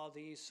there are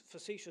these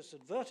facetious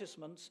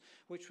advertisements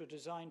which were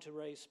designed to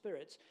raise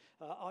spirits.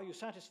 Are you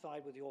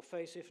satisfied with your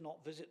face? If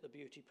not, visit the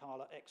beauty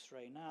parlour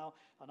X-ray now.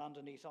 And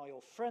underneath, are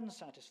your friends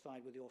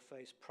satisfied with your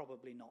face?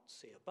 Probably not,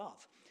 see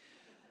above.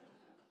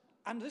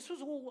 And this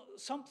was all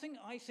something,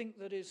 I think,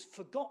 that is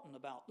forgotten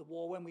about the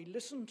war. When we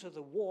listen to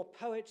the war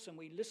poets and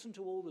we listen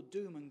to all the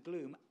doom and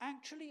gloom,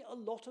 actually a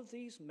lot of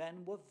these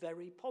men were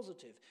very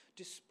positive,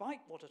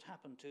 despite what had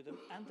happened to them,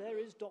 and there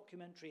is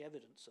documentary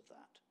evidence of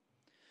that.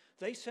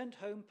 They sent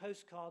home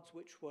postcards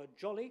which were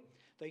jolly.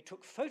 They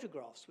took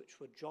photographs which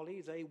were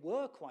jolly. They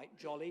were quite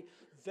jolly.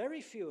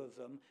 Very few of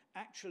them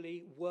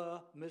actually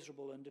were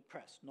miserable and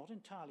depressed, not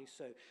entirely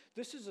so.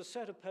 This is a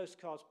set of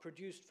postcards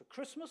produced for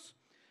Christmas,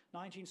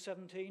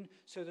 1917,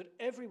 so that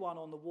everyone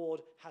on the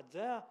ward had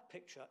their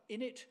picture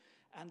in it,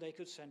 and they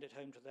could send it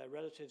home to their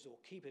relatives or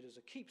keep it as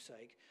a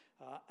keepsake,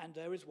 and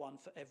there is one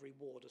for every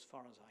ward as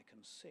far as I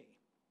can see.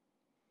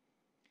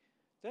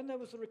 Then there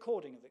was the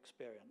recording of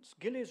experience.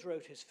 Gillies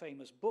wrote his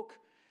famous book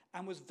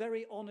and was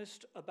very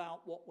honest about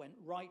what went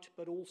right,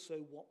 but also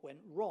what went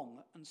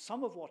wrong, and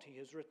some of what he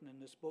has written in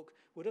this book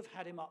would have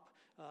had him up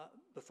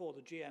before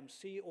the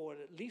GMC, or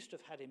at least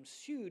have had him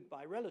sued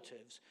by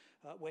relatives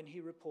when he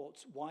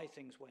reports why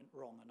things went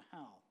wrong and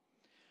how.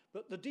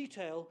 But the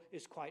detail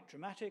is quite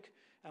dramatic,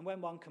 and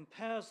when one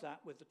compares that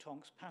with the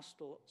Tonks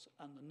pastels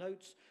and the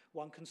notes,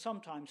 one can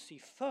sometimes see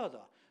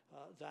further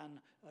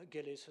than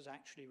Gillies has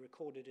actually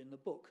recorded in the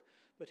book.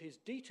 But his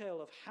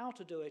detail of how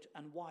to do it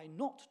and why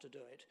not to do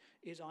it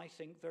is, I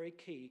think, very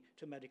key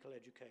to medical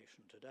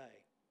education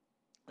today.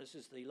 This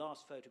is the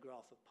last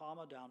photograph of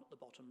Palmer down at the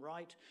bottom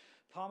right.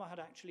 Palmer had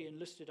actually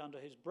enlisted under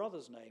his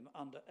brother's name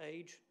under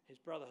age. His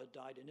brother had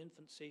died in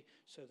infancy,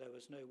 so there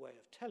was no way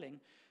of telling.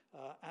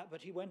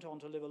 But he went on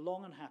to live a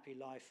long and happy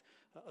life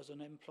as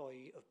an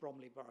employee of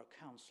Bromley Borough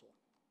Council.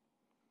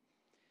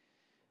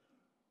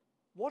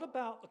 What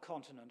about the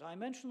continent? I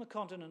mentioned the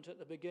continent at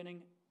the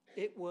beginning.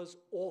 It was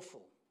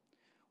awful.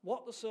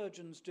 What the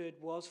surgeons did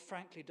was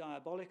frankly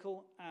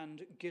diabolical,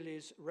 and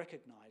Gillies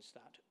recognised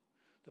that.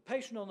 The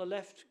patient on the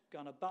left,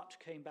 Gunner Butt,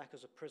 came back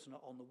as a prisoner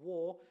on the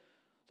war.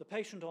 The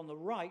patient on the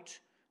right,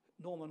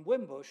 Norman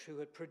Wimbush, who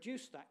had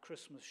produced that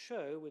Christmas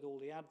show with all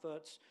the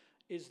adverts,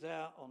 is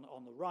there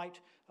on the right,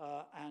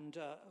 and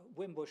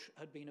Wimbush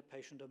had been a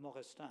patient of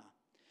Morestin.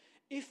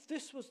 If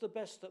this was the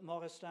best that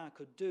Morestin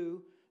could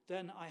do,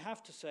 then I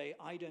have to say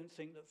I don't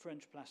think that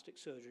French plastic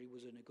surgery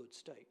was in a good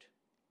state.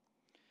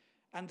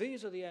 And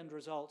these are the end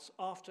results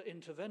after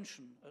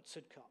intervention at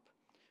Sidcup,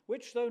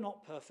 which, though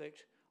not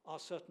perfect, are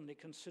certainly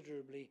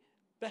considerably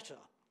better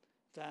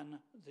than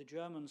the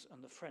Germans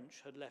and the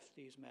French had left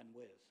these men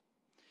with.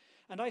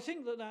 And I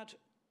think that that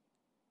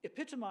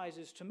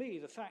epitomizes to me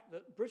the fact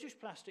that British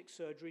plastic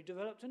surgery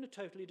developed in a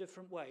totally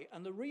different way.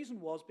 And the reason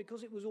was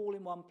because it was all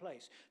in one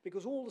place,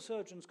 because all the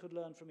surgeons could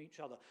learn from each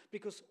other,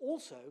 because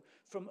also,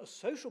 from a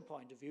social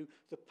point of view,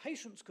 the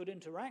patients could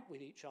interact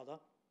with each other,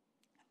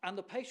 and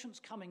the patients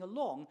coming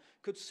along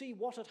could see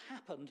what had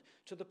happened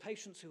to the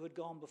patients who had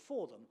gone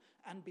before them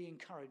and be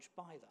encouraged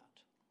by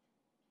that.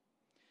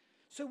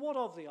 So what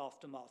of the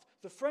aftermath?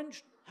 The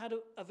French had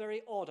a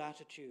very odd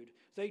attitude.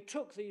 They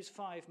took these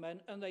 5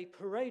 men and they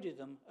paraded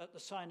them at the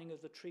signing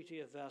of the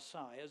Treaty of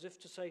Versailles, as if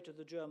to say to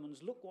the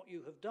Germans, look what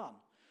you have done.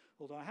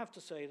 Although I have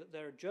to say that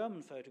there are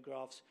German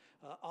photographs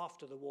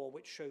after the war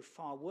which show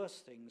far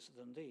worse things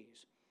than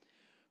these.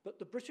 But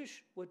the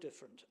British were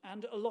different,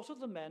 and a lot of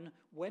the men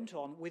went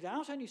on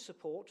without any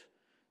support.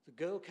 The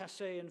Girl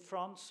Cassée in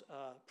France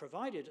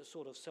provided a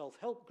sort of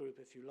self-help group,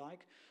 if you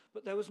like,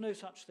 but there was no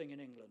such thing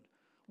in England.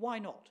 Why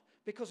not?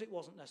 Because it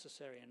wasn't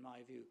necessary, in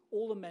my view.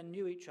 All the men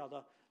knew each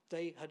other.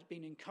 They had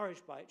been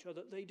encouraged by each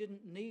other. They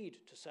didn't need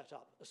to set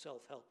up a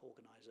self-help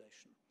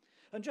organisation.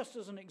 And just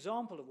as an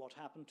example of what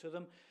happened to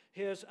them,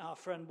 here's our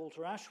friend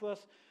Walter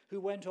Ashworth, who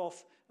went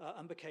off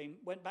and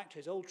went back to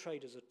his old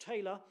trade as a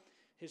tailor.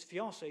 His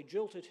fiancée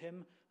jilted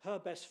him. Her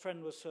best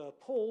friend was Sir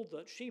Paul,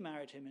 that she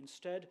married him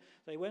instead.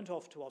 They went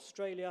off to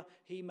Australia.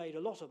 He made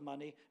a lot of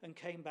money and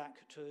came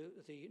back to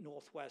the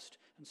northwest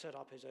and set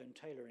up his own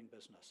tailoring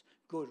business.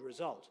 Good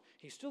result.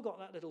 He's still got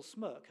that little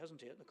smirk,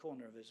 hasn't he, at the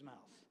corner of his mouth.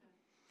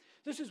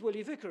 This is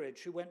Willie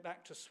Vicarage, who went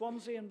back to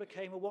Swansea and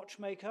became a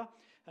watchmaker,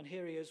 and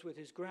here he is with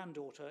his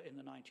granddaughter in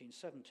the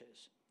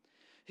 1970s.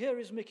 Here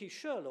is Mickey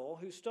Sherlaw,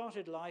 who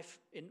started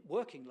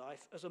working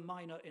life as a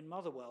miner in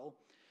Motherwell,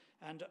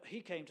 and he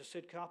came to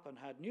Sidcup and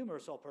had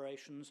numerous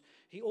operations.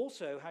 He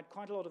also had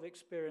quite a lot of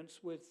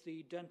experience with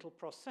the dental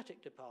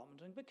prosthetic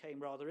department and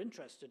became rather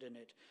interested in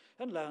it.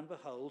 And lo and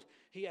behold,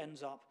 he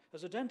ends up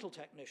as a dental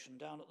technician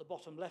down at the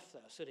bottom left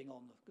there, sitting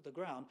on the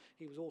ground.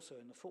 He was also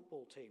in the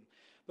football team.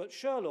 But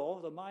Sherlaw,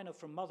 the miner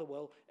from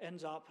Motherwell,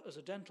 ends up as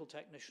a dental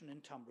technician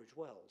in Tunbridge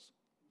Wells.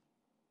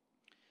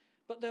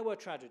 But there were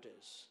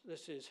tragedies.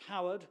 This is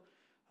Howard,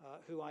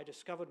 who I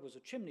discovered was a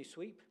chimney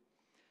sweep.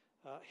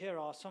 Here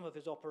are some of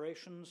his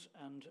operations,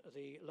 and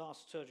the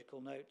last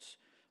surgical notes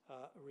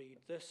read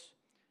this.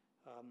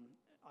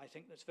 I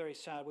think that's very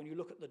sad when you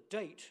look at the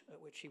date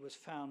at which he was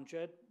found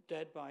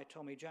dead by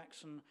Tommy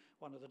Jackson,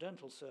 one of the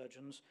dental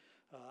surgeons,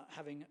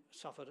 having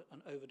suffered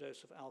an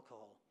overdose of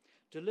alcohol.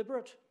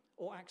 Deliberate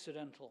or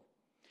accidental?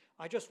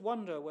 I just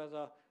wonder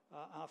whether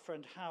our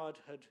friend Howard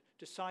had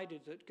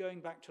decided that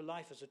going back to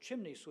life as a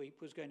chimney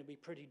sweep was going to be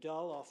pretty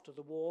dull after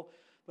the war,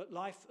 but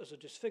life as a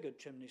disfigured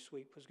chimney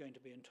sweep was going to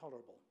be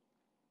intolerable.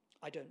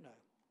 I don't know.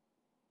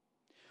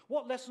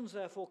 What lessons,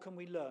 therefore, can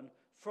we learn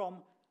from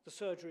the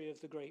surgery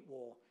of the Great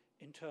War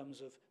in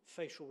terms of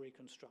facial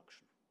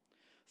reconstruction?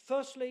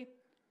 Firstly,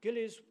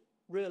 Gillies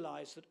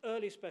realised that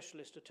early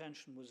specialist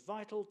attention was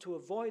vital to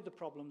avoid the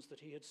problems that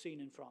he had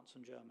seen in France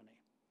and Germany.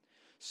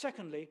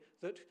 Secondly,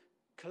 that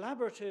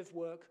collaborative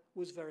work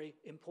was very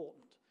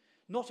important.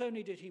 Not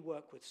only did he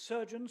work with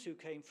surgeons who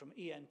came from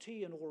ENT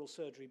and oral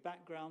surgery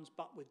backgrounds,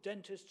 but with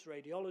dentists,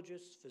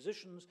 radiologists,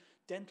 physicians,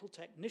 dental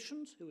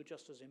technicians, who were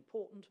just as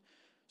important,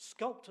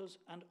 sculptors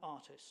and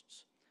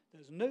artists.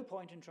 There's no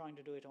point in trying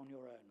to do it on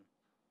your own.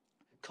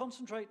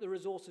 Concentrate the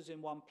resources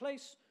in one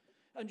place,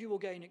 and you will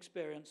gain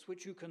experience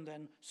which you can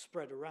then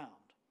spread around.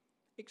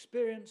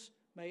 Experience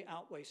may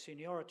outweigh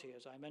seniority,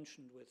 as I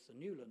mentioned with the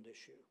Newland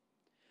issue.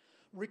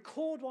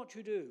 Record what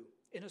you do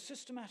in a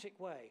systematic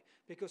way,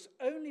 because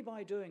only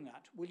by doing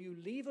that will you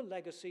leave a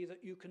legacy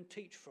that you can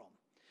teach from.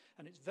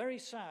 And it's very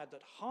sad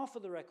that half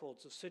of the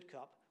records of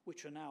Sidcup,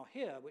 which are now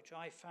here, which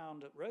I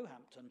found at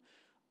Roehampton,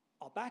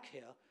 are back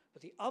here,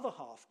 but the other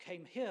half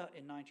came here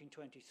in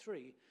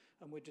 1923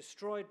 and were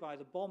destroyed by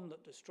the bomb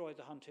that destroyed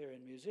the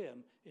Hunterian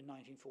Museum in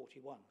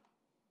 1941.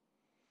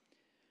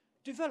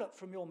 Develop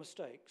from your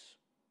mistakes.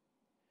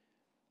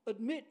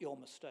 Admit your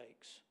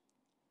mistakes.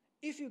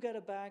 If you get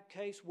a bad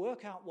case,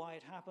 work out why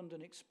it happened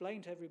and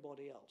explain to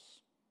everybody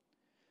else.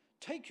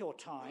 Take your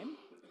time,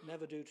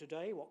 never do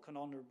today what can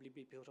honourably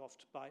be put off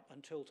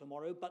until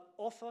tomorrow, but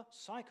offer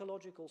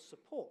psychological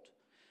support.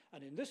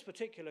 And in this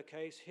particular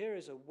case, here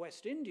is a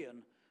West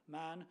Indian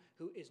man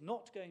who is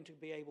not going to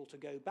be able to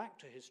go back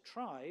to his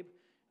tribe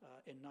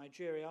in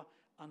Nigeria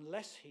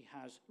unless he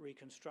has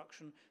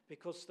reconstruction,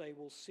 because they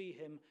will see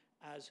him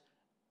as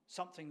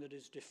something that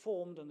is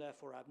deformed and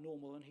therefore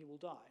abnormal, and he will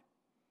die.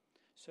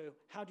 So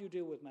how do you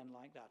deal with men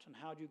like that, and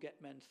how do you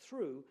get men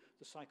through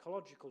the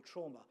psychological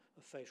trauma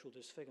of facial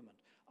disfigurement?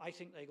 I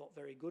think they got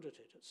very good at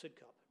it at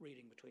Sidcup,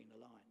 reading between the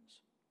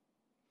lines.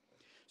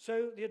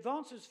 So the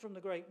advances from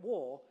the Great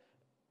War,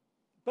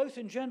 both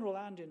in general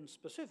and in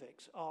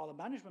specifics, are the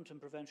management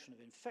and prevention of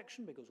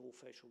infection, because all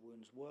facial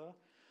wounds were,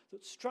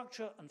 that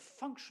structure and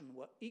function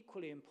were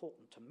equally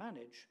important to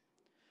manage,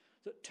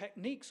 that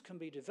techniques can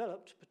be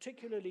developed,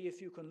 particularly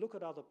if you can look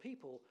at other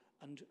people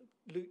and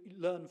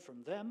learn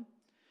from them.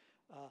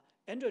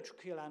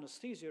 Endotracheal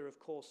anesthesia, of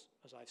course,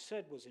 as I've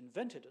said, was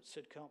invented at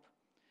Sidcup,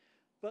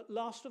 but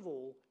last of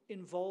all,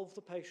 involved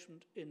the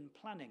patient in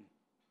planning.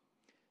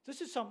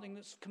 This is something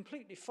that's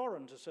completely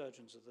foreign to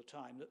surgeons of the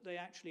time, that they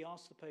actually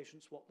asked the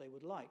patients what they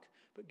would like.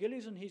 But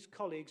Gillies and his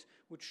colleagues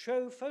would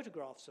show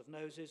photographs of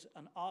noses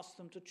and ask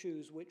them to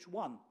choose which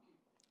one.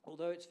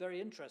 Although it's very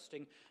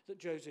interesting that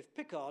Joseph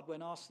Pickard,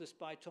 when asked this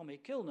by Tommy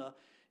Kilner,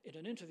 in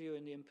an interview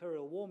in the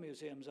Imperial War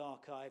Museum's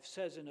archive,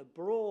 says in a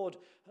broad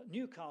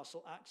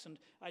Newcastle accent,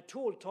 "I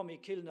told Tommy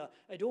Kilner,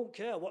 I don't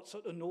care what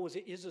sort of nose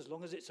it is as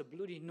long as it's a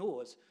bloody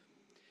nose."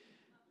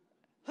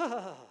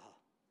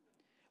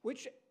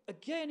 Which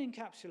again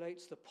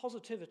encapsulates the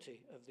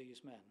positivity of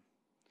these men.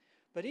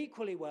 But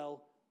equally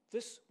well,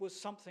 this was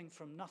something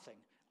from nothing,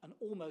 and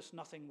almost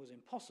nothing was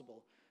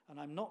impossible.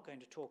 And I'm not going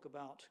to talk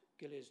about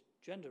Gillies'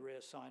 gender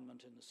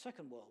reassignment in the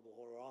Second World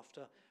War or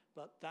after,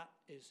 but that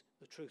is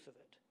the truth of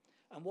it.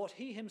 And what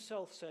he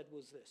himself said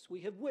was this: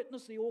 "We have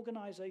witnessed the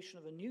organisation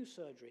of a new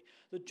surgery.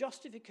 The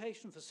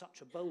justification for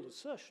such a bold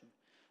assertion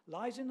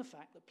lies in the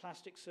fact that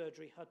plastic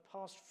surgery had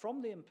passed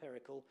from the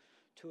empirical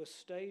to a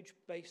stage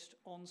based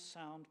on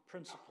sound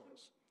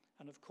principles."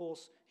 And of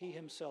course, he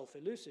himself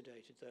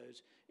elucidated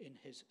those in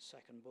his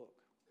second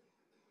book.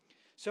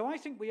 So I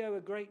think we owe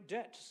a great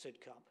debt to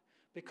Sidcup,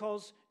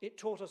 because it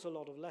taught us a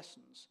lot of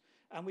lessons.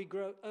 And we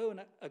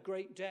owe a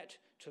great debt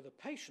to the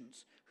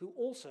patients, who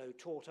also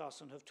taught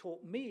us and have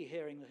taught me,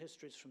 hearing the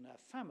histories from their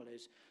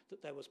families,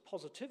 that there was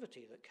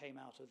positivity that came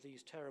out of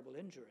these terrible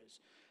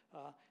injuries.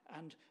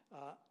 And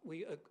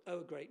we owe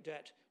a great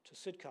debt to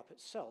Sidcup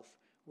itself,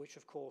 which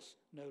of course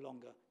no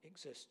longer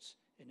exists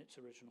in its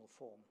original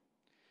form.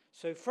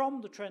 So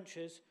from the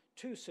trenches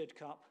to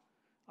Sidcup,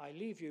 I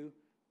leave you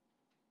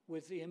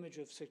with the image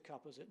of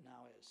Sidcup as it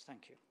now is.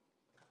 Thank you.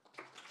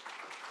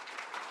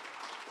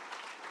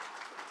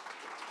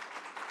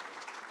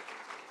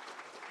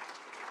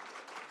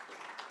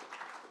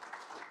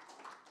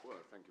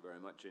 Well, thank you very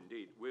much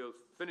indeed. We'll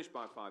finish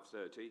by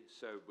 5:30,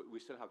 but we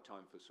still have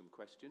time for some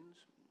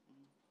questions.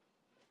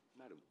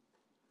 Madam,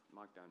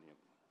 mic down here.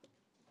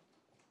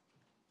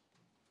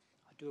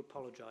 I do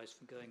apologise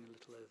for going a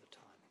little over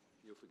time.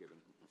 You're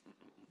forgiven. There's been some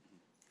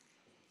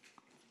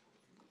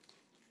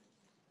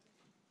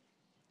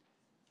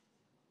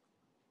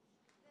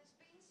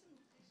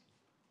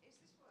Is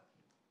this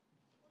working?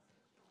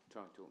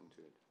 Try talking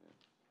to it. Yeah.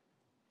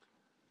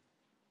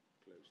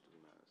 Close to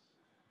the mouth.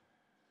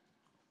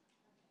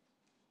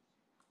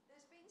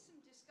 There's been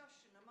some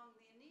discussion among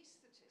the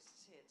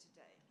anaesthetists here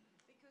today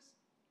because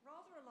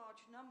rather a large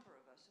number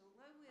of us,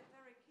 although we're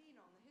very keen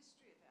on the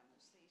history of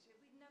anaesthesia,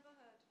 we'd never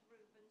heard of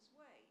Rubens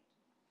Wade.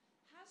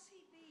 Has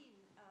he been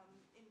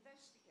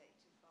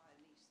investigated by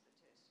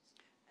anaesthetists?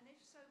 And if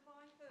so,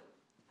 by who?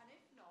 And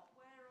if not,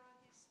 where are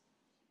his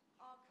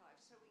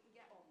archives so we can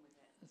get on with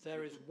it?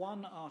 There is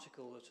one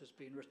article that has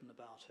been written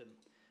about him,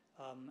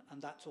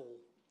 and that's all.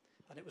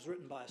 And it was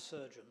written by a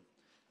surgeon.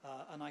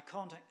 And I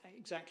can't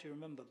exactly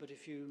remember, but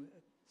if you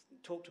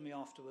talk to me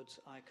afterwards,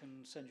 I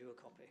can send you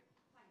a copy.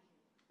 Thank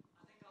you.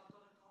 I think I've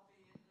got a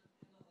copy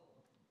in the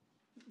hall.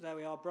 There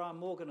we are. Brian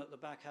Morgan at the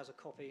back has a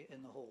copy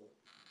in the hall.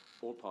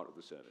 All part of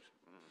the service.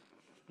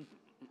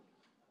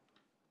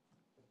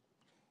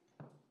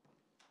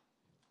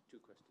 Two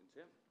questions,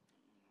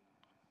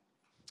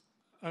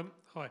 yeah.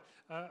 Hi.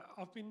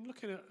 I've been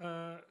looking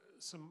at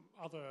some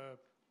other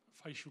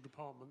facial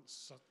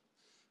departments,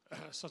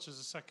 such as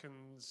the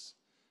Seconds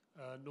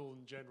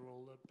Northern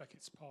General at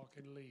Beckett's Park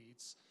in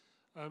Leeds.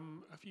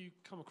 Have you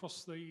come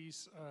across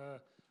these,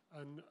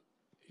 and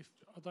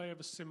are they of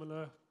a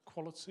similar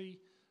quality?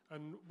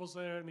 And was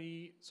there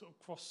any sort of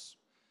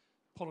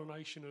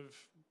cross-pollination of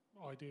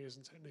ideas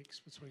and techniques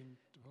between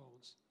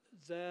departments?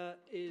 There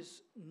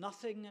is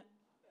nothing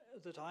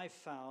that I've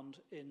found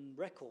in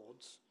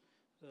records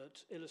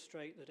that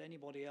illustrate that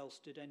anybody else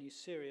did any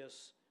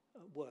serious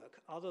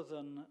work other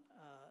than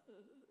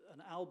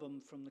an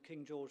album from the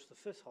King George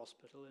V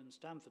Hospital in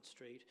Stamford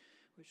Street,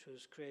 which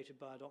was created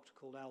by a doctor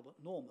called Albert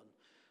Norman,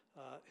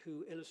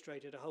 who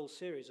illustrated a whole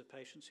series of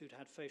patients who'd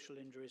had facial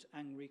injuries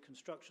and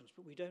reconstructions,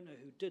 but we don't know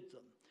who did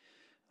them.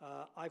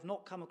 I've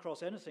not come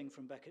across anything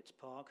from Beckett's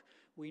Park.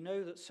 We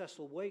know that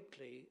Cecil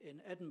Wakely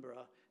in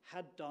Edinburgh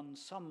had done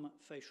some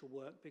facial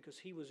work because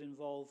he was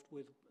involved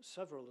with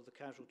several of the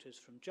casualties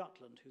from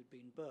Jutland who'd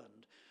been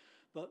burned.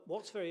 But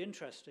what's very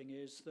interesting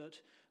is that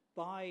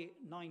by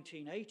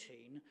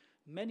 1918,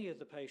 many of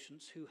the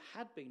patients who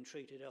had been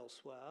treated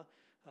elsewhere,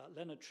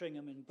 Leonard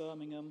Tringham in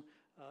Birmingham,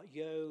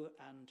 Yeo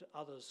and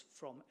others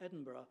from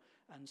Edinburgh,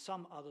 and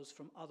some others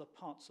from other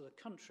parts of the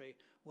country,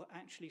 were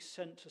actually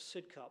sent to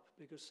Sidcup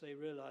because they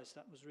realised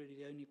that was really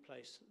the only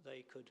place that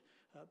they could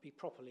be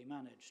properly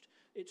managed.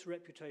 Its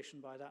reputation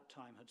by that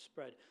time had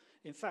spread.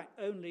 In fact,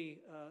 only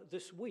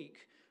this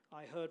week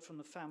I heard from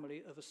the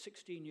family of a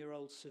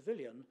 16-year-old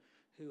civilian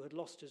who had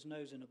lost his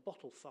nose in a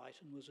bottle fight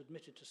and was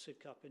admitted to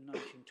Sidcup in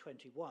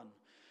 1921.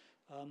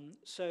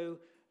 So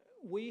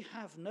we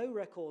have no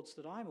records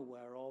that I'm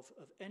aware of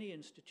any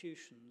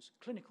institutions,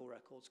 clinical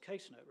records,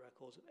 case note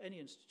records of any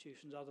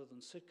institutions other than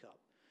Sidcup.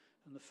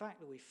 And the fact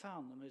that we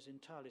found them is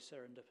entirely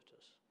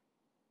serendipitous.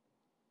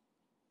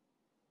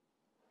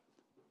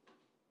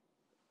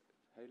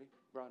 Hayley?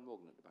 Brian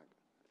Morgan at the back.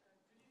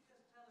 Could you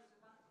just tell us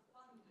about the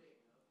funding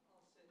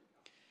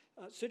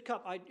of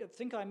Sidcup? Sidcup, I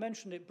think I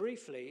mentioned it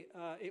briefly.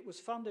 It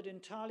was funded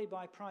entirely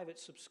by private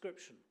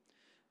subscription.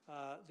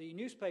 The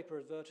newspaper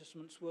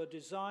advertisements were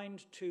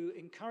designed to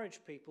encourage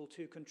people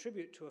to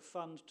contribute to a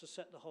fund to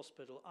set the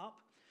hospital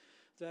up.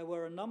 There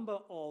were a number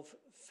of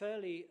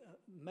fairly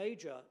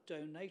major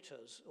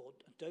donors,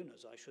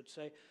 I should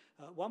say.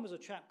 One was a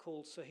chap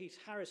called Sir Heath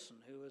Harrison,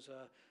 who was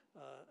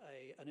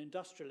an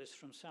industrialist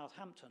from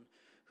Southampton,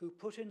 who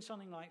put in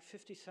something like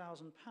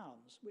 £50,000,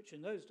 which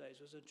in those days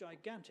was a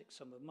gigantic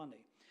sum of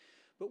money.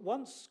 But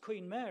once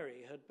Queen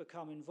Mary had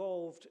become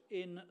involved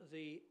in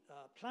the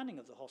planning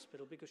of the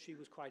hospital, because she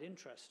was quite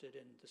interested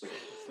in this sort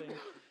of thing,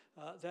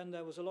 then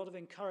there was a lot of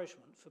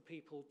encouragement for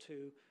people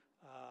to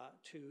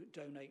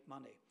donate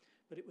money.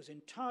 But it was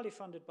entirely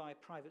funded by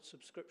private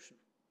subscription.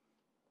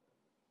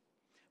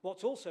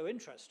 What's also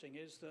interesting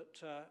is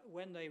that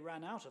when they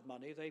ran out of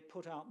money, they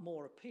put out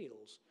more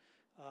appeals.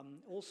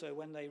 Also,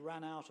 when they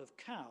ran out of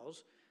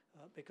cows,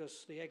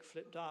 because the egg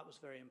flip diet was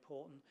very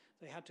important,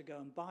 they had to go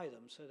and buy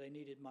them, so they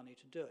needed money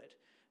to do it.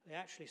 They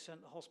actually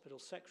sent the hospital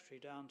secretary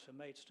down to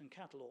Maidstone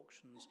cattle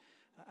auctions.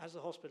 As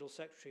the hospital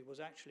secretary was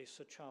actually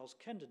Sir Charles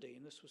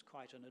Kenderdine, this was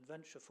quite an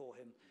adventure for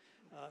him,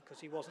 because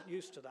he wasn't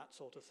used to that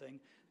sort of thing,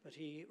 but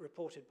he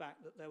reported back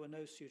that there were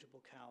no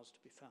suitable cows to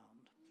be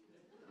found.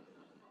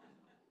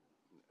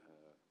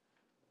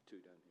 Two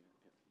down here.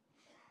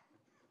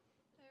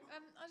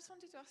 Yeah. I just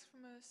wanted to ask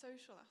from a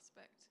social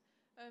aspect.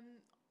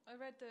 I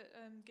read that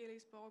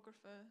Gillies'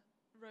 biographer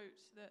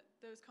wrote that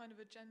there was kind of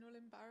a general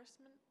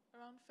embarrassment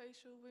around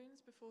facial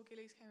wounds before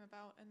Gillies came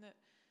about, and that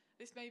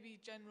this may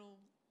be general,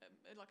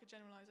 like a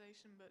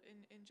generalisation, but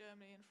in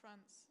Germany and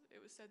France,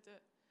 it was said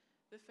that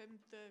the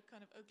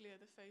kind of uglier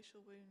the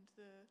facial wound,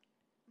 the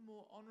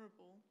more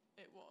honourable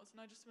it was. And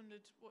I just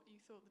wondered what you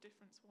thought the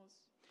difference was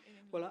in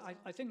England. Well,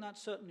 I think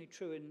that's certainly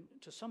true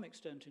to some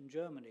extent in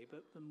Germany,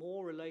 but the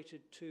more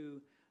related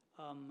to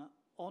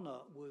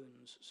honour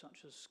wounds,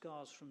 such as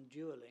scars from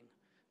duelling,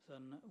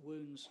 than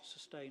wounds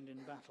sustained in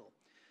battle.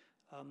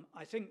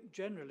 I think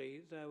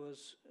generally there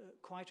was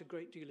quite a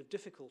great deal of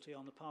difficulty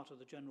on the part of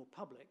the general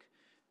public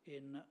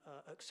in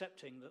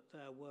accepting that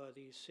there were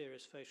these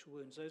serious facial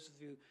wounds. Those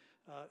of you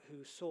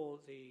who saw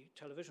the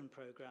television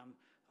programme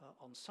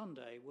on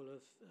Sunday will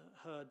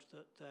have heard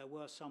that there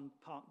were some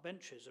park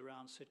benches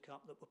around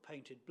Sidcup that were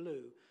painted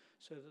blue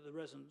so that the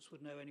residents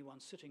would know anyone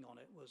sitting on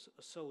it was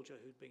a soldier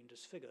who'd been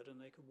disfigured,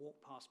 and they could walk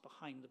past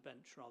behind the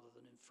bench rather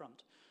than in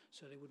front,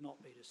 so they would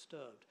not be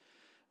disturbed.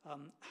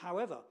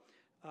 However,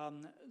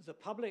 the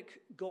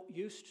public got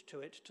used to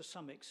it to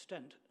some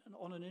extent, and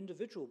on an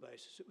individual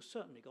basis it was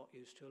certainly got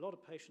used to. A lot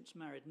of patients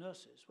married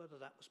nurses. Whether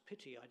that was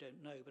pity, I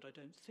don't know, but I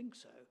don't think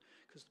so,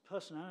 because the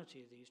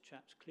personality of these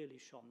chaps clearly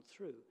shone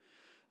through.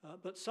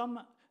 But some,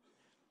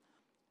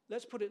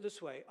 let's put it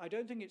this way, I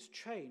don't think it's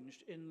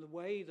changed in the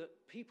way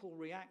that people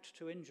react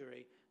to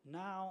injury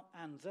now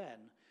and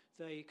then.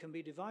 They can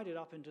be divided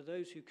up into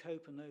those who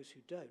cope and those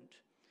who don't.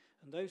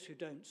 And those who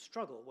don't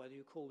struggle, whether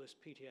you call this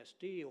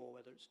PTSD or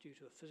whether it's due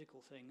to a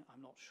physical thing,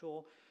 I'm not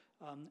sure.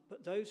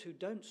 But those who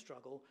don't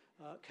struggle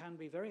can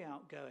be very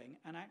outgoing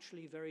and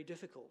actually very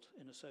difficult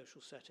in a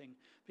social setting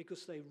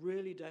because they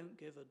really don't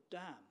give a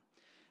damn.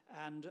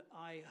 And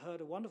I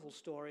heard a wonderful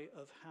story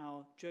of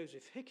how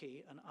Joseph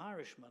Hickey, an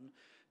Irishman,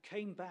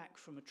 came back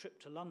from a trip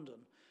to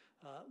London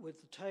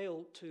with the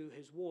tale to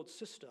his ward's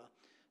sister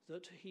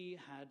that he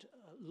had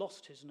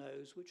lost his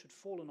nose, which had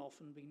fallen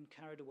off and been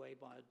carried away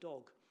by a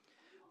dog.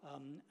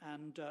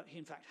 He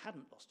in fact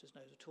hadn't lost his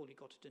nose at all. He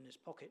got it in his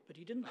pocket, but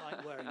he didn't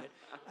like wearing it,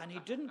 and he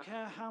didn't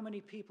care how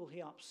many people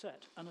he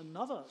upset. And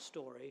another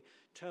story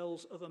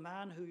tells of a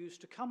man who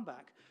used to come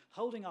back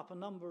holding up a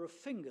number of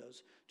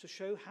fingers to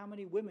show how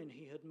many women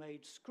he had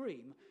made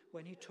scream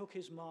when he took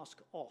his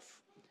mask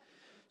off.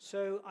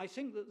 So I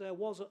think that there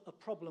was a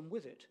problem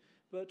with it,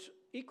 but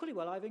equally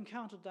well I've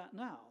encountered that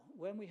now.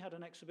 When we had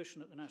an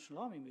exhibition at the National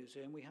Army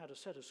Museum, we had a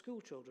set of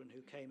school children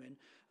who came in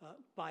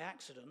by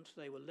accident.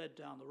 They were led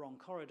down the wrong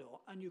corridor,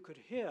 and you could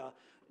hear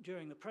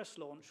during the press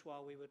launch,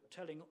 while we were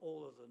telling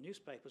all of the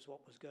newspapers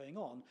what was going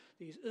on,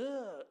 these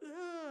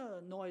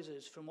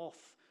noises from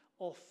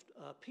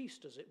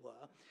off-piste, as it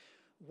were.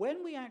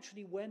 When we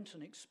actually went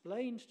and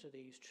explained to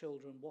these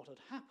children what had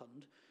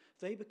happened,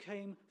 they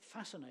became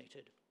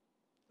fascinated.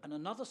 And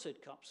another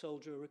Sidcup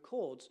soldier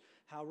records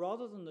how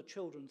rather than the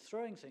children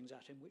throwing things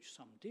at him, which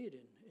some did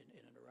in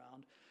and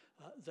around,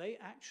 they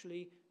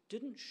actually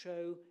didn't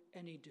show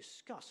any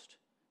disgust.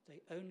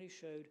 They only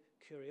showed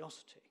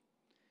curiosity,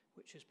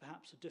 which is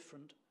perhaps a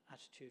different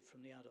attitude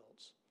from the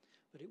adults.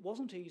 But it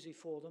wasn't easy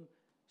for them.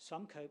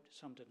 Some coped,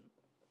 some didn't.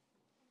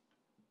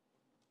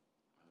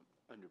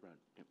 Andrew Brown.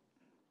 Yep.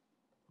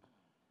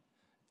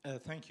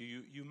 Thank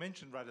you. You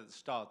mentioned right at the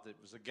start that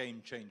it was a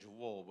game-changer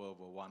war, World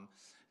War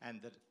I,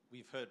 and that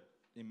we've heard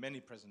in many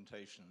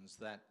presentations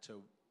that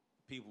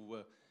people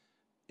were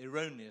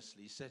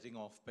erroneously setting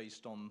off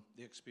based on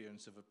the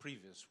experience of a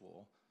previous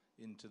war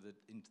into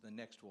the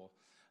next war.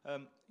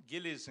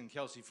 Gillies and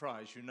Kelsey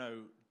Fry, as you know,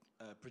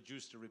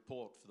 produced a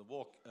report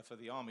for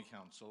the Army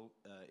Council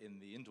in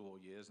the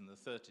interwar years in the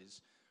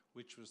 30s,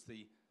 which was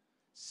the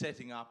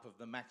setting up of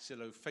the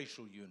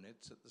maxillofacial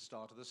units at the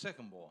start of the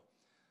Second War.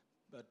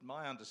 But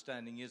my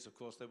understanding is, of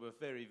course, there were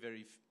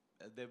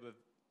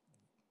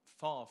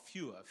far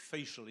fewer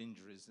facial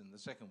injuries in the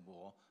Second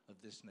War of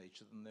this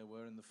nature than there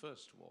were in the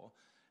First War.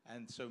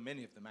 And so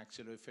many of the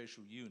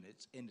maxillofacial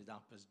units ended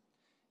up as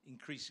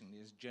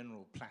increasingly as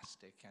general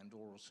plastic and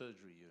oral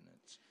surgery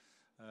units.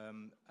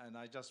 And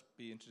I'd just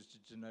be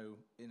interested to know,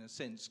 in a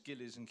sense,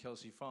 Gillies and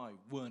Kelsey Fry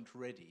weren't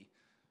ready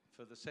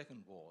for the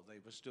Second War. They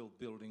were still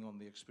building on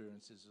the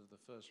experiences of the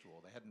First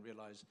War. They hadn't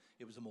realized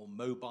it was a more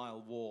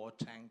mobile war,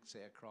 tanks,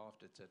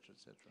 aircraft, etc.,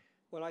 etc.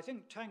 Well, I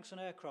think tanks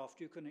and aircraft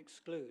you can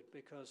exclude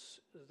because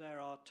there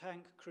are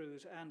tank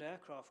crews and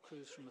aircraft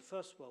crews from the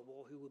First World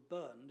War who were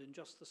burned in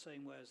just the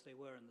same way as they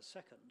were in the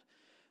Second.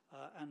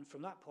 And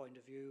from that point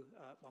of view,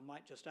 one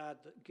might just add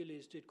that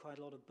Gillies did quite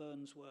a lot of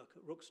Burns work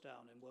at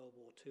Rooksdown in World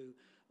War II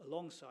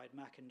alongside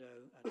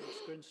Mackindoe at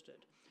East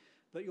Grinstead.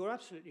 But you're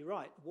absolutely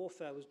right,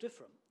 warfare was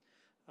different.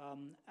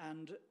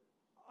 And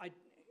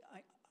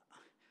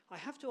I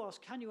have to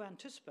ask, can you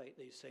anticipate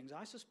these things?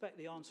 I suspect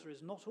the answer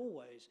is not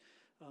always,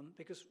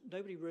 because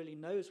nobody really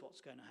knows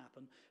what's going to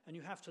happen, and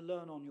you have to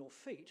learn on your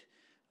feet.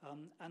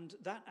 And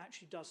that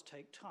actually does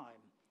take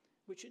time,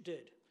 which it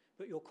did.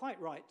 But you're quite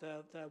right,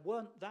 there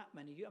weren't that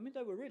many. I mean,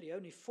 there were really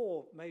only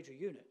 4 major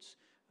units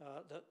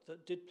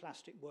that did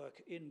plastic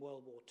work in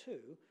World War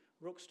II.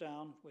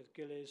 Rooksdown with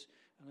Gillies,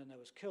 and then there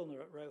was Kilner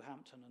at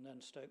Roehampton, and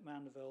then Stoke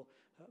Mandeville,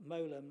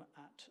 Moleham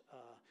at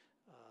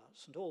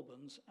St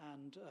Albans,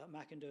 and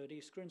Mackindoe at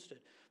East Grinstead.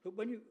 But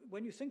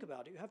when you think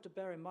about it, you have to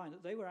bear in mind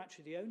that they were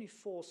actually the only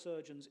 4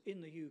 surgeons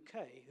in the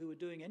UK who were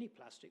doing any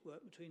plastic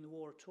work between the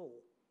war at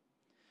all.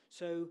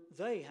 So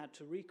they had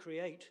to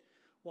recreate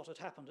what had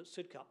happened at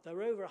Sidcup. There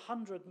were over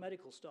 100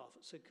 medical staff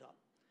at Sidcup,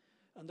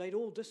 and they'd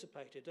all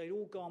dissipated. They'd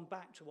all gone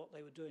back to what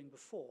they were doing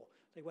before.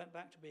 They went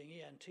back to being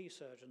ENT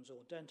surgeons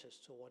or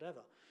dentists or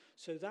whatever.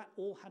 So that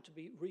all had to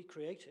be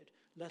recreated,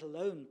 let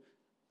alone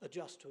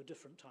adjust to a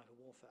different type of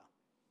warfare.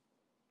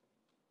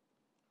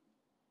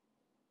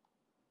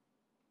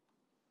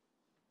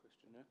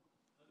 Question now?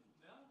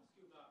 May I ask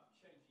you about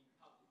changing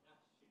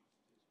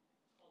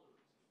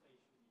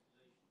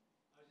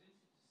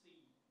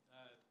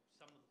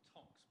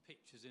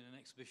was in an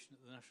exhibition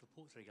at the National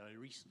Portrait Gallery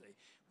recently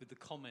with the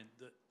comment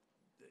that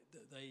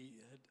they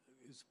had,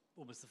 it was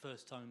almost the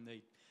first time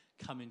they'd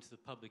come into the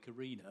public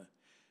arena.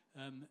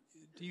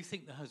 Do you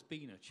think there has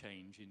been a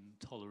change in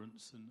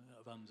tolerance and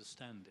of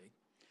understanding?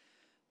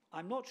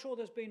 I'm not sure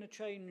there's been a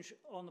change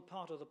on the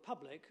part of the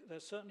public.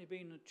 There's certainly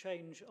been a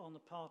change on the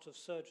part of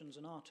surgeons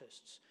and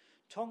artists.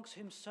 Tonks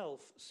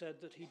himself said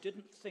that he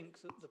didn't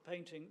think that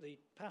the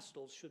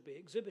pastels should be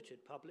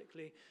exhibited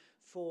publicly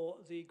for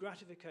the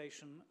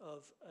gratification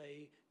of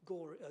a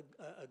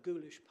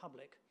ghoulish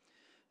public.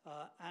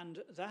 And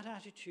that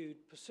attitude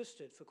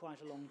persisted for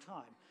quite a long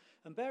time.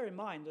 And bear in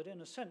mind that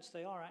in a sense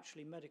they are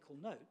actually medical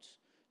notes.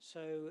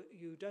 So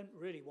you don't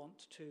really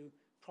want to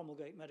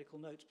promulgate medical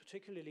notes,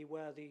 particularly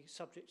where the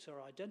subjects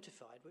are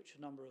identified, which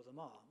a number of them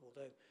are,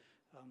 although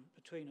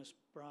between us,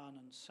 Brian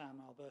and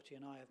Sam Alberti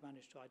and I have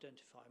managed to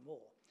identify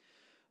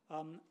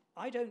more.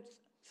 I don't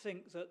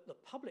think that the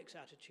public's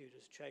attitude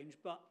has changed,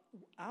 but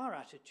our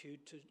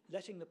attitude to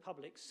letting the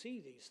public see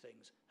these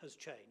things has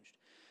changed.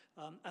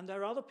 And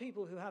there are other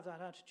people who have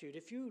that attitude.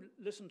 If you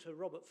listen to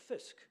Robert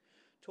Fisk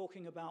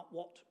talking about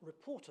what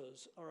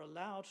reporters are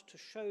allowed to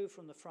show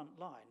from the front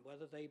line,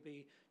 whether they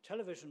be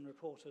television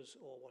reporters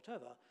or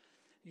whatever,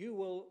 you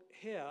will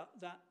hear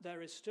that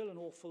there is still an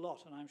awful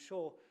lot, and I'm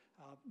sure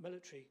our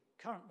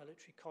current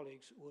military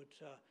colleagues would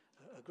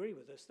agree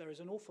with this. There is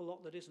an awful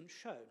lot that isn't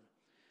shown,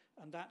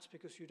 and that's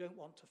because you don't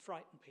want to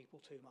frighten people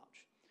too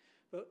much.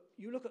 But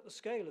you look at the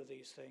scale of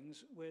these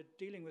things, we're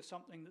dealing with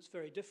something that's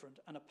very different,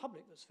 and a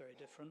public that's very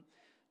different.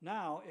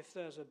 Now, if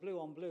there's a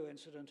blue-on-blue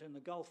incident in the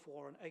Gulf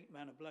War and 8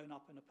 men are blown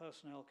up in a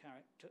personnel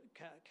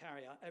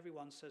carrier,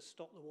 everyone says,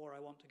 "Stop the war, I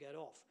want to get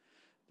off."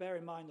 Bear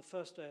in mind, the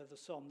first day of the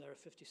Somme, there are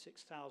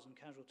 56,000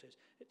 casualties,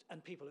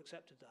 and people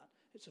accepted that.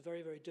 It's a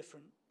very, very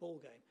different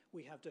ballgame.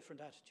 We have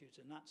different attitudes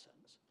in that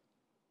sense.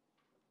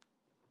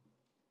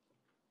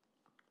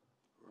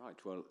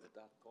 Right, well, at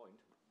that point,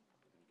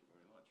 thank you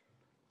very much.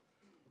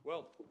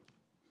 Well,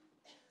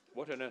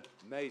 what an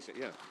amazing,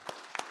 yeah.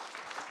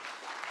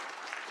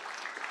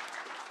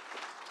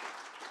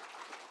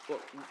 Well,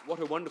 what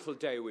a wonderful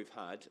day we've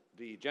had.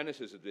 The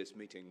genesis of this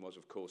meeting was,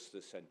 of course,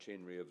 the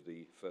centenary of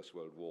the First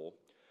World War.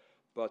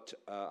 But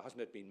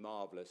hasn't it been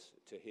marvellous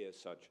to hear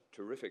such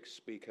terrific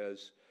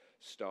speakers,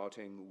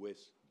 starting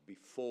with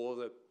before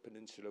the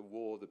Peninsular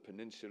War,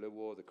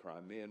 the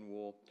Crimean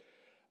War,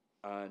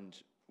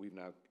 and we've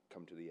now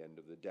come to the end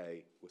of the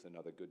day with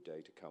another good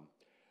day to come.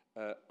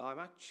 I'm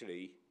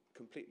actually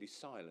completely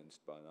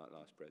silenced by that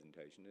last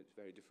presentation. It's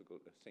very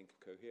difficult to think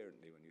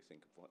coherently when you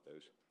think of what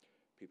those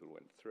people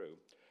went through.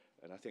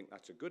 And I think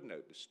that's a good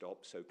note to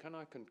stop. So can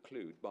I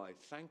conclude by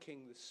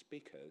thanking the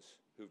speakers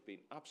who've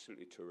been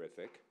absolutely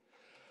terrific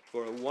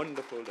for a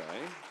wonderful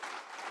day.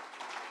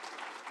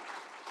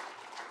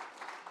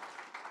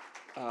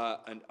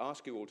 And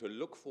ask you all to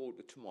look forward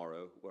to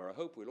tomorrow, where I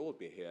hope we'll all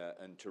be here,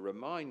 and to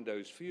remind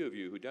those few of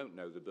you who don't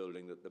know the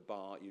building that the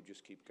bar, you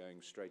just keep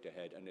going straight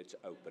ahead and it's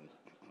open.